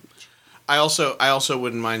 Yeah. I also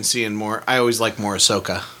wouldn't mind seeing more. I always like more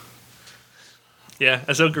Ahsoka. Yeah,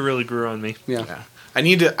 Ahsoka really grew on me. Yeah. Yeah.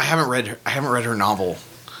 I haven't read her novel,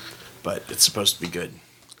 but it's supposed to be good.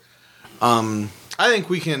 I think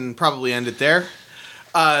we can probably end it there.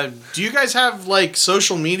 Do you guys have like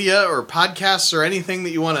social media or podcasts or anything that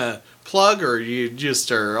you want to plug, or you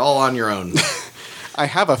just are all on your own? I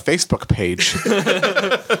have a Facebook page.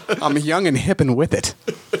 I'm young and hip and with it.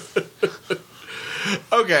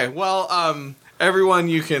 Okay, well, everyone,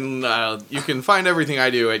 you can find everything I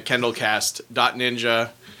do at kendallcast.ninja.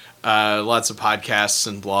 Lots of podcasts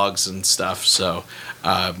and blogs and stuff. So,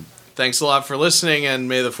 thanks a lot for listening, and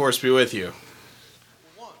may the Force be with you.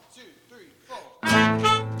 1, 2, 3,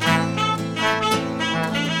 4.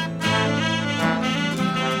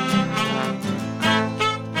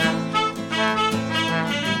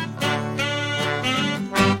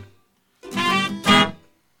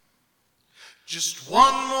 Just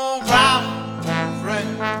one more round,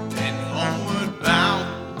 friend, and homeward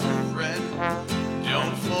bound, friend.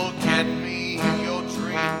 Don't forget me in your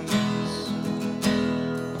dreams.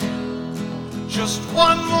 Just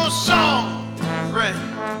one more song, friend,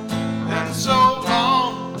 and so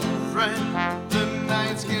long, friend. The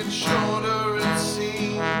nights get shorter, it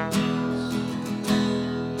seems.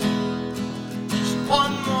 Just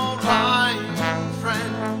one more rhyme,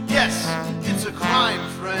 friend. Yes, it's a crime,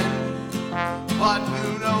 friend. But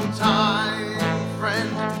you know time, friend,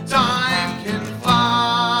 time can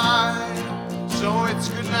fly. So it's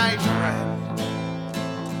good night, friend.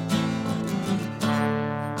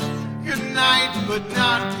 Good night, but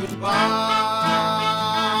not goodbye.